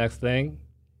on to the next thing,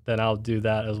 then I'll do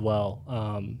that as well.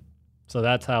 So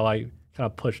that's how I kind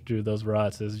of push through those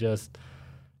ruts, is just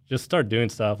start doing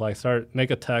stuff. Like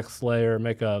make a text layer,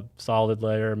 make a solid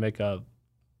layer, make a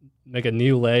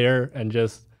new layer, and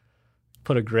just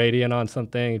put a gradient on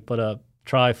something.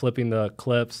 Try flipping the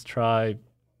clips. Try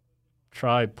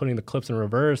putting the clips in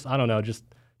reverse. I don't know. Just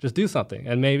do something,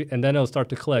 and then it'll start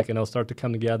to click and it'll start to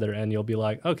come together, and you'll be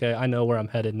like, okay, I know where I'm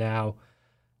headed now.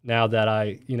 Now that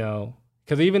I, you know,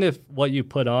 because even if what you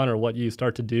put on or what you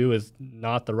start to do is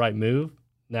not the right move,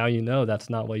 now you know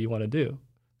that's not what you want to do.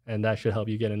 And that should help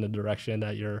you get in the direction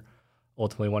that you're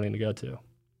ultimately wanting to go to.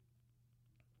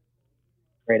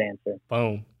 Great answer.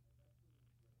 Boom.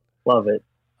 Love it.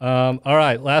 All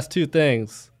right, last two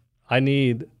things. I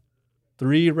need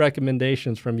 3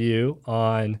 recommendations from you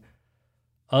on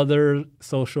other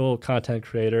social content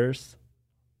creators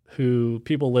who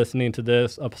people listening to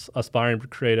this, aspiring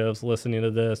creatives listening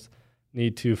to this,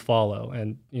 need to follow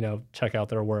and, you know, check out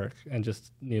their work and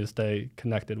just need to stay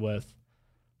connected with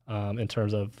in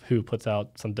terms of who puts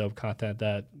out some dope content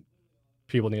that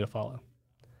people need to follow.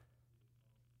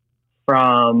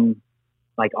 From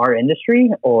like our industry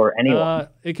or anyone?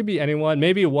 It could be anyone,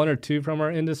 maybe 1 or 2 from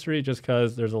our industry, just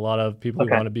because there's a lot of people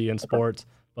who want to be in sports,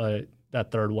 but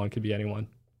that third one could be anyone.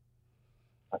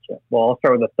 Gotcha. Well, I'll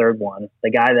start with the third one. The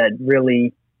guy that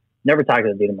really never talked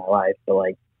to the dude in my life, but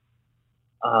like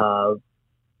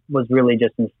was really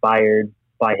just inspired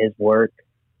by his work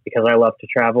because I love to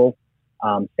travel.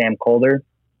 Sam Kolder.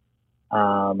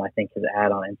 I think his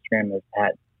ad on Instagram is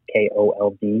at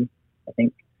KOLD, I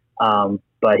think.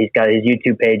 But he's got his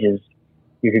YouTube pages.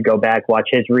 You could go back, watch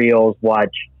his reels,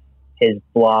 watch his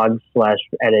blogs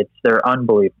 / edits. They're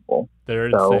unbelievable. They're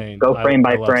insane. Go frame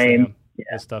by frame. Yeah.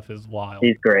 This stuff is wild.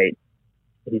 He's great.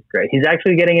 He's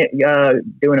actually getting it,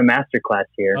 doing a master class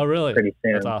here. Oh, really? Pretty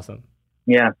soon. That's awesome.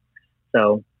 Yeah.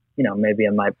 So, maybe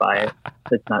I might buy it.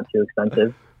 It's not too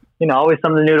expensive. Always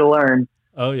something new to learn.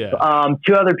 Oh, yeah.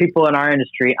 Two other people in our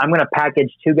industry. I'm going to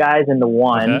package two guys into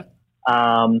one.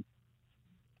 Okay.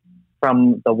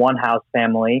 From the One House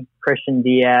family, Christian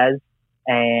Diaz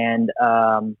and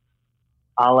Ale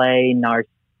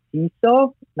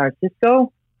Narciso.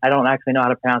 I don't actually know how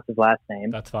to pronounce his last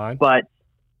name. That's fine. But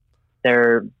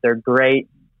they're great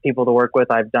people to work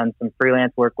with. I've done some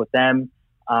freelance work with them.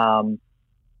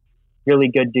 Really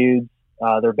good dudes.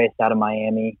 They're based out of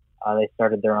Miami. They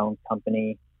started their own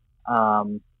company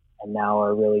and now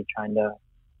are really trying to,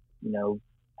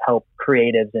 help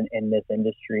creatives in this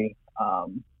industry.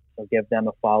 So give them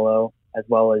a follow, as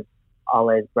well as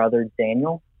Ale's brother,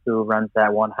 Daniel, who runs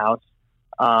that One House.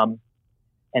 And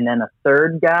then a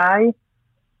third guy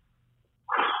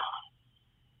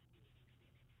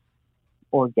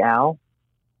or gal.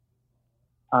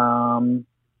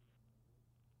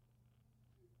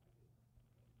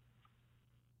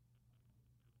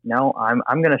 No,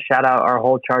 I'm going to shout out our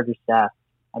whole Charger staff.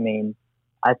 I mean,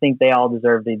 I think they all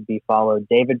deserve to be followed.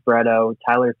 David Bretto,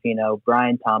 Tyler Pino,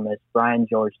 Brian Thomas, Brian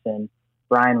Georgeson,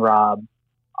 Brian Robb,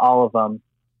 all of them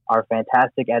are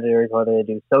fantastic editors, whether they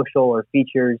do social or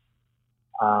features.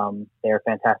 They're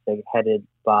fantastic, headed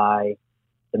by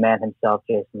the man himself,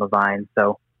 Jason Levine.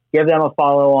 So give them a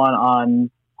follow on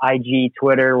IG,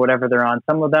 Twitter, whatever they're on.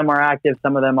 Some of them are active,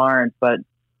 some of them aren't, but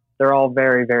they're all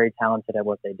very, very talented at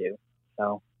what they do.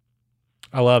 So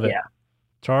I love it. Yeah.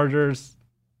 Chargers,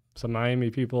 some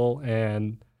Miami people,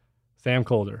 and Sam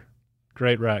Kolder.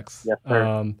 Great Rex. Yes,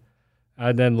 sir.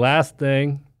 And then last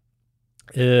thing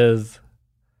is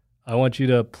I want you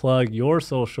to plug your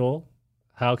social.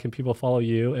 How can people follow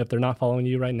you if they're not following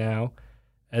you right now?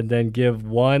 And then give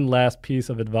one last piece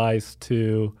of advice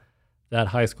to that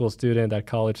high school student, that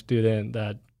college student,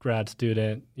 that grad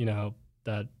student,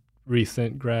 that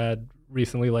recent grad,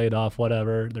 recently laid off,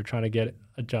 whatever. They're trying to get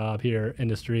a job here,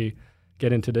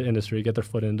 get into the industry, get their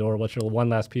foot in the door. What's your one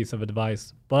last piece of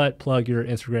advice? But plug your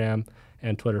Instagram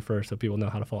and Twitter first so people know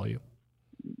how to follow you.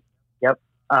 Yep.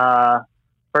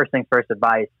 First thing first,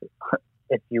 advice.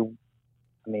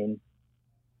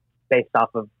 Based off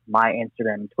of my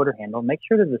Instagram and Twitter handle, make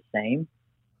sure they're the same.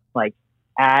 Like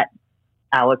at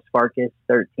Alex Farkas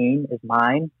 13 is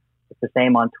mine. It's the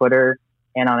same on Twitter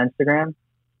and on Instagram.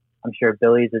 I'm sure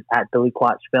Billy's is at Billy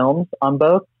Quatch Films on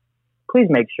both. Please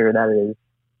make sure that it is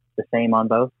the same on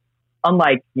both.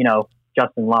 Unlike,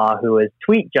 Justin Law, who is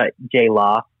Tweet J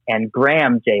Law and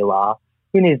Graham J Law,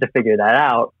 he needs to figure that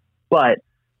out. But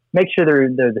make sure they're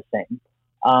the same.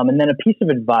 And then a piece of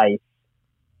advice,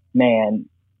 man.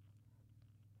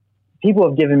 People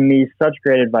have given me such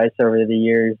great advice over the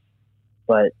years,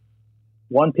 but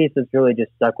one piece that's really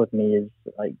just stuck with me is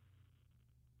like,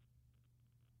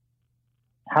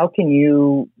 how can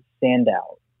you stand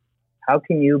out? How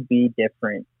can you be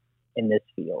different in this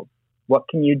field? What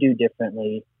can you do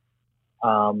differently?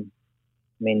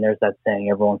 There's that saying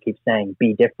everyone keeps saying,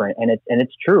 be different. And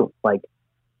it's true. Like,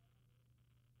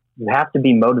 you have to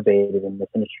be motivated in this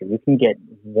industry. You can get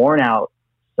worn out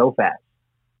so fast.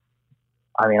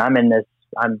 I'm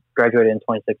graduated in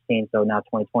 2016, so now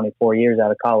 24 years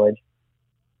out of college.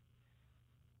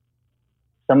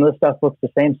 Some of the stuff looks the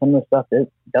same, some of the stuff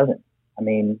doesn't.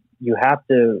 You have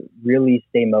to really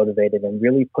stay motivated and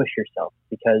really push yourself,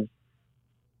 because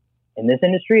in this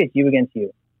industry, it's you against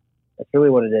you. That's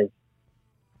really what it is.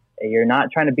 You're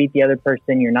not trying to beat the other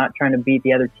person. You're not trying to beat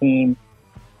the other team.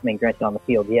 Granted on the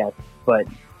field, yes, but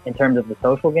in terms of the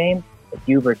social game, it's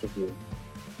you versus you.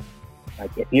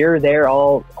 Like, if you're there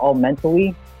all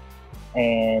mentally,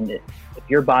 and if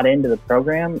you're bought into the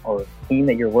program or team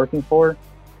that you're working for,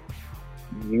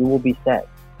 you will be set.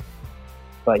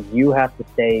 But you have to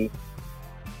stay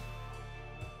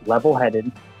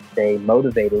level-headed, stay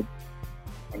motivated,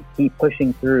 and keep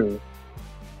pushing through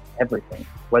everything.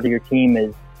 Whether your team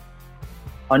is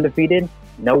undefeated,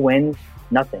 no wins,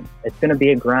 nothing. It's going to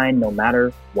be a grind no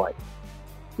matter what.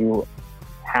 You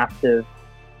have to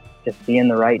just be in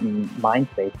the right mind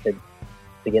space to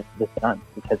get this done,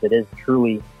 because it is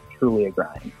truly, truly a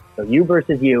grind. So you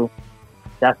versus you,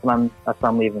 that's what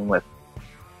I'm leaving with.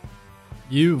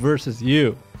 You versus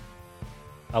you.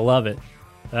 I love it.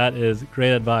 That is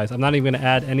great advice. I'm not even going to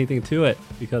add anything to it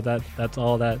because that's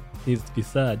all that needs to be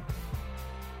said.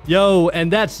 Yo,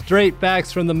 and that's straight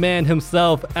facts from the man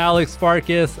himself, Alex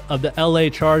Farkas of the LA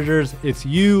Chargers. It's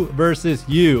you versus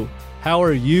you. How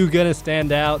are you going to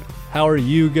stand out? How are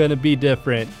you going to be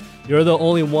different? You're the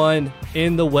only one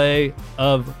in the way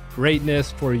of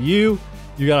greatness for you.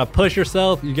 You got to push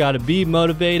yourself. You got to be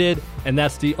motivated. And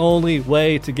that's the only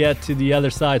way to get to the other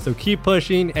side. So keep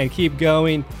pushing and keep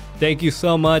going. Thank you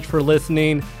so much for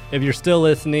listening. If you're still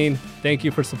listening, thank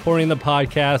you for supporting the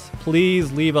podcast.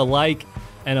 Please leave a like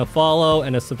and a follow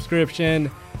and a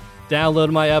subscription.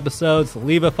 Download my episodes.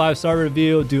 Leave a 5-star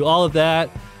review. Do all of that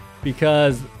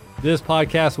because this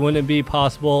podcast wouldn't be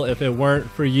possible if it weren't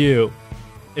for you.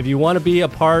 If you want to be a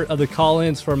part of the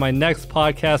call-ins for my next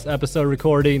podcast episode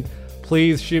recording,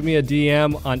 please shoot me a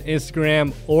DM on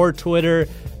Instagram or Twitter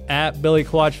at Billy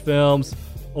Quach Films.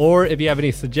 Or if you have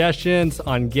any suggestions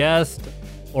on guests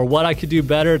or what I could do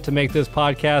better to make this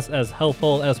podcast as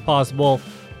helpful as possible,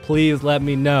 please let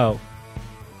me know.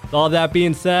 With all that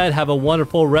being said, have a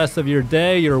wonderful rest of your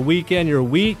day, your weekend, your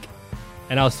week,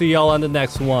 and I'll see y'all on the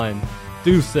next one.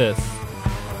 Deuces.